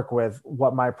work with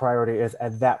what my priority is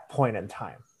at that point in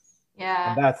time.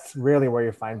 And Yeah. that's really where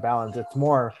you find balance. It's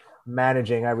more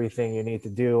managing everything you need to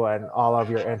do and all of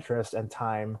your interest and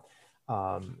time,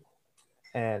 um,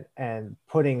 and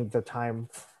putting the time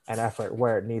and effort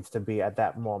where it needs to be at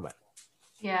that moment.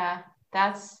 Yeah.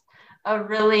 That's a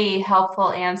really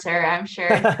helpful answer, I'm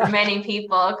sure, for many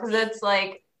people, because it's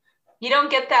like you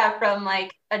don't get that from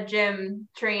like a gym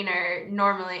trainer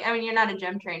normally. I mean, you're not a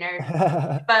gym trainer,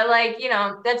 but like,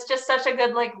 that's just such a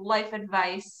good like life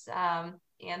advice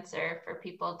answer for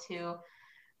people to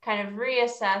kind of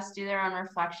reassess, do their own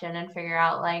reflection, and figure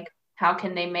out like how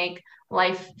can they make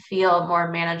life feel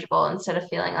more manageable instead of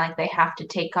feeling like they have to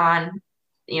take on,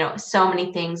 so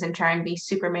many things and try and be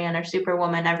Superman or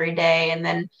Superwoman every day. And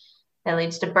then that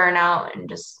leads to burnout and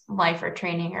just life or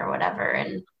training or whatever.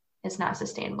 And it's not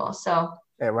sustainable. So,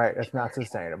 Yeah, right. It's not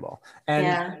sustainable. And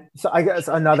yeah. so I guess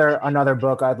another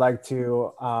book I'd like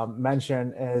to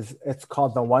mention is, it's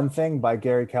called The One Thing by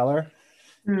Gary Keller.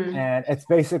 Mm, And it's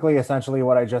basically essentially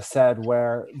what I just said,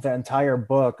 where the entire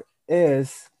book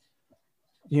is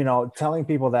telling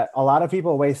people that a lot of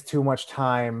people waste too much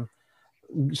time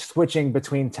switching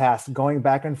between tasks, going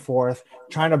back and forth,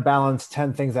 trying to balance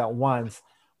 10 things at once,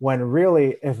 when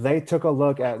really, if they took a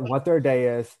look at what their day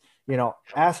is,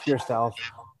 ask yourself,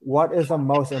 what is the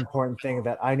most important thing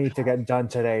that I need to get done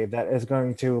today that is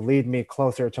going to lead me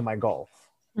closer to my goal?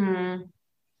 Mm.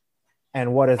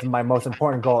 And what is my most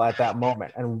important goal at that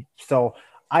moment? And so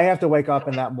I have to wake up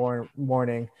in that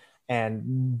morning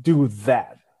and do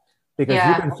that, because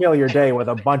you Yeah. can fill your day with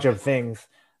a bunch of things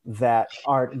that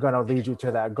aren't going to lead you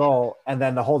to that goal, and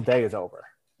then the whole day is over.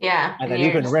 Yeah. And And then you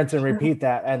you're can just, rinse and repeat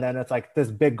that, and then it's like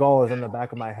this big goal is in the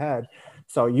back of my head.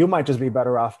 So you might just be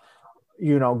better off,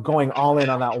 going all in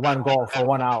on that one goal for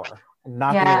 1 hour,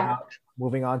 knocking it yeah. out,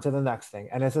 moving on to the next thing.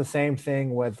 And it's the same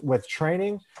thing with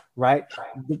training, right?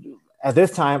 At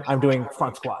this time I'm doing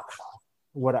front squats,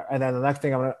 whatever, and then the next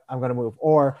thing I'm gonna move.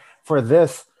 Or for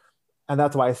this, and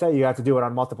that's why I say you have to do it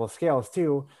on multiple scales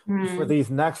too. For Mm. these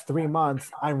next 3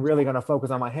 months, I'm really going to focus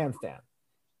on my handstand.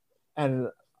 And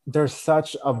there's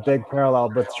such a big parallel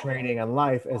with training and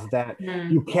life, is that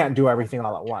you Mm. can't do everything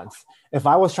all at once. If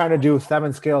I was trying to do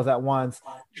 7 skills at once,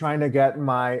 trying to get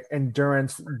my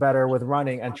endurance better with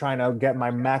running and trying to get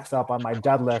my max up on my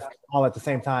deadlift all at the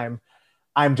same time,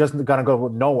 I'm just going to go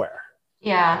nowhere.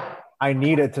 Yeah. I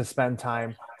needed to spend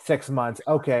time, 6 months.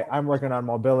 Okay, I'm working on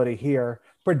mobility here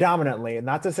predominantly.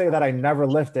 Not to say that I never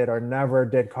lifted or never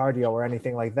did cardio or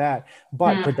anything like that,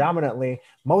 but Mm. predominantly,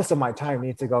 most of my time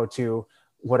needs to go to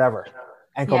whatever,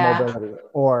 ankle Yeah. mobility,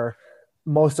 or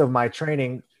most of my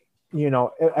training.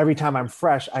 Every time I'm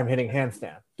fresh, I'm hitting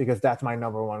handstand because that's my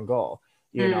number one goal.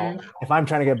 Mm. If I'm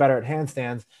trying to get better at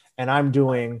handstands and I'm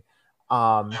doing,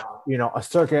 a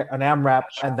circuit, an AMRAP,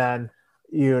 and then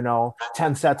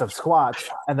 10 sets of squats,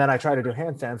 and then I try to do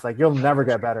handstands, like you'll never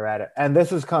get better at it. And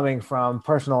this is coming from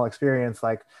personal experience,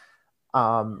 like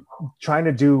um, trying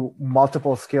to do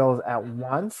multiple skills at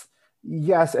once.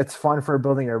 Yes, it's fun for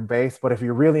building your base, but if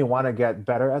you really want to get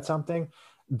better at something,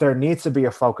 there needs to be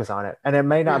a focus on it. And it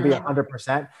may not be Mm.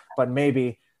 100%, but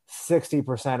maybe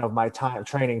 60% of my time,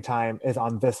 training time, is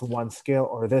on this one skill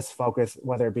or this focus,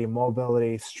 whether it be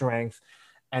mobility, strength.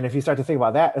 And if you start to think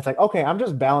about that, it's like, okay, I'm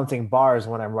just balancing bars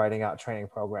when I'm writing out training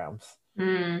programs.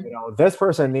 Mm. This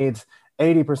person needs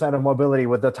 80% of mobility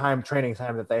with the training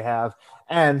time that they have.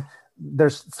 And they're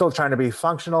still trying to be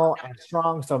functional and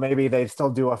strong. So maybe they still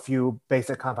do a few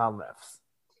basic compound lifts,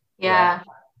 right? Yeah.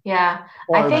 Yeah.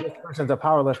 I Or think, this person's a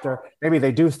power lifter. Maybe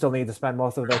they do still need to spend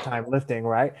most of their time lifting,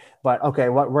 right? But okay,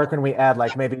 where can we add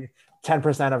like maybe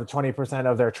 10% of 20%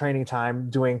 of their training time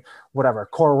doing whatever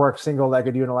core work,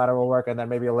 single-legged unilateral work, and then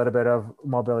maybe a little bit of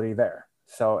mobility there.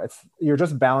 So you're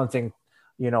just balancing,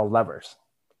 levers.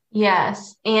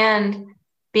 yes. And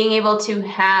being able to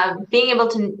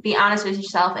be honest with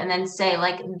yourself and then say,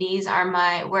 like, these are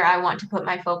where I want to put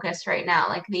my focus right now,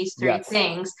 like these three Yes,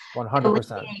 things alleviate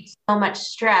 100%. so much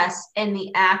stress in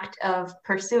the act of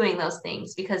pursuing those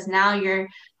things, because now you're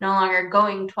no longer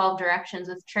going 12 directions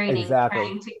with training, Exactly.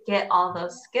 trying to get all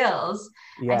those skills.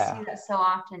 I see Yeah. that so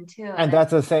often too. And And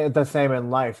that's the same in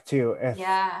life too. If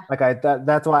yeah. like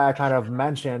that's why I kind of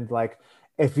mentioned, like,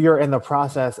 if you're in the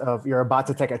process of you're about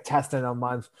to take a test in a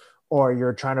month, or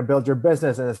you're trying to build your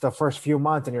business and it's the first few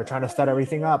months and you're trying to set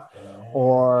everything up,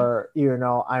 or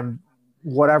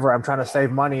I'm trying to save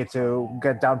money to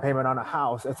get down payment on a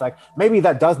house. It's like maybe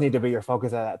that does need to be your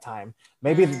focus at that time.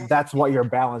 Maybe Mm, that's what your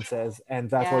balance is, and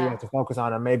that's what you yeah. have to focus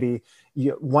on. And maybe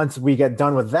once we get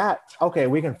done with that, okay,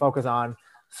 we can focus on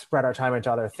spread our time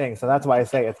into other things. So that's why I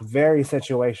say it's very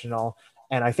situational.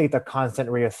 And I think the constant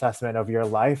reassessment of your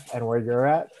life and where you're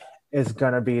at is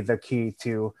going to be the key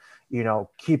to,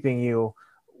 keeping you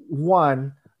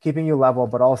keeping you level,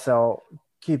 but also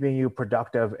keeping you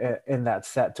productive in that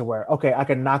set, to where, okay, I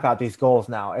can knock out these goals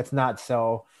now. It's not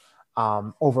so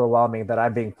overwhelming that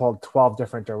I'm being pulled 12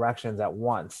 different directions at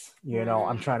once. I'm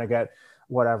Mm, trying to get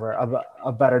whatever,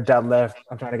 a better deadlift.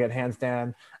 I'm trying to get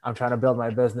handstand. I'm trying to build my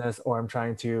business, or I'm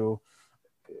trying to,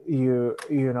 you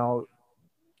know,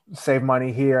 save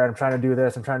money here. I'm trying to do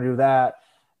this. I'm trying to do that.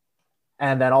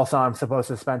 And then also I'm supposed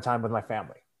to spend time with my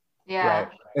family, right?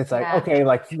 yeah. It's like, Yeah. okay,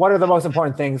 like what are the most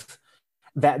important things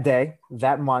that day,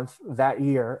 that month, that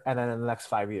year, and then in the next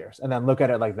 5 years, and then look at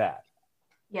it like that.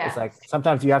 It's Yeah. like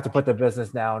sometimes you have to put the business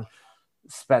down,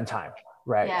 spend time,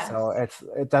 right? Yeah. So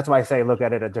that's why I say look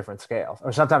at it at different scales.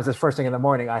 Or sometimes it's first thing in the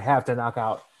morning, I have to knock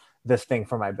out this thing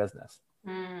for my business.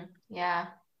 Mm, yeah.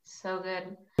 So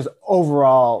good. Just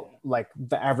overall, like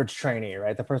the average trainee,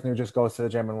 right? The person who just goes to the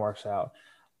gym and works out.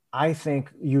 I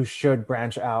think you should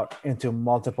branch out into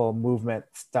multiple movement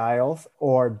styles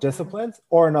or Mm, disciplines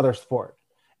or another sport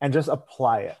and just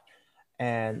apply it.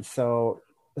 And so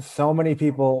so many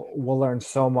people will learn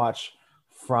so much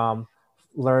from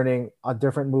learning a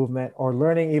different movement or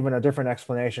learning even a different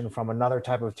explanation from another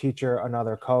type of teacher,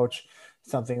 another coach,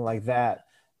 something like that,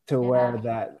 to where Yeah.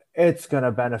 that it's going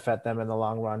to benefit them in the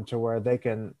long run to where they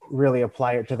can really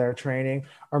apply it to their training,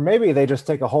 or maybe they just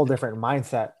take a whole different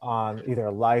mindset on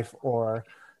either life or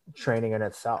training in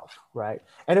itself, right?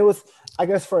 And it was, I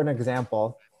guess, for an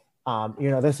example,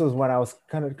 this was when I was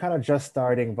kind of just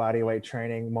starting body weight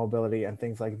training, mobility, and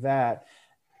things like that.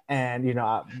 And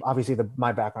obviously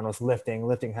my background was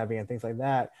lifting heavy, and things like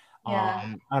that. Yeah.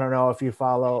 I don't know if you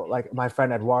follow like my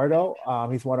friend Eduardo.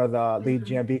 He's one of the lead Mhm.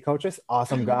 GMB coaches.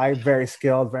 Awesome guy, very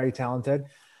skilled, very talented.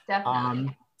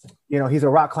 Definitely. Um, he's a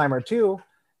rock climber too.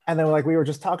 And then like we were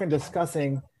just talking,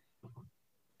 discussing,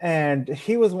 and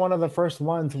he was one of the first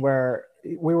ones where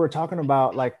we were talking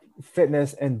about like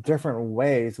fitness in different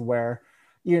ways where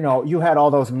you had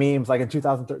all those memes like in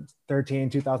 2013,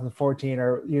 2014,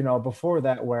 or before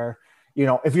that, where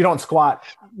if you don't squat,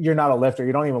 you're not a lifter,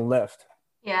 you don't even lift,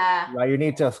 Yeah. right? You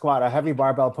need to squat a heavy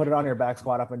barbell, put it on your back,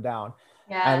 squat up and down.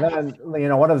 And Yeah.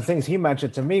 then one of the things he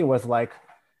mentioned to me was like,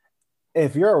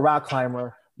 if you're a rock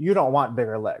climber, you don't want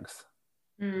bigger legs,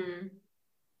 Mm.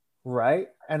 right?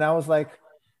 And I was like,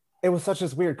 it was such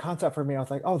this weird concept for me. I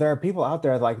was like, oh, there are people out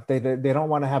there like they don't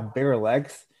want to have bigger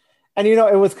legs. And it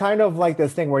was kind of like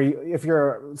this thing where if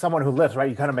you're someone who lifts, right,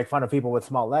 you kind of make fun of people with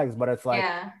small legs, but it's like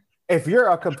Yeah. if you're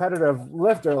a competitive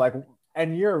lifter, like,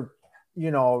 and you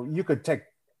could take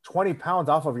 20 pounds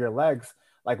off of your legs,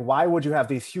 like why would you have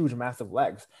these huge, massive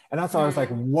legs? And that's why I was like,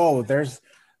 Mm. whoa, there's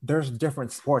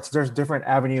different sports, there's different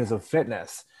avenues of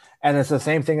fitness. And it's the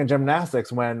same thing in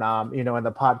gymnastics when, in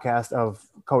the podcast of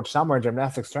Coach Summer,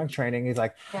 gymnastics strength training, he's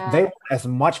like, they Yeah. want as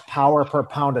much power per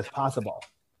pound as possible.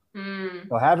 Mm.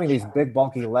 So having these big,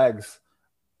 bulky legs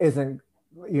isn't,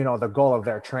 the goal of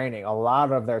their training. A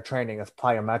lot of their training is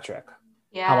plyometric.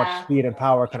 How much Yeah. speed and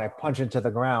power can I punch into the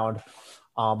ground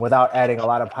without adding a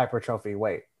lot of hypertrophy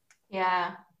weight?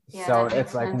 Yeah. Yeah. So That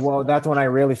it's makes like, sense. well, that's when I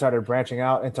really started branching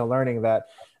out into learning that,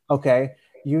 okay,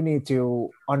 you need to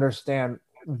understand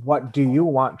what do you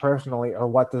want personally, or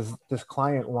what does this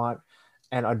client want,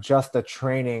 and adjust the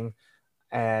training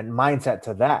and mindset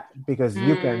to that, because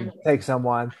you can Mm. take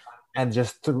someone and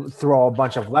just throw a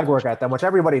bunch of leg work at them, which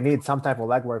everybody needs some type of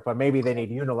leg work, but maybe they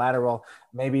need unilateral,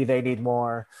 maybe they need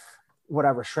more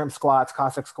whatever, shrimp squats,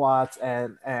 Cossack squats,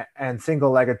 and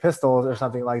single-legged pistols or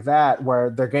something like that, where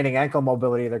they're gaining ankle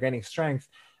mobility, they're gaining strength,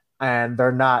 and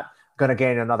they're not going to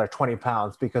gain another 20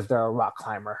 pounds because they're a rock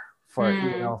climber for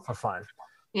Mm. for fun.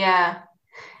 Yeah.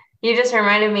 You just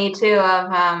reminded me too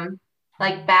of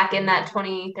like back in that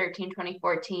 2013,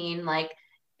 2014, like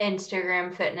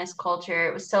Instagram fitness culture.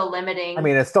 It was so I limiting.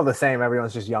 mean, it's still the same.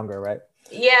 Everyone's just younger, right?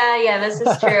 Yeah, yeah, this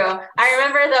is true. I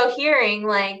remember though hearing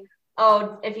like,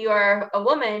 oh, if you are a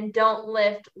woman, don't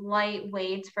lift light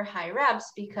weights for high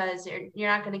reps because you're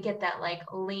not going to get that like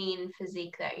lean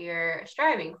physique that you're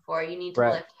striving for. You need to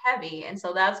Right. lift heavy. And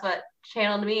so that's what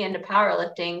channeled me into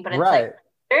powerlifting. But it's like Right.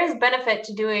 there is benefit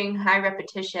to doing high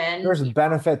repetition. There's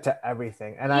benefit to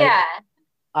everything. And Yeah,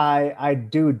 I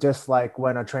do dislike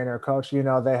when a trainer or coach,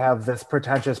 they have this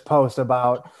pretentious post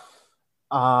about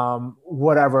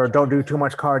whatever, don't do too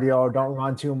much cardio, don't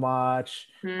run too much.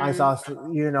 I mm,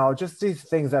 saw, just these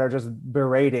things that are just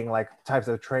berating like types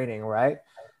of training, right?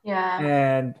 yeah,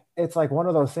 And it's like one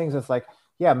of those things. It's like,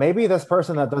 yeah, maybe this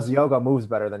person that does yoga moves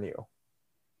better than you,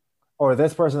 or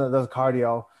this person that does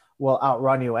cardio will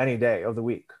outrun you any day of the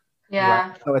week, right?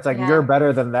 yeah, So it's like you're yeah,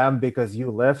 better than them because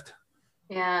you lift.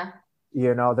 yeah,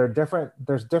 They're different.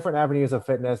 There's different avenues of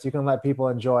fitness. You can let people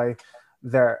enjoy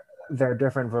their their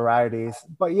different varieties,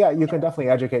 but yeah, you can definitely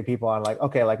educate people on like,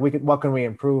 okay, like what can we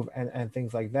improve, and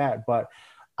things like that. But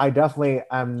I definitely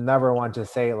am never one to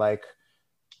say like,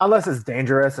 unless it's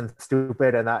dangerous and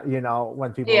stupid, and that,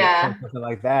 when people say yeah, something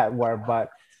like that,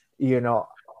 but you know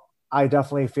I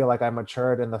definitely feel like I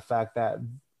matured in the fact that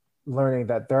learning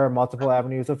that there are multiple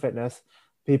avenues of fitness.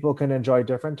 People can enjoy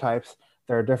different types.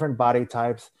 There are different body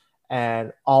types,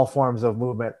 and all forms of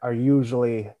movement are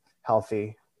usually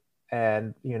healthy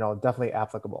and, definitely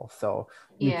applicable. So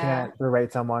you yeah, can't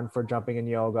berate someone for jumping in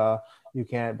yoga. You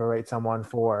can't berate someone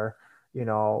for,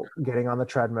 getting on the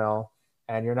treadmill,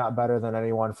 and you're not better than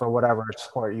anyone for whatever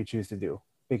sport you choose to do.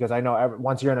 Because I know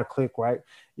once you're in a clique, right,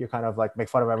 you kind of like make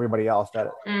fun of everybody else that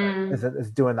mm,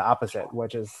 is doing the opposite,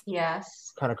 which is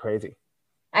yes. kind of crazy.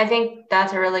 I think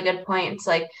that's a really good point. It's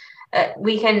like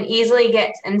we can easily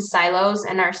get in silos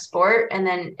in our sport, and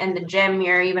then in the gym,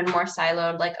 you're even more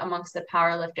siloed, like amongst the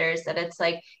power lifters, that it's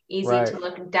like easy Right. to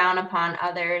look down upon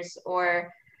others or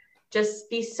just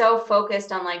be so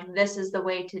focused on like, this is the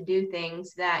way to do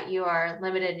things, that you are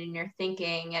limited in your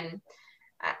thinking. And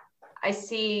I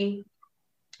see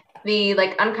the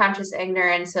like unconscious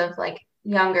ignorance of like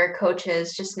younger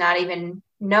coaches just not even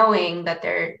knowing that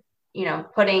they're,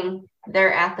 putting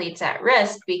their athletes at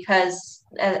risk because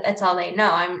it's all they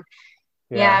know.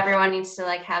 Everyone needs to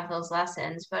like have those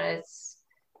lessons, but it's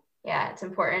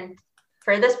important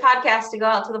for this podcast to go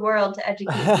out to the world to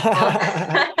educate people.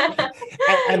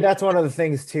 and that's one of the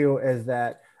things too, is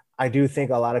that I do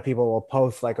think a lot of people will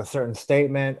post like a certain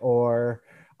statement or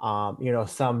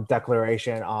some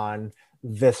declaration on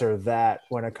this or that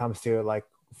when it comes to like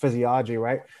physiology,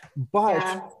 right?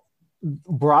 But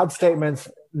broad statements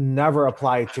never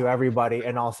apply to everybody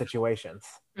in all situations,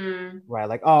 right?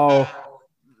 Like,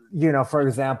 for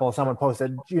example, someone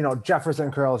posted,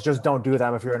 Jefferson curls, just don't do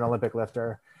them if you're an Olympic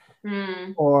lifter.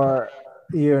 Or,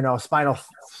 spinal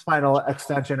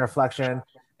extension or flexion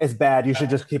is bad. You should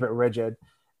just keep it rigid.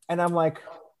 And I'm like,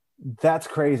 that's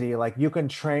crazy. Like, you can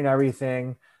train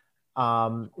everything,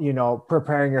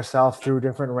 preparing yourself through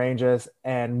different ranges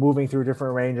and moving through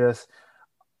different ranges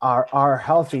are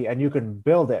healthy, and you can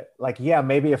build it. Like,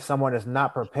 maybe if someone is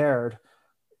not prepared,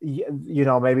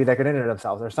 maybe they could injure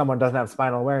themselves, or someone doesn't have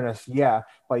spinal awareness.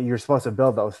 But you're supposed to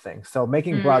build those things. So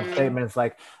making broad statements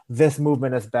like this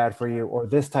movement is bad for you, or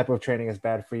this type of training is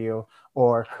bad for you,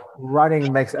 or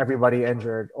running makes everybody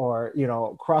injured, or,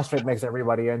 CrossFit makes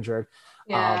everybody injured.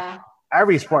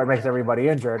 Every sport makes everybody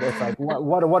injured. It's like,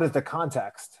 what is the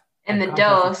context? And the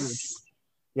dose.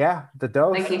 Yeah, the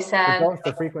dose. Like you said. The dose,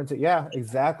 the frequency. Yeah,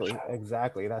 exactly.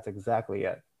 That's exactly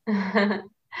it.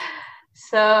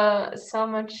 So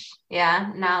much,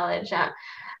 knowledge.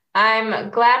 I'm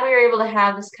glad we were able to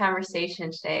have this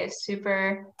conversation today. It's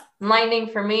super enlightening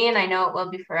for me, and I know it will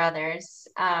be for others.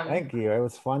 Thank you. It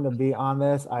was fun to be on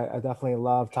this. I definitely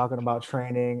love talking about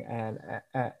training and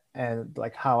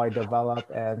like how I develop,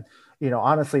 and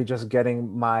honestly, just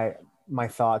getting my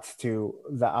thoughts to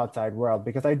the outside world,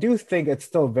 because I do think it's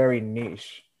still very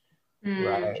niche.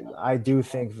 Right. I do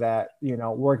think that,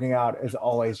 working out is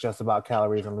always just about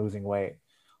calories and losing weight,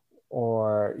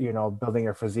 or, building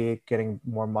your physique, getting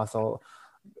more muscle.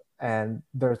 And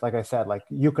there's, like I said, like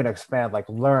you can expand, like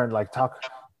learn, like talk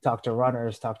to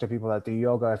runners, talk to people that do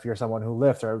yoga if you're someone who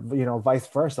lifts, or, vice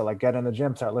versa, like get in the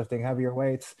gym, start lifting heavier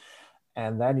weights.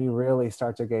 And then you really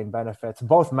start to gain benefits,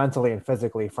 both mentally and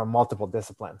physically, from multiple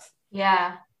disciplines.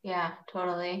 Yeah,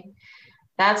 totally.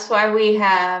 That's why we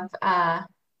have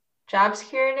job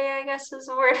security, I guess is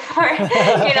the word for it.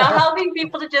 Helping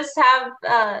people to just have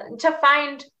to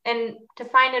find in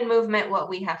movement what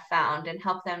we have found, and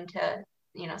help them to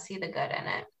see the good in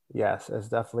it. Yes, it's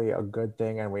definitely a good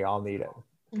thing, and we all need it.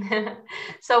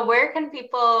 So where can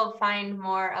people find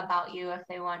more about you if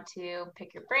they want to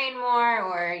pick your brain more,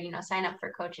 or sign up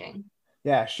for coaching?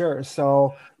 Yeah, sure.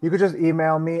 So you could just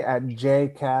email me at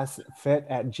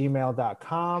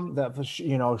jcasfit@gmail.com. That,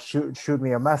 shoot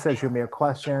me a message, shoot me a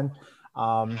question.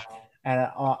 And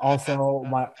also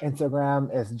my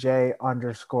Instagram is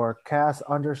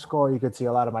j_cas_. You could see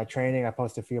a lot of my training. I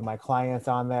post a few of my clients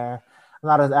on there. I'm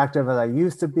not as active as I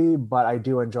used to be, but I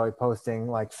do enjoy posting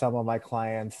like some of my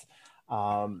clients,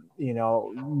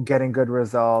 getting good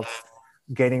results,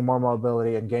 gaining more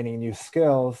mobility, and gaining new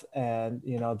skills. And,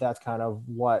 that's kind of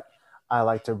what I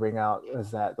like to bring out, is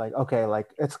that like, okay,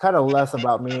 like it's kind of less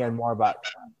about me and more about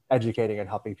educating and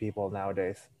helping people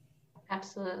nowadays.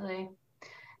 Absolutely.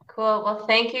 Cool. Well,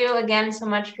 thank you again so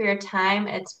much for your time.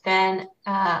 It's been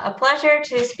a pleasure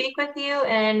to speak with you,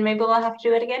 and maybe we'll have to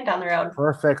do it again down the road.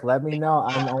 Perfect. Let me know.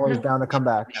 I'm always down to come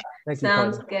back. Thank you.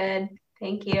 Sounds good.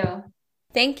 Thank you.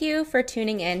 Thank you for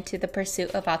tuning in to the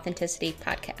Pursuit of Authenticity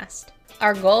podcast.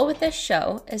 Our goal with this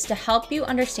show is to help you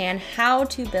understand how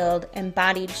to build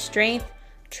embodied strength,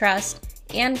 trust,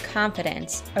 and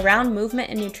confidence around movement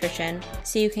and nutrition,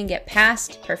 so you can get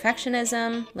past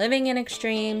perfectionism, living in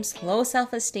extremes, low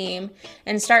self-esteem,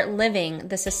 and start living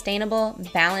the sustainable,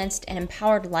 balanced, and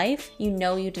empowered life you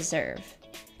know you deserve.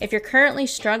 If you're currently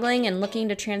struggling and looking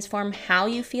to transform how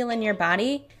you feel in your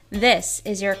body, this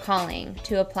is your calling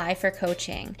to apply for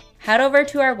coaching. Head over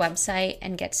to our website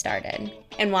and get started.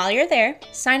 And while you're there,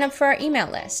 sign up for our email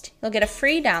list. You'll get a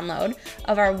free download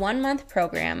of our 1-month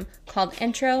program called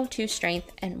Intro to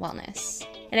Strength and Wellness.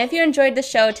 And if you enjoyed the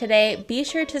show today, be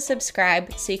sure to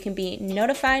subscribe so you can be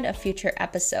notified of future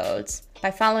episodes.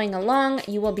 By following along,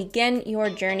 you will begin your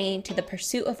journey to the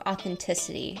pursuit of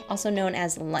authenticity, also known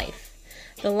as life.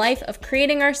 The life of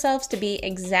creating ourselves to be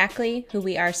exactly who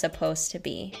we are supposed to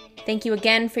be. Thank you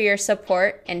again for your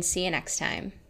support, and see you next time.